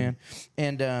tribute band,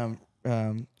 and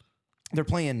they're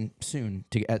playing soon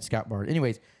at Scout Bar.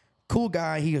 Anyways. Cool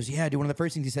guy. He goes, yeah, dude. One of the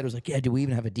first things he said was like, yeah, do we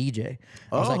even have a DJ?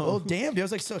 I was like, oh, damn, dude. I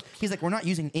was like, so he's like, we're not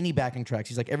using any backing tracks.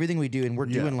 He's like, everything we do, and we're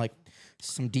doing like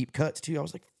some deep cuts too. I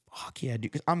was like, fuck yeah,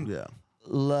 dude. Because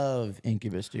love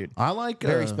Incubus, dude. I like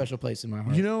very special place in my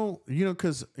heart.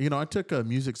 Because I took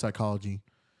music psychology,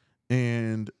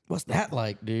 and what's that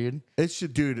like, dude?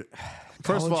 Dude.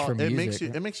 First of all,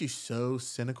 it makes you so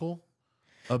cynical.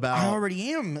 I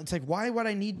already am. It's like, why would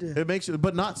I need to? It makes it,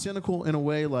 but not cynical in a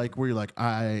way like where you're like,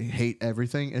 I hate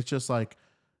everything. It's just like,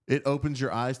 it opens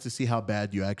your eyes to see how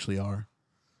bad you actually are.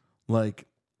 Like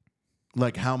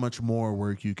how much more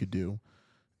work you could do.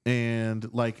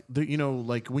 And like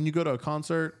when you go to a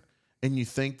concert and you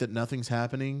think that nothing's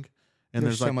happening and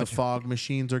there's like the fog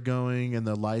machines are going and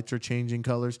the lights are changing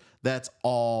colors, that's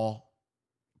all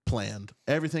planned.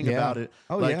 Everything about it.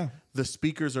 The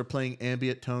speakers are playing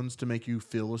ambient tones to make you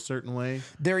feel a certain way.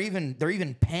 They're even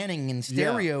panning in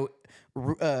stereo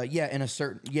in a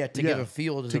certain give a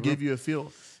feel to give you a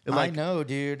feel. Like, I know,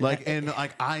 dude.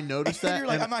 I noticed that. You're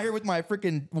like, I'm out here with my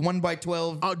freaking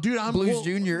 1x12 dude, I'm Blues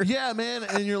Junior. Yeah, man.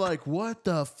 And you're like, what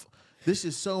the this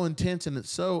is so intense, and it's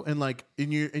so and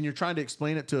you're trying to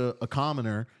explain it to a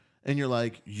commoner. And you're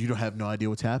like, you don't have no idea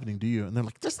what's happening, do you? And they're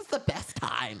like, this is the best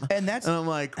time. And I'm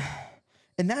like,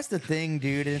 and that's the thing,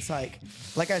 dude. And it's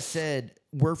like I said,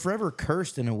 we're forever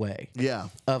cursed in a way. Yeah.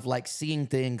 Of like seeing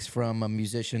things from a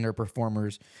musician or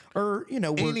performers or,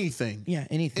 anything. Yeah,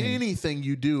 anything. Anything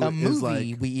you do. A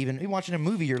movie. We watching a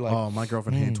movie, you're like, oh, my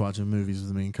girlfriend hates watching movies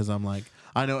with me because I'm like,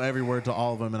 I know every word to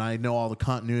all of them and I know all the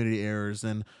continuity errors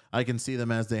and I can see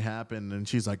them as they happen. And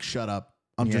she's like, shut up.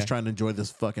 I'm just trying to enjoy this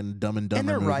fucking Dumb and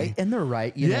Dumber movie. And they're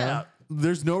right. You know?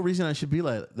 there's no reason I should be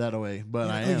like that way, but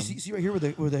I am. You see right here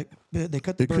where they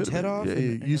cut the bird's head off. Yeah,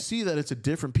 you see that it's a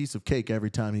different piece of cake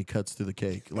every time he cuts through the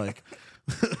cake. Like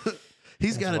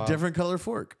he's got a different color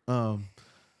fork.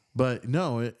 But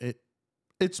no,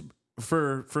 it's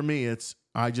for me. It's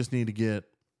I just need to get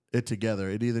it together.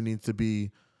 It either needs to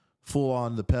be full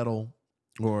on the pedal,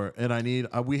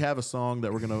 we have a song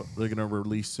that they're gonna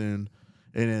release soon.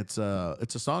 And it's a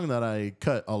song that I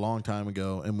cut a long time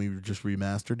ago, and we just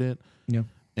remastered it. Yeah.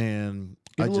 And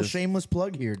get a little shameless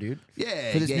plug here, dude.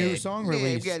 Yeah. For this new song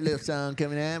release. Yeah, we got a little song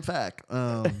coming out. Fuck.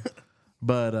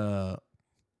 But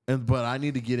I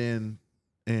need to get in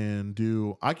and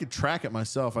do. I could track it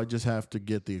myself. I just have to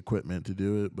get the equipment to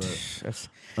do it. But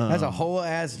that's a whole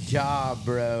ass job,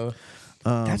 bro.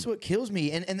 That's what kills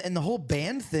me. And the whole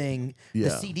band thing. The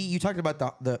CD. You talked about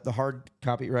the hard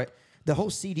copy, right? The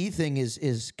whole CD thing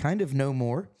is kind of no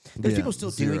more. There's people still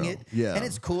doing it. Yeah. And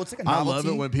it's cool. It's like a novelty. I love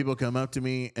it when people come up to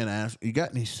me and ask, you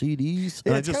got any CDs?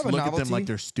 And I just look at them like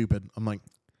they're stupid. I'm like,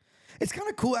 it's kind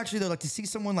of cool actually though, like to see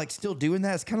someone like still doing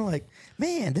that. It's kind of like,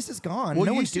 man, this is gone. Well,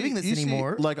 no one's doing this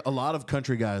anymore. Like a lot of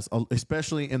country guys,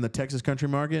 especially in the Texas country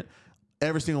market,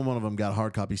 every single one of them got a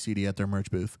hard copy CD at their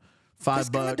merch booth.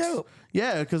 $5. That's dope.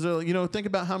 Yeah, because think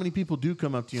about how many people do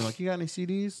come up to you like, you got any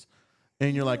CDs?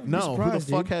 And you're like, no, who the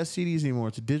fuck has CDs anymore?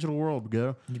 It's a digital world,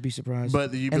 bro. You'd be surprised.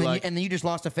 But you'd be like... and then you just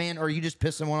lost a fan or you just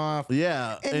pissed someone off.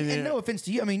 Yeah. And no offense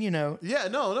to you. I mean, Yeah,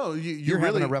 no. You're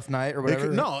really having a rough night or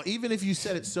whatever. No, even if you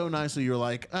said it so nicely, you're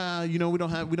like, we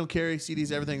don't carry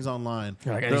CDs. Everything's online.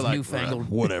 They're like, newfangled.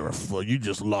 Whatever. You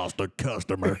just lost a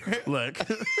customer. Like...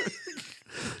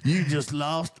 You just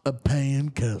lost a paying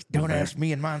customer. Don't ask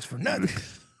me and mine's for nothing.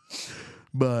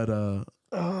 But...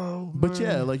 But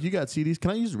yeah, like you got CDs.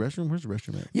 Can I use the restroom? Where's the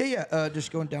restroom at? Yeah.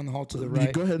 Just going down the hall to the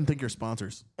right. Go ahead and thank your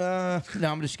sponsors. No,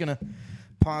 I'm just gonna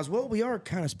pause. Well, we are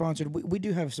kind of sponsored. We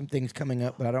do have some things coming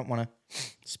up, but I don't want to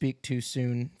speak too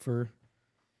soon for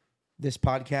this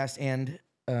podcast and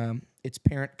its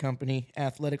parent company,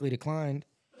 Athletically Declined,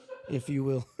 if you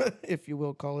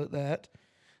will call it that.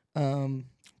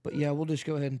 But yeah, we'll just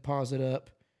go ahead and pause it up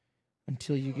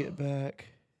until you get back.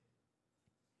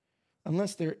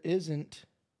 Unless there isn't.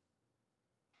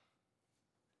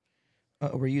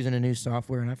 We're using a new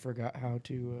software, and I forgot how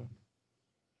to.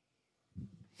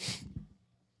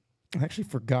 I actually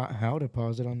forgot how to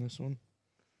pause it on this one.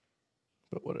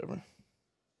 But whatever. Oh,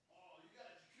 you got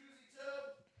a jacuzzi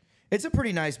tub? It's a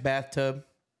pretty nice bathtub.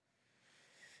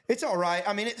 It's all right.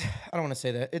 I mean, I don't want to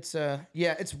say that. It's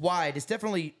it's wide. It's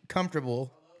definitely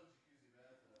comfortable.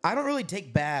 I don't really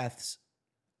take baths.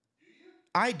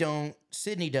 I don't.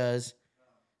 Sydney does.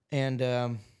 And that's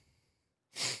an important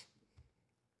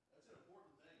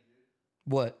thing,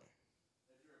 dude. What?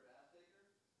 That you're a bath taker?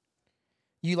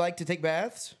 You like to take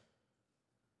baths?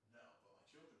 No, but my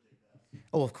children take baths.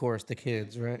 Oh, of course, the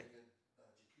kids, right?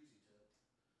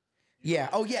 Yeah.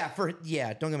 Oh,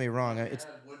 yeah. Don't get me wrong. My dad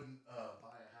wouldn't buy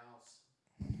a house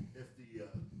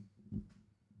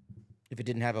if it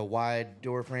didn't have a wide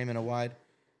door frame and a wide.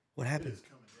 What happened? It's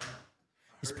coming down.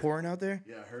 It's pouring out there?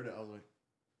 Yeah, I heard it. I was like,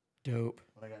 dope.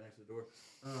 When I got next to the door.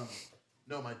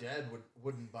 No, my dad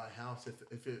wouldn't buy a house if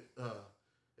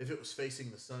it was facing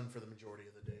the sun for the majority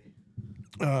of the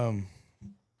day.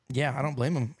 Yeah, I don't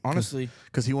blame him, honestly.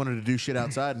 Because he wanted to do shit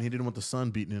outside and he didn't want the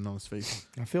sun beating in on his face.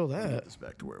 I feel that. Get this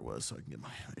back to where it was so I can get my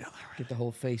get the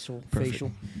whole facial.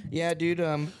 Yeah, dude.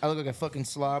 I look like a fucking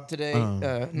slob today.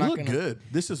 You look good.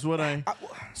 This is what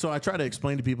So I try to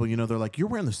explain to people. They're like, you're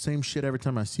wearing the same shit every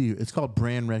time I see you. It's called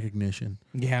brand recognition.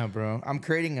 Yeah, bro. I'm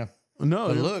creating a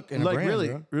look and like a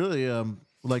brand, really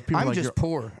like people. I'm like, just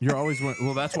poor. You're always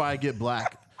well. That's why I get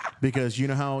black because you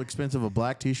know how expensive a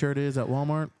black T-shirt is at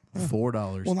Walmart.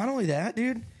 $4. Well, not only that,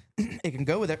 dude, it can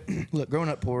go with it. Look, growing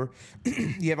up poor,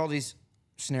 you have all these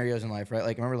scenarios in life, right?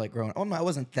 Like, I remember, like, growing. Oh no, I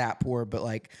wasn't that poor, but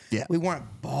like, we weren't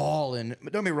balling.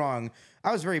 But don't be wrong,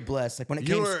 I was very blessed. Like when it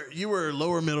you were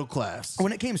lower middle class.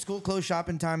 When it came school clothes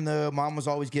shopping time, though, mom was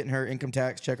always getting her income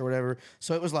tax check or whatever.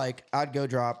 So it was like I'd go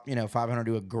drop $500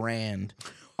 to $1,000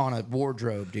 on a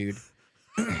wardrobe, dude.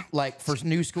 Like for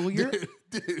new school year,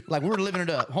 dude. Like we were living it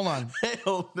up. Hold on.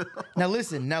 Hell no. Now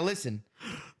listen.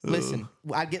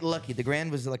 I'd get lucky. The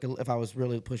 $1,000 was like if I was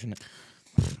really pushing it.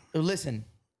 Listen,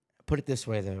 put it this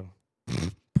way though.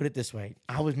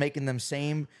 I was making them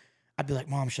same. I'd be like,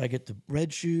 Mom, should I get the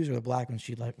red shoes or the black ones?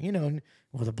 She'd like, well,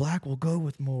 the black will go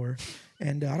with more.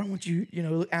 And I don't want you,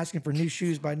 asking for new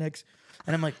shoes by next.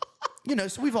 And I'm like,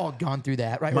 so we've all gone through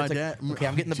that, right? My dad. Like, okay,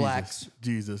 I'm getting the blacks.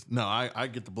 Jesus. No, I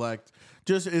get the black.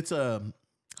 Just it's I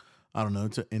don't know.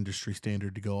 It's an industry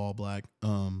standard to go all black.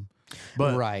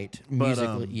 But right,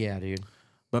 musically, yeah, dude.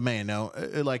 But man, no,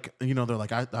 like, you know, they're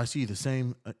like, I see the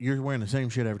same. You're wearing the same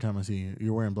shit every time I see you.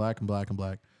 You're wearing black and black and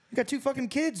black. You got 2 fucking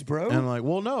kids, bro. And I'm like,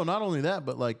 well, no, not only that,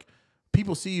 but like,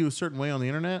 people see you a certain way on the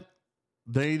internet.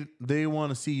 They want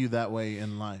to see you that way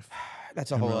in life.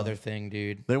 That's a whole other thing,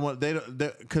 dude.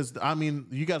 Because I mean,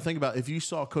 you got to think about if you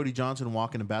saw Cody Johnson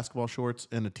walking in basketball shorts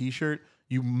and a t-shirt,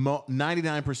 you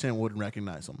 99% wouldn't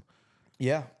recognize him.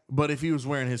 Yeah. But if he was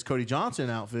wearing his Cody Johnson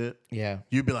outfit,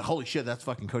 you'd be like, holy shit, that's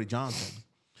fucking Cody Johnson.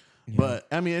 Yeah. But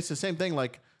I mean, it's the same thing.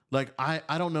 Like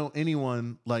I don't know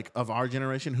anyone like of our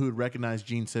generation who would recognize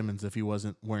Gene Simmons if he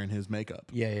wasn't wearing his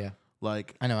makeup. Yeah, yeah.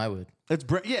 Like I know I would. It's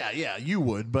yeah, you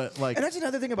would. But like, and that's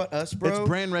another thing about us, bro. It's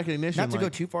brand recognition. Not to go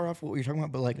too far off what you're talking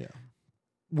about, but like,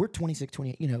 we're 26,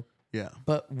 28. You know. Yeah.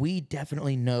 But we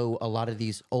definitely know a lot of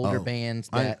these older bands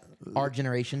that our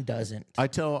generation doesn't. I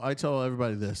tell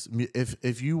everybody this: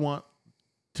 if you want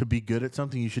to be good at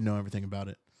something, you should know everything about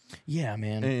it. Yeah,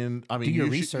 man. And I mean, do your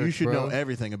research, you should bro. know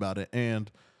everything about it.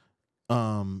 And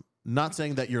not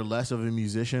saying that you're less of a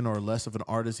musician or less of an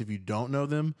artist if you don't know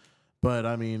them, but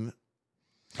I mean,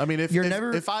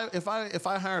 if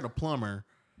I hired a plumber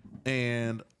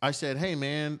and I said, "Hey,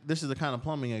 man, this is the kind of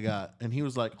plumbing I got," and he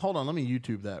was like, "Hold on, let me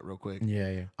YouTube that real quick."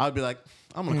 Yeah, yeah. I'd be like,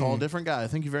 "I'm gonna call a different guy.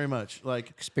 Thank you very much." Like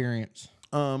experience.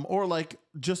 Or like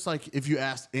just like if you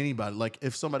asked anybody, like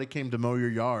if somebody came to mow your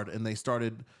yard and they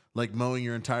started like mowing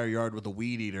your entire yard with a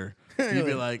weed eater, you'd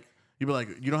be like, you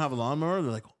don't have a lawnmower? They're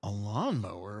like, a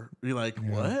lawnmower? You're like,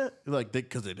 what? You're like,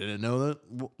 because they didn't know that.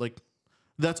 Like,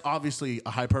 that's obviously a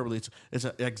hyperbole. It's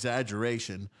an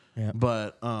exaggeration. Yeah.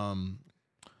 But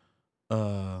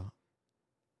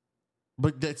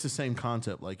it's the same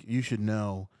concept. Like, you should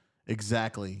know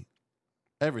exactly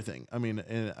everything. I mean,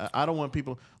 and I don't want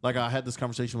people, like I had this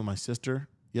conversation with my sister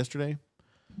yesterday,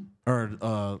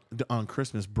 or on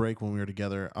Christmas break when we were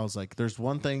together. I was like, there's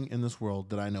one thing in this world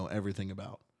that I know everything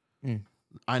about.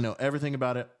 I know everything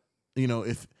about it. You know,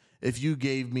 if you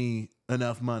gave me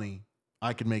enough money,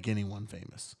 I could make anyone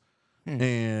famous.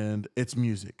 And it's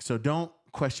music. So don't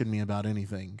question me about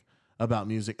anything about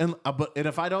music. And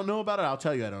if I don't know about it, I'll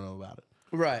tell you I don't know about it.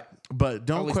 Right. But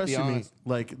don't question me.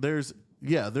 Like there's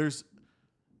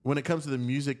when it comes to the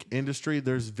music industry,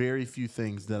 there's very few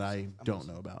things that I don't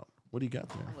know about. What do you got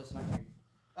there? No,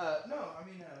 I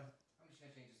mean, I'm just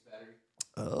gonna change this battery.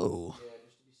 Oh. Yeah,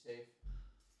 just to be safe.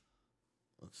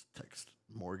 Let's text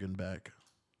Morgan back.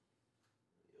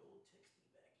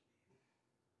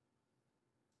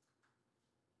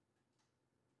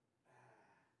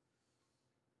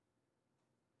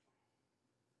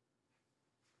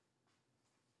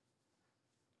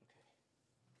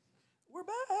 We're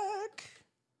back.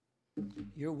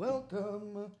 You're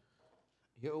welcome.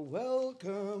 You're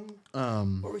welcome.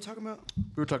 What were we talking about?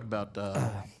 We were talking about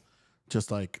just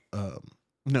like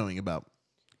knowing about,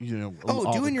 you know.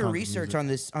 Doing your research on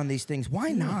these things.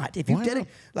 Why not? If you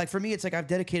like for me, it's like I've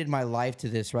dedicated my life to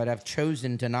this. Right, I've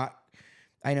chosen to not.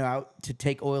 To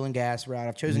take oil and gas route.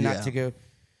 I've chosen not to go.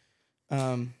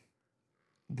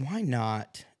 Why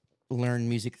not learn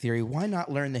music theory? Why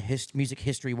not learn the music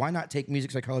history? Why not take music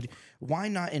psychology? Why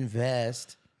not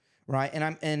invest? Right,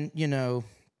 and you know.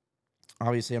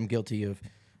 Obviously, I'm guilty of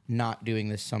not doing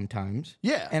this sometimes.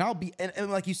 Yeah. And I'll be, and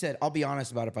like you said, I'll be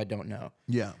honest about if I don't know.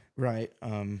 Yeah. Right.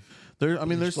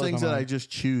 There's things that I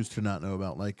just choose to not know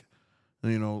about. Like,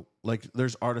 you know, like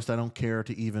there's artists I don't care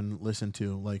to even listen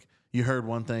to. Like, you heard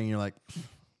one thing, you're like,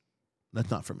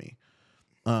 that's not for me.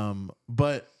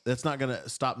 But that's not going to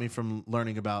stop me from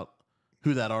learning about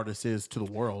who that artist is to the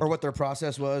world. Or what their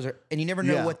process was. And you never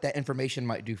know what that information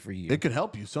might do for you. It could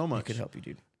help you so much. It could help you,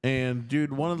 dude. And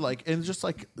dude,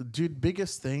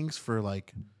 biggest things for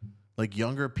like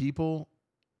younger people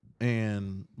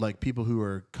and like people who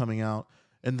are coming out.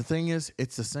 And the thing is,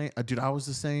 it's the same. Dude, I was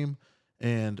the same.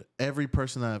 And every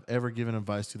person that I've ever given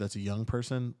advice to that's a young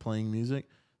person playing music,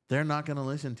 they're not going to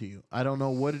listen to you. I don't know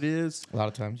what it is. A lot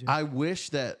of times, yeah. I wish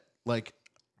that like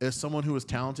as someone who was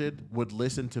talented would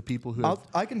listen to people who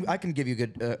I can give you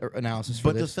good analysis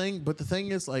for this. But the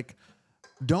thing is, like,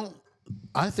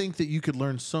 I think that you could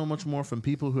learn so much more from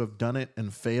people who have done it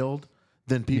and failed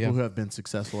than people who have been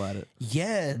successful at it.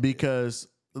 Yeah. Because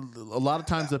a lot of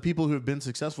times the people who have been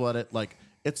successful at it, like,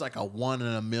 it's like a 1 in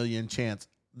a million chance.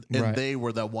 And they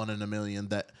were that 1 in a million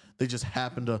that they just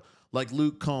happened to, like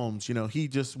Luke Combs, you know, he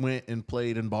just went and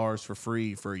played in bars for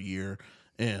free for a year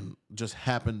and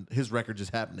his record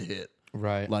just happened to hit.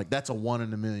 Right. Like, that's a 1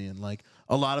 in a million. Like,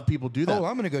 a lot of people do that. Oh,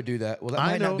 I'm going to go do that. Well, that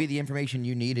might not be the information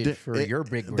you needed for your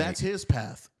big break. That's his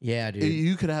path. Yeah, dude.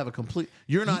 You could have a complete...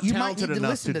 You're not talented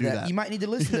enough to do that. You might need to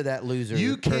listen to that loser.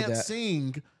 You can't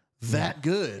sing that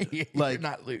good. Like, you're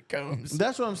not Luke Combs.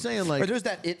 That's what I'm saying. Like, or there's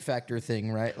that it factor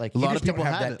thing, right? Like a you lot just of people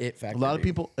don't have have that it. it factor. A lot of dude.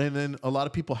 people, and then a lot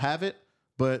of people have it,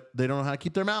 but they don't know how to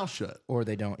keep their mouth shut. Or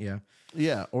they don't. Yeah.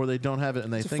 Yeah, or they don't have it,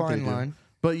 and they think they do.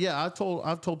 But yeah, I've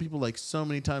told people like so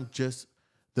many times, just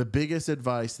the biggest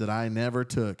advice that I never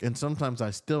took, and sometimes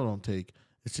I still don't take,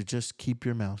 is to just keep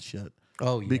your mouth shut.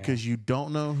 Oh yeah. Because you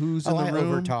don't know who's in the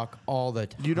room. I overtalk all the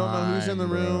time. You don't know who's in the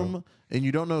room, and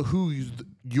you don't know who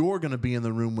you're going to be in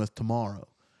the room with tomorrow.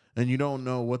 And you don't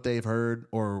know what they've heard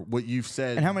or what you've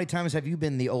said. And how many times have you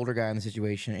been the older guy in the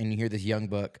situation and you hear this young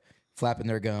buck flapping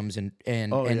their gums and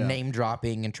name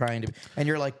dropping and trying to, and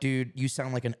you're like, dude, you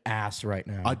sound like an ass right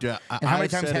now. I do. And how many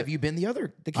times have you been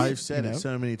the kid? I've said it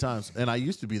so many times, and I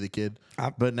used to be the kid,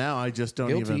 but now I just don't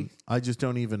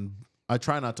even. I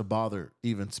try not to bother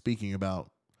even speaking about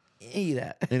any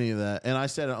of that. And I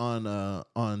said it on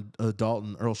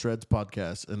Dalton Earl Shred's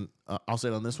podcast, and I'll say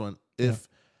it on this one. If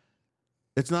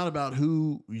it's not about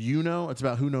who you know, it's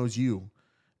about who knows you,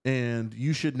 and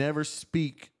you should never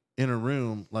speak in a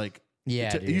room like.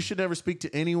 Yeah, you should never speak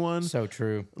to anyone. So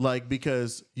true. Like,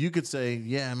 because you could say,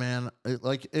 yeah, man,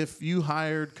 like if you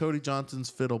hired Cody Johnson's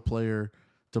fiddle player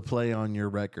to play on your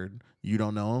record, you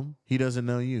don't know him. He doesn't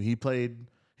know you. He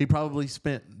probably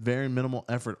spent very minimal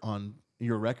effort on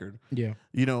your record. Yeah.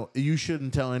 You know, you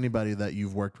shouldn't tell anybody that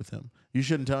you've worked with him. You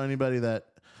shouldn't tell anybody that,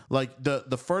 like,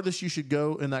 the furthest you should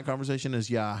go in that conversation is,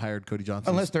 yeah, I hired Cody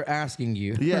Johnson. Unless they're asking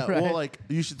you. Yeah. Right? Well, like,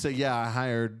 you should say, yeah, I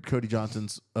hired Cody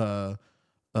Johnson's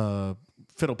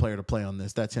fiddle player to play on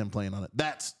this. That's him playing on it.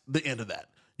 That's the end of that.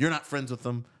 You're not friends with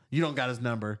him. You don't got his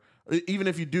number. Even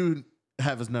if you do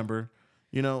have his number,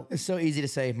 you know. It's so easy to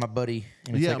say, my buddy.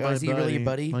 And it's Yeah, like, is he really your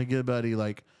buddy? My good buddy.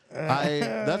 Like,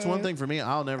 that's one thing for me.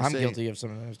 I'll never I'm say. I'm guilty of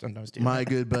some of those sometimes too. My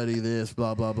good buddy this,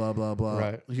 blah, blah, blah, blah, blah.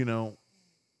 Right. You know,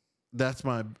 that's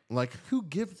my, like,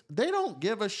 they don't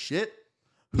give a shit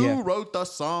who wrote the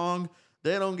song.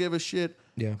 They don't give a shit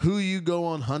who you go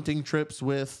on hunting trips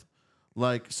with.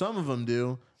 Like, some of them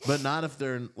do, but not if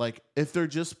they're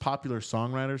just popular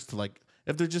songwriters to, like,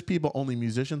 if they're just people only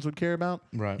musicians would care about.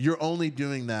 Right. You're only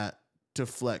doing that to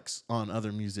flex on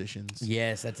other musicians.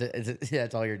 Yes, that's it.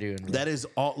 That's all you're doing. Bro. That is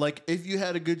all. Like, if you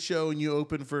had a good show and you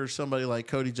open for somebody like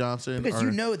Cody Johnson, because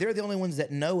you know they're the only ones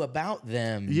that know about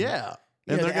them. Yeah.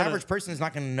 And the average person is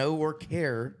not going to know or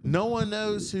care. No one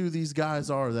knows who these guys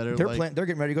are that are they're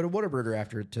getting ready to go to Whataburger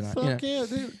after tonight. Fuck yeah,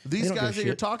 dude. These guys that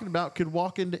you're talking about could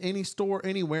walk into any store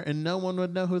anywhere and no one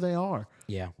would know who they are.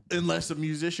 Yeah. Unless a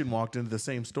musician walked into the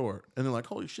same store and they're like,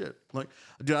 holy shit. Like,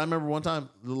 dude, I remember one time,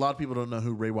 a lot of people don't know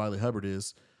who Ray Wiley Hubbard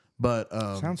is, but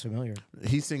sounds familiar.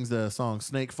 He sings the song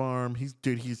Snake Farm. He's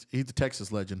a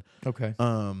Texas legend. Okay.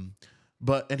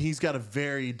 And he's got a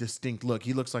very distinct look.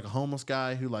 He looks like a homeless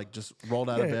guy who, like, just rolled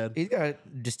out of bed. He's got a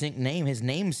distinct name. His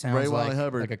name sounds Ray Wiley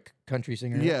Hubbard. like a country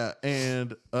singer. Yeah,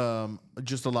 and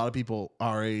just a lot of people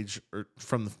our age or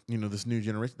from this new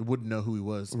generation wouldn't know who he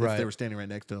was if they were standing right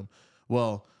next to him.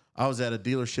 Well, I was at a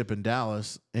dealership in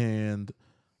Dallas and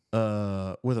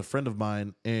with a friend of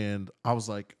mine, and I was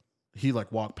like, he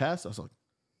like walked past. I was like,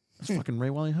 that's fucking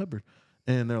Ray Wiley Hubbard,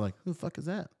 and they're like, who the fuck is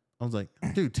that? I was like,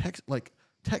 dude,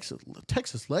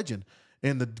 Texas legend.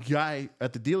 And the guy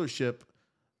at the dealership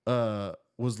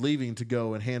was leaving to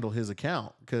go and handle his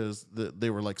account because they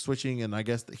were like switching, and I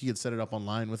guess that he had set it up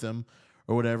online with him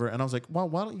or whatever. And I was like, well,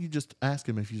 why don't you just ask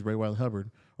him if he's Ray Wiley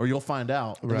Hubbard, or you'll find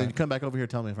out. And then you come back over here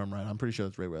and tell me if I'm right. I'm pretty sure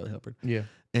it's Ray Wiley Hubbard. Yeah.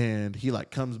 And he like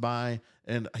comes by,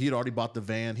 and he had already bought the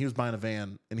van. He was buying a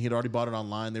van, and he had already bought it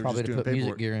online. They were Probably just to doing put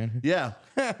paperwork. music gear in. Yeah.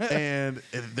 And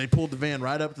they pulled the van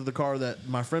right up to the car that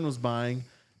my friend was buying.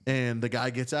 And the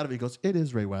guy gets out of it. He goes, it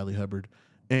is Ray Wiley Hubbard.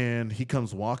 And he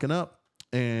comes walking up,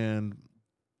 and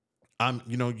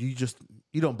you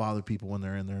don't bother people when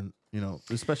they're in there,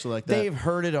 especially like that. They've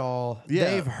heard it all. Yeah.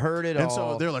 They've heard it all. And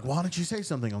so they're like, why don't you say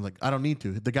something? I'm like, I don't need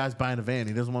to. The guy's buying a van.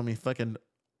 He doesn't want me fucking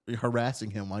harassing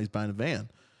him while he's buying a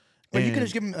van. But you could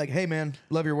just give him like, hey man,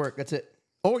 love your work. That's it.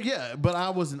 Oh yeah. But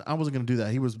I wasn't going to do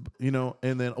that. He was,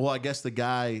 and then, I guess the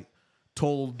guy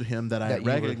told him that I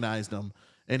recognized him.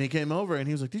 And he came over and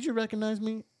he was like, did you recognize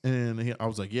me? And I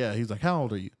was like, yeah. He's like, how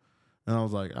old are you? And I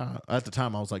was like, at the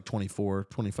time I was like 24,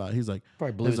 25. He's like,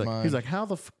 probably blew his mind. He's like, how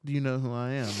the fuck do you know who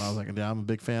I am? I was like, yeah, I'm a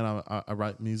big fan. I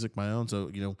write music my own.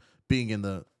 So, being in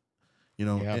the,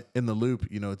 in the loop,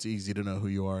 it's easy to know who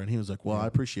you are. And he was like, well, I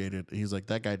appreciate it. He's like,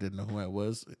 that guy didn't know who I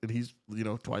was. And he's,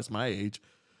 twice my age.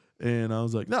 And I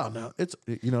was like, no, it's,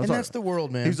 and that's the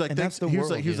world, man. He's like, thanks. He was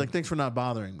like, thanks for not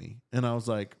bothering me. And I was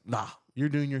like, nah, you're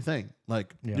doing your thing.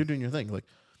 Like, you're doing your thing. Like,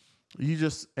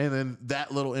 and then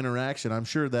that little interaction, I'm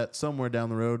sure that somewhere down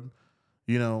the road,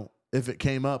 if it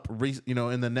came up,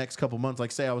 in the next couple months,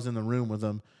 like say I was in the room with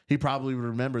him, he probably would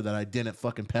remember that I didn't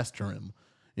fucking pester him,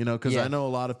 because I know a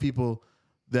lot of people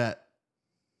that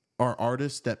are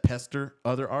artists that pester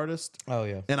other artists. Oh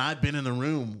yeah. And I've been in the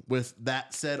room with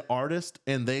that said artist,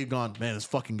 and they've gone, man, this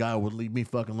fucking guy would leave me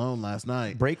fucking alone last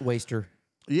night. Break waster.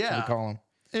 Yeah. That's what we call him.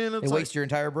 And it's they waste your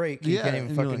entire break. You can't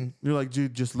even fucking. You're like,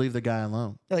 dude, just leave the guy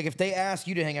alone. Like if they ask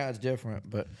you to hang out, it's different.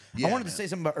 But I wanted to say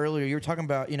something about earlier. You were talking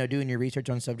about doing your research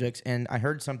on subjects, and I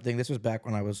heard something. This was back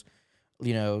when I was,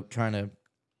 trying to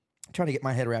get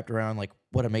my head wrapped around like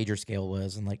what a major scale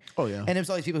was, and like and it was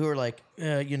all these people who were like,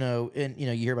 and you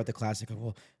hear about the classic of,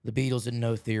 well, the Beatles didn't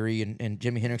know theory, and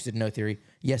Jimi Hendrix didn't know theory.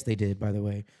 Yes, they did, by the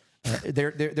way.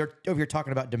 They're over here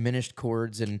talking about diminished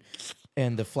chords and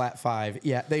the flat five.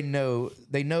 Yeah, they know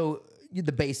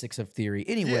the basics of theory.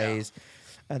 Anyways,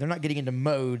 they're not getting into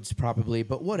modes probably,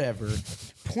 but whatever.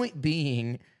 Point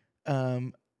being,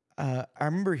 I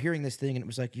remember hearing this thing and it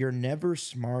was like, you're never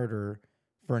smarter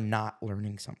for not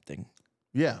learning something.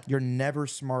 Yeah. You're never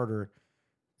smarter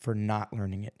for not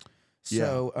learning it.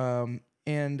 So,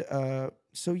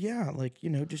 so yeah, like,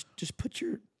 just put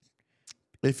your...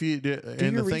 If you do,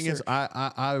 and the thing is,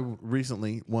 I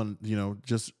recently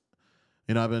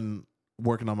I've been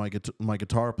working on my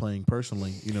guitar playing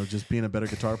personally, just being a better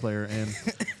guitar player, and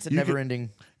it's a never ending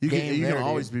game. You can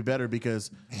always be better because,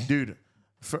 dude,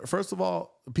 first of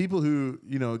all, people who,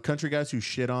 country guys who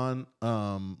shit on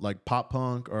like pop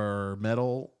punk or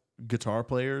metal guitar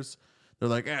players, they're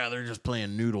like, they're just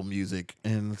playing noodle music,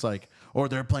 and it's like, or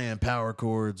they're playing power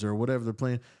chords or whatever they're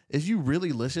playing. If you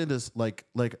really listen to like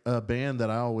a band that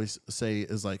I always say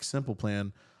is like Simple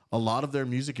Plan, a lot of their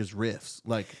music is riffs.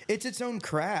 Like it's its own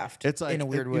craft. It's like in a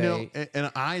weird way.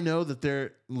 And I know that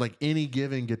they're like any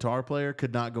given guitar player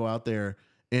could not go out there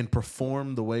and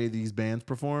perform the way these bands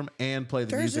perform and play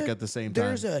the music at the same time.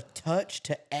 There's a touch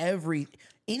to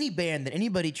any band that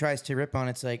anybody tries to rip on.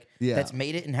 It's like that's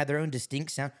made it and had their own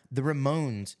distinct sound. The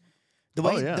Ramones.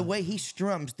 The way he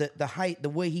strums, the height, the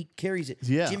way he carries it.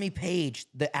 Yeah. Jimmy Page,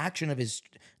 the action of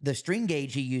the string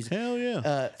gauge he uses. Hell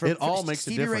yeah. It all makes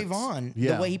a difference. Stevie Ray Vaughan,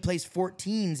 the way he plays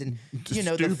 14s and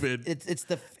stupid.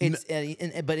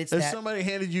 But it's if somebody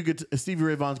handed you Stevie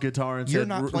Ray Vaughan's guitar and said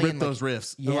rip those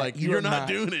riffs, you're not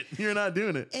doing it. You're not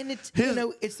doing it. And it's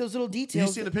it's those little details.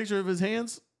 You seen a picture of his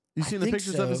hands? You seen the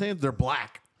pictures of his hands? They're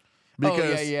black.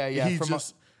 Because he's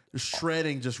just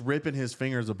shredding, just ripping his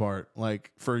fingers apart like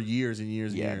for years and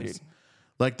years and years. Dude.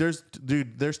 Like there's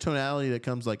tonality that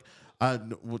comes like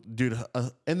and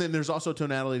then there's also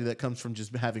tonality that comes from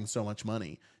just having so much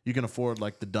money. You can afford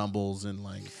like the Dumbles and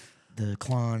like the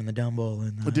Klon and the Dumble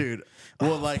and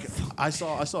I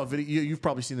saw a video. You've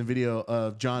probably seen the video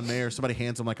of John Mayer. Somebody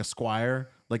hands him like a Squire,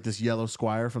 like this yellow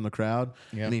Squire from the crowd,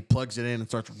 and he plugs it in and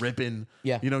starts ripping.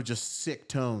 Just sick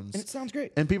tones, and it sounds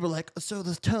great. And people are like, "So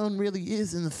the tone really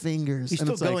is in the fingers." He's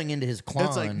still going into his Klon.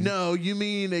 It's like, no, you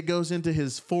mean it goes into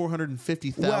his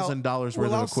 $450,000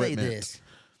 worth of equipment. I'll say this.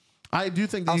 I do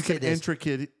think that you can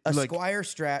intricate a Squire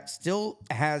Strat still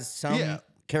has some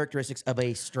characteristics of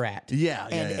a Strat.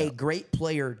 A great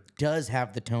player does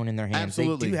have the tone in their hands.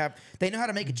 Absolutely. They know how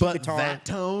to make a cheap guitar. That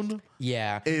tone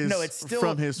it's still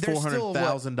from his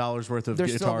 $400,000 worth of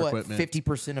guitar equipment.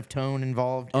 50% of tone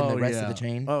involved in the rest of the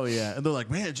chain. Oh yeah. And they're like,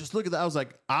 man, just look at that. I was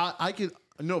like, I could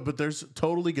but there's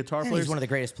totally guitar players. He's one of the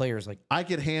greatest players. Like I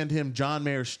could hand him John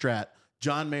Mayer's Strat,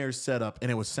 John Mayer's setup, and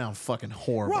it would sound fucking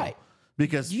horrible. Right.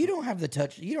 Because you don't have the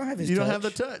touch. You don't have his touch. You don't have the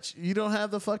touch. You don't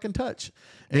have the fucking touch.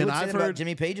 And I've heard about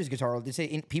Jimmy Page's guitar. They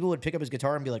say people would pick up his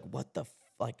guitar and be like, "What the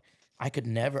I could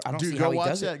never. I don't see how he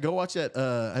does it." Go watch that.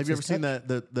 Have you ever seen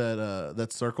that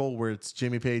circle where it's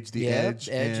Jimmy Page, the Edge?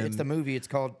 It's the movie. It's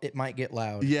called "It Might Get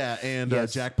Loud." Yeah, and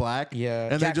Jack Black. Yeah,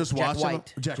 and they're just watching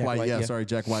Jack White. Sorry,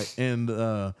 Jack White. And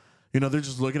they're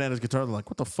just looking at his guitar. They're like,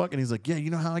 "What the fuck?" And he's like, "Yeah,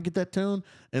 you know how I get that tone?"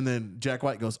 And then Jack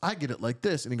White goes, "I get it like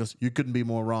this." And he goes, "You couldn't be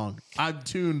more wrong. I'm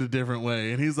tuned a different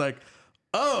way." And he's like,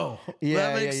 "Oh,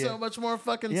 that makes so much more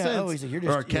fucking sense." Oh, he's like, "You're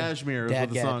just or Cashmere is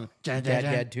what the song.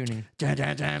 Dad tuning.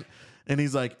 And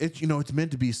he's like, it's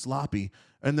meant to be sloppy.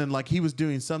 And then like he was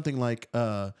doing something like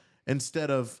instead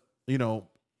of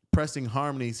pressing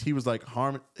harmonies, he was like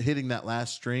hitting that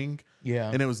last string.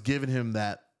 Yeah, and it was giving him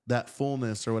that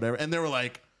fullness or whatever. And they were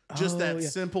like, just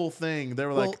simple thing. They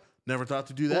were like, never thought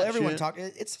to do that. Well, everyone talked.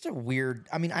 It's such a weird.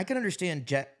 I mean, I can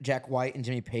understand Jack White and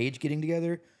Jimmy Page getting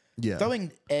together. Yeah,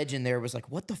 throwing Edge in there was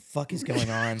like, what the fuck is going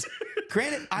on?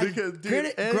 Granted, Edge,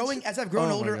 as I've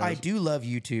grown older, I do love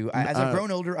U2. As I've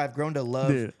grown older, I've grown to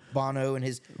love Bono and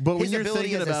his. But when his you're ability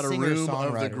thinking as about a a room of the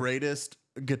singer-songwriter. greatest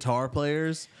guitar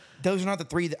players. Those are not the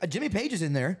three. Jimmy Page is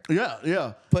in there. Yeah,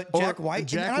 yeah. But Jack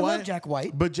White, I love Jack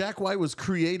White. But Jack White was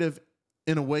creative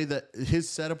in a way that his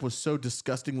setup was so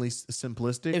disgustingly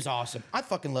simplistic. It was awesome. I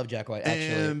fucking love Jack White,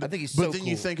 actually. I think he's so cool. But then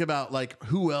you think about, like,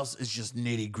 who else is just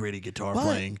nitty-gritty guitar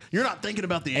playing? You're not thinking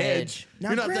about the Edge.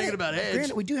 You're not thinking about Edge.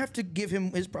 Granted, we do have to give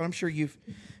him his... I'm sure you've...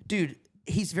 Dude,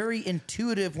 he's very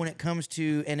intuitive when it comes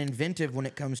to... and inventive when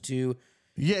it comes to...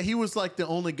 Yeah, he was like the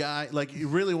only guy, like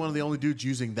really one of the only dudes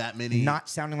using that many. Not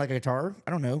sounding like a guitar. I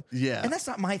don't know. Yeah. And that's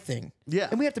not my thing. Yeah.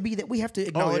 And we have to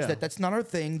acknowledge that that's not our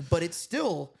thing, but it's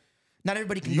still... Not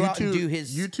everybody can go out and do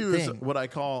his U2 thing. is what I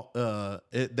call,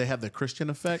 they have the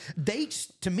Christian effect. They,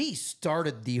 to me,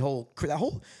 started the whole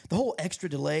extra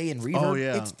delay and reverb. Oh,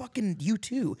 yeah. It's fucking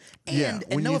U2. Yeah,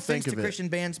 And no offense to Christian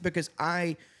bands, because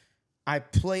I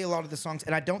play a lot of the songs,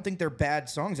 and I don't think they're bad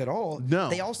songs at all. No.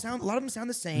 They all sound, a lot of them sound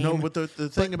the same. No, but the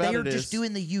thing about it is... they're just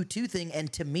doing the U2 thing,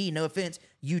 and to me, no offense,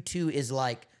 U2 is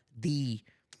like the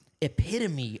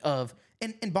epitome of...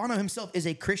 And Bono himself is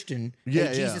a Christian, a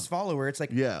Jesus follower. It's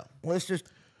like, let's just...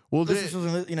 Well,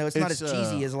 it's not as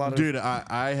cheesy as a lot of... Dude,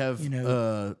 I have,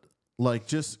 like,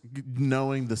 just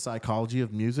knowing the psychology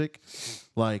of music,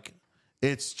 like...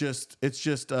 It's just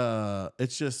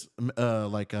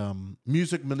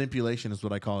music manipulation is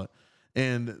what I call it.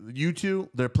 And U2,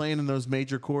 they're playing in those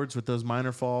major chords with those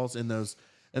minor falls and those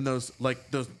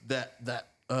like those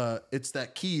it's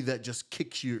that key that just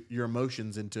kicks your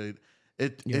emotions into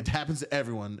it. It happens to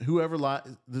everyone. Whoever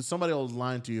somebody will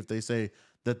lie to you if they say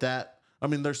that. I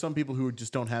mean, there's some people who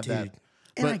just don't have that.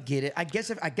 And I get it. I guess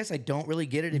I don't really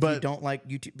get it if you don't like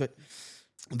U2. But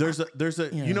there's a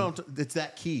it's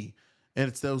that key. And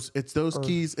it's those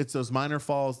keys, it's those minor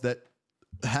falls that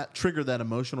trigger that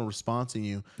emotional response in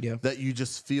you. Yeah. That you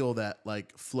just feel that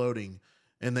like floating,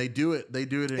 and they do it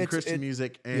in Christian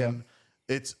music, and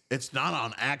it's not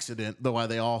on accident the why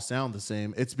they all sound the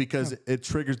same. It's because it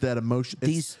triggers that emotion.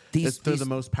 They're the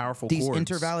most powerful chords. These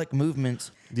intervallic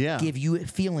movements give you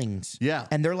feelings. Yeah.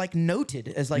 And they're like noted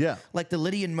as like the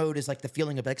Lydian mode is like the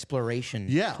feeling of exploration.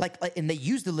 Yeah. Like and they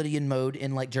use the Lydian mode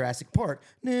in like Jurassic Park.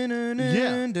 All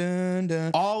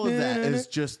of that is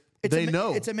just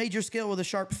know. It's a major scale with a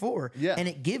sharp 4. Yeah. And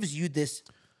it gives you this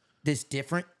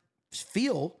different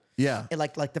feel. Yeah.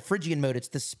 Like the Phrygian mode, it's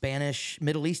the Spanish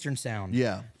Middle Eastern sound.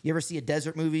 Yeah. You ever see a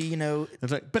desert movie,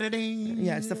 It's like,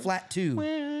 yeah, it's the flat 2.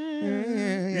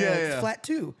 It's flat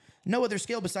 2. No other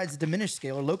scale besides the diminished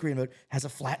scale or Locrian mode has a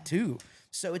flat 2.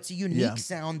 So it's a unique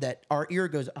sound that our ear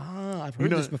goes, I've heard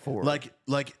this before. Like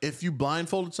if you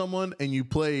blindfolded someone and you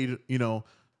played,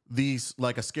 these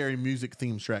like a scary music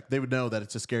theme track, they would know that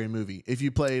it's a scary movie. If you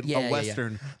played a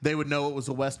Western, they would know it was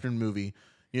a Western movie.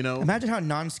 Imagine how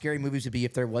non-scary movies would be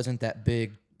if there wasn't that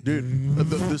big. Dude,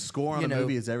 the score on a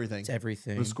movie is everything. It's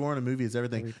everything. The score on a movie is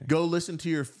everything. Go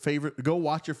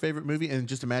watch your favorite movie and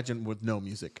just imagine with no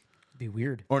music. Be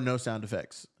weird. Or no sound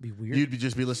effects. Be weird. You'd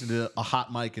just be listening to a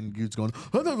hot mic and dudes going,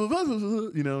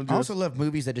 I also love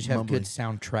movies that just have good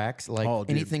soundtracks. Like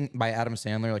anything by Adam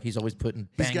Sandler. Like he's always putting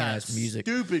banging ass music.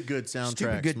 Stupid good soundtracks,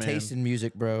 Stupid good taste in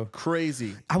music, bro.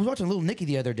 Crazy. I was watching Little Nicky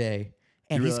the other day.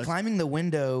 And he's climbing the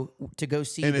window to go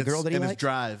see the girl that he likes. It's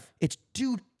Drive. It's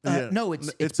no,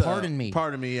 it's Pardon Me.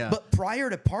 Pardon Me, yeah. But prior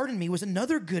to Pardon Me was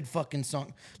another good fucking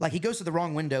song. Like he goes to the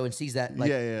wrong window and sees that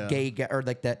gay guy or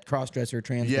like that cross-dresser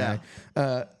trans guy.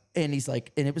 And he's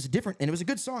like, and it was a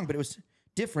good song, but it was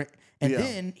different. And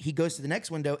then he goes to the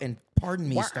next window and Pardon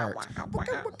Me starts.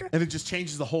 And it just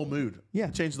changes the whole mood. Yeah.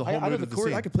 It changes the whole mood of the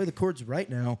scene. I could play the chords right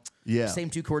now. Yeah. Same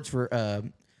 2 chords for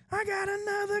I got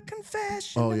another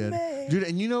confession to make. Dude,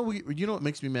 and you know what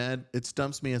makes me mad? It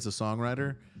stumps me as a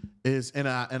songwriter and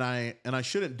I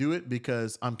shouldn't do it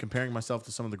because I'm comparing myself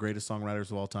to some of the greatest songwriters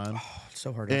of all time. Oh, it's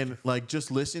so hard. And like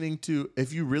just listening to,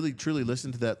 if you really truly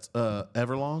listen to that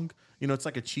Everlong, it's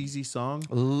like a cheesy song.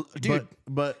 Dude,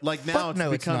 but like now it's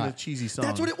become a cheesy song.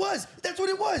 That's what it was.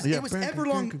 Yeah. It was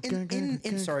Everlong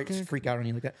in sorry, just freak out on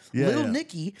you like that. Little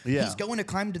Nicky, he's going to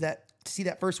climb to see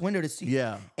that first window to see.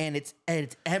 Yeah. And it's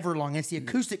Everlong. It's the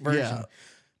acoustic version. Yeah.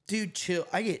 Dude, chill.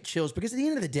 I get chills because at the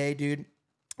end of the day, dude, I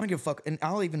don't give a fuck. And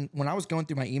when I was going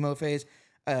through my emo phase,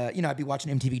 I'd be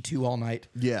watching MTV2 all night.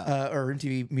 Yeah. Or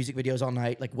MTV music videos all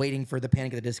night, like waiting for the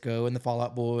Panic at the Disco and the Fall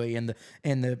Out Boy and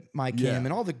the My Kim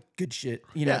and all the good shit,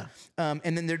 Yeah.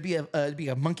 And then there'd be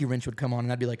a Monkey Wrench would come on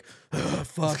and I'd be like, oh,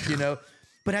 fuck,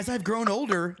 But as I've grown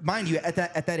older, mind you, at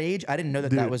that age, I didn't know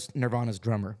that was Nirvana's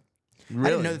drummer. Really? I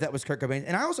didn't know that was Kurt Cobain,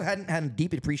 and I also hadn't had a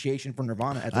deep appreciation for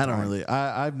Nirvana at the time. I don't really.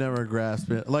 I've never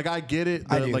grasped it. Like I get it,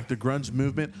 like the grunge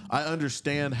movement. I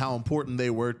understand how important they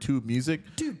were to music.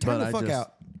 Dude, time the fuck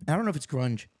out. I don't know if it's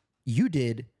grunge. You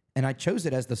did, And I chose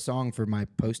it as the song for my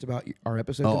post about our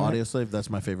episode. Oh, tonight, Audio Slave, that's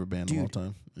my favorite band of all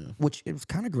time. Yeah. which it was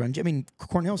kind of grungy. I mean,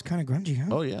 Cornell's kind of grungy, huh?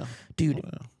 Oh, yeah. Dude, Oh,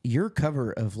 yeah. your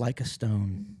cover of Like a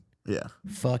Stone Yeah.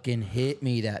 fucking hit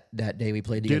me that day we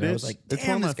played together. Dude, I was like, damn, it's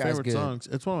one of my this guy's favorite good. songs.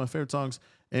 It's one of my favorite songs.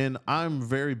 And I'm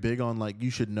very big on, like, you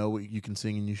should know what you can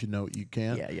sing and you should know what you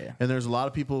can't. Yeah. And there's a lot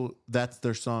of people, that's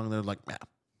their song. They're like,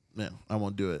 man, I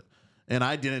won't do it. And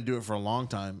I didn't do it for a long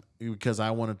time because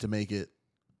I wanted to make it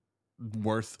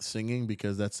worth singing,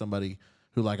 because that's somebody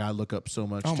who, like, I look up so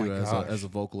much to as a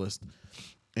vocalist.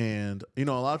 And, you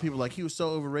know, a lot of people like, he was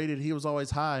so overrated. He was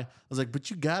always high. I was like, but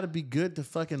you got to be good to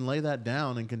fucking lay that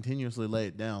down and continuously lay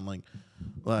it down.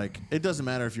 Like it doesn't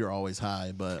matter if you're always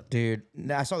high, but Dude,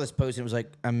 I saw this post. And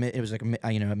it was like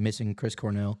I'm missing Chris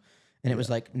Cornell, and it was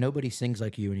like, nobody sings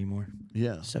like you anymore.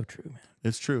 yeah, So true, man.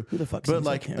 it's true. Who the fuck But sings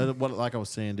like him? like I was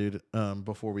saying, dude,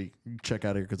 before we check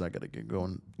out of here, because I got to get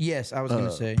going Yes, I was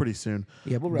gonna say pretty soon.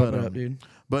 Yeah, we'll wrap it up, dude.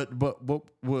 But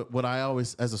what I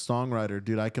always, as a songwriter,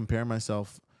 dude, I compare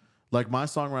myself. Like, my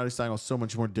songwriting style is so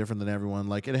much more different than everyone.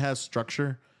 Like, it has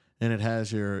structure, and it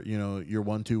has your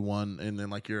 1-2-1, and then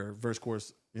like your verse,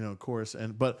 chorus, chorus.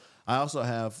 But I also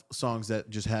have songs that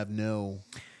just have no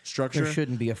structure. There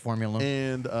shouldn't be a formula.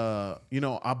 And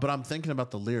but I'm thinking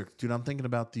about the lyrics, dude. I'm thinking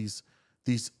about these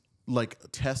like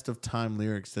test of time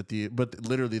lyrics but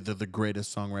literally they're the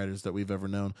greatest songwriters that we've ever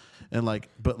known. And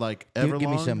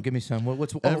Everlong. Give me some.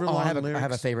 What's I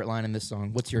have a favorite line in this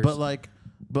song. What's yours? I'll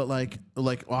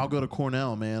go to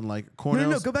Cornell, man. Like, Cornell.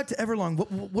 No, go back to Everlong.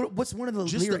 What's one of the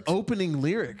just lyrics? the opening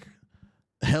lyric.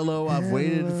 Hello, I've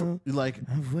waited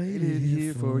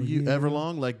here for you.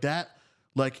 Everlong, like that.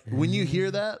 Like, when you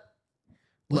hear that,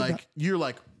 you're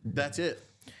like, that's it.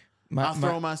 I'll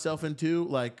throw myself into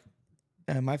like.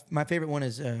 My favorite one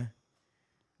is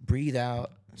breathe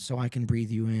out so I can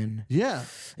breathe you in. Yeah,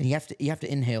 and you have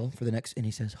to inhale for the next, and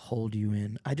he says hold you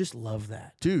in. I just love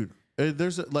that, dude.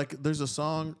 There's a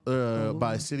song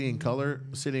by City and Color.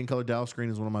 City and Color. Dallas Green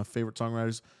is one of my favorite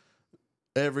songwriters.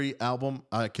 Every album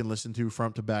I can listen to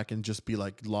front to back and just be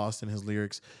like lost in his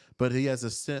lyrics. But he has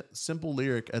a simple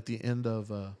lyric at the end of.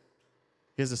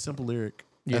 He has a simple lyric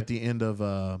at the end of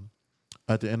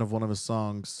one of his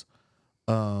songs,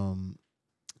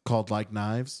 called "Like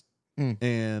Knives,"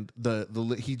 and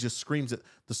he just screams it.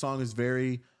 The song is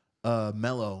very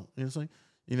mellow. And it's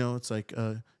like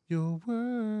your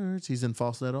words. He's in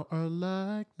falsetto are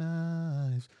like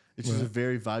knives. It's just a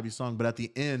very vibey song. But at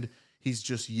the end, he's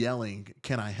just yelling,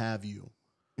 "Can I have you?"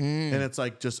 And it's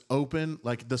like just open.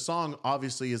 Like, the song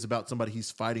obviously is about somebody he's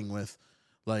fighting with.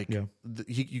 Like,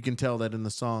 you can tell that in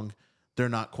the song, they're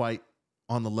not quite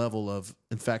on the level of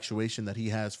infatuation that he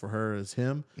has for her as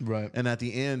him. Right. And at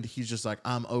the end, he's just like,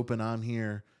 I'm open, I'm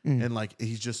here. And like,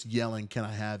 he's just yelling, "Can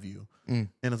I have you?" And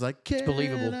it's like, "Can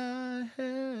believable. I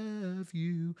have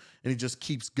you?" And he just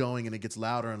keeps going, and it gets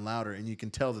louder and louder. And you can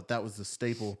tell that was the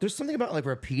staple. There's something about like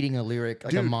repeating a lyric,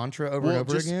 like a mantra over and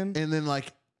over again. And then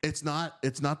like, it's not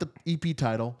the EP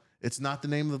title. It's not the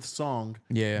name of the song.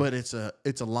 Yeah. But it's a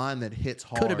line that hits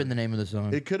hard. Could have been the name of the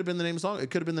song. It could have been the name of the song. It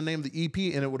could have been the name of the EP,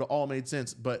 and it would have all made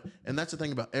sense. And that's the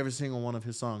thing about every single one of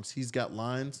his songs. He's got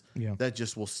lines that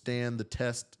just will stand the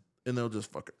test, and they'll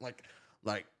just fucking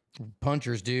like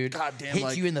punchers, dude. God damn,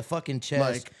 hits you in the fucking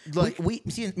chest. Like we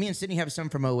see, me and Sydney have some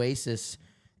from Oasis,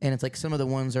 and it's like some of the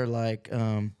ones are like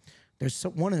there's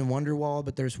one in Wonderwall,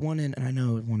 but there's one in, and I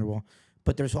know Wonderwall,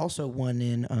 but there's also one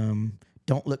in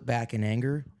Don't Look Back in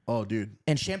Anger. Oh, dude.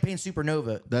 And Champagne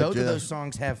Supernova. Both of those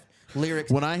songs have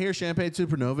lyrics. When I hear Champagne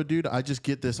Supernova, dude, I just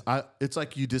get this. It's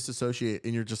like you disassociate,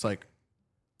 and you're just like,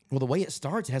 well, the way it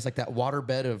starts, it has like that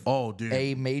waterbed of dude,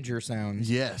 A major sounds.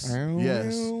 Yes. I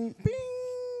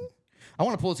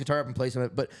want to pull this guitar up and play some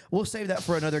of it, but we'll save that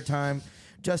for another time.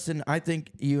 Justin, I think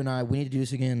you and I, we need to do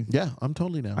this again. Yeah, I'm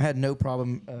totally down. I had no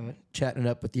problem chatting it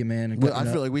up with you, man. And I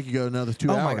feel like we could go another 2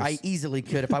 hours. I easily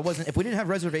could. If we didn't have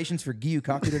reservations for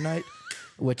Gyukaku tonight,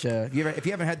 which if you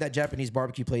haven't had that Japanese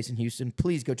barbecue place in Houston,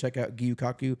 please go check out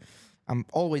Gyukaku. I'm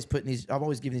always giving these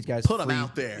guys them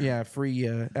out there. Yeah, free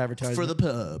advertising for the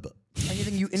pub.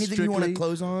 Anything you want to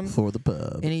close on for the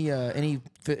pub? Any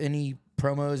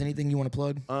promos? Anything you want to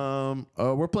plug?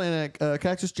 We're playing at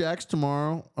Cactus Jack's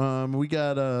tomorrow. We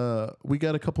got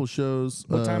a couple shows.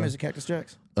 What time is it, Cactus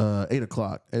Jack's? 8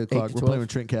 o'clock. 8 o'clock. We're playing with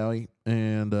Trent Cowie,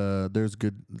 and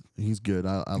he's good.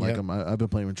 I like him. I've been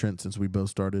playing with Trent since we both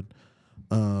started.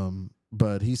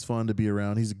 But he's fun to be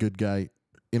around. He's a good guy.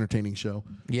 Entertaining show.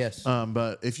 Yes.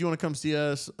 But if you want to come see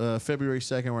us, February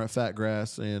 2nd, we're at Fat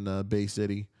Grass in Bay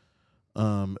City.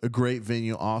 A great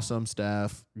venue, awesome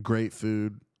staff, great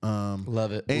food.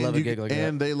 Love it. And Love a gig like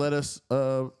and that. they let us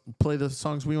play the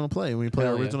songs we want to play. And we play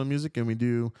our original music, and we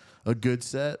do a good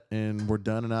set, and we're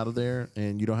done and out of there.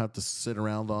 And you don't have to sit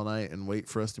around all night and wait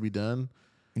for us to be done.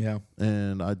 Yeah.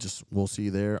 And we'll see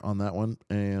you there on that one.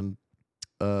 And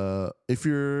if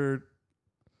you're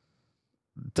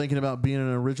thinking about being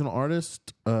an original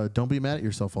artist, don't be mad at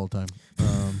yourself all the time.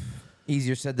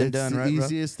 Easier said than done, right? It's the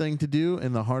easiest thing to do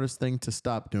and the hardest thing to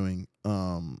stop doing.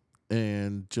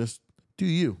 And just do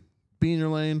you. Be in your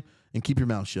lane and keep your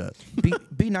mouth shut.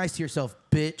 Be nice to yourself,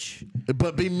 bitch.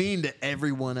 But be mean to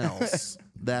everyone else.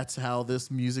 That's how this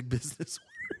music business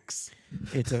works.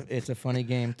 It's a funny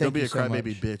game. Don't be a so crybaby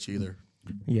much. bitch either.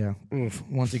 Yeah. Oof.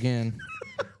 Once again,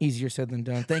 easier said than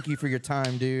done. Thank you for your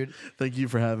time, dude. Thank you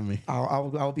for having me.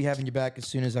 I'll be having you back as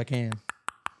soon as I can,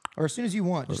 or as soon as you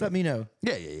want. Just let me know.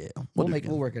 Yeah. We'll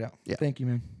work it out. Yeah. Thank you,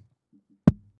 man.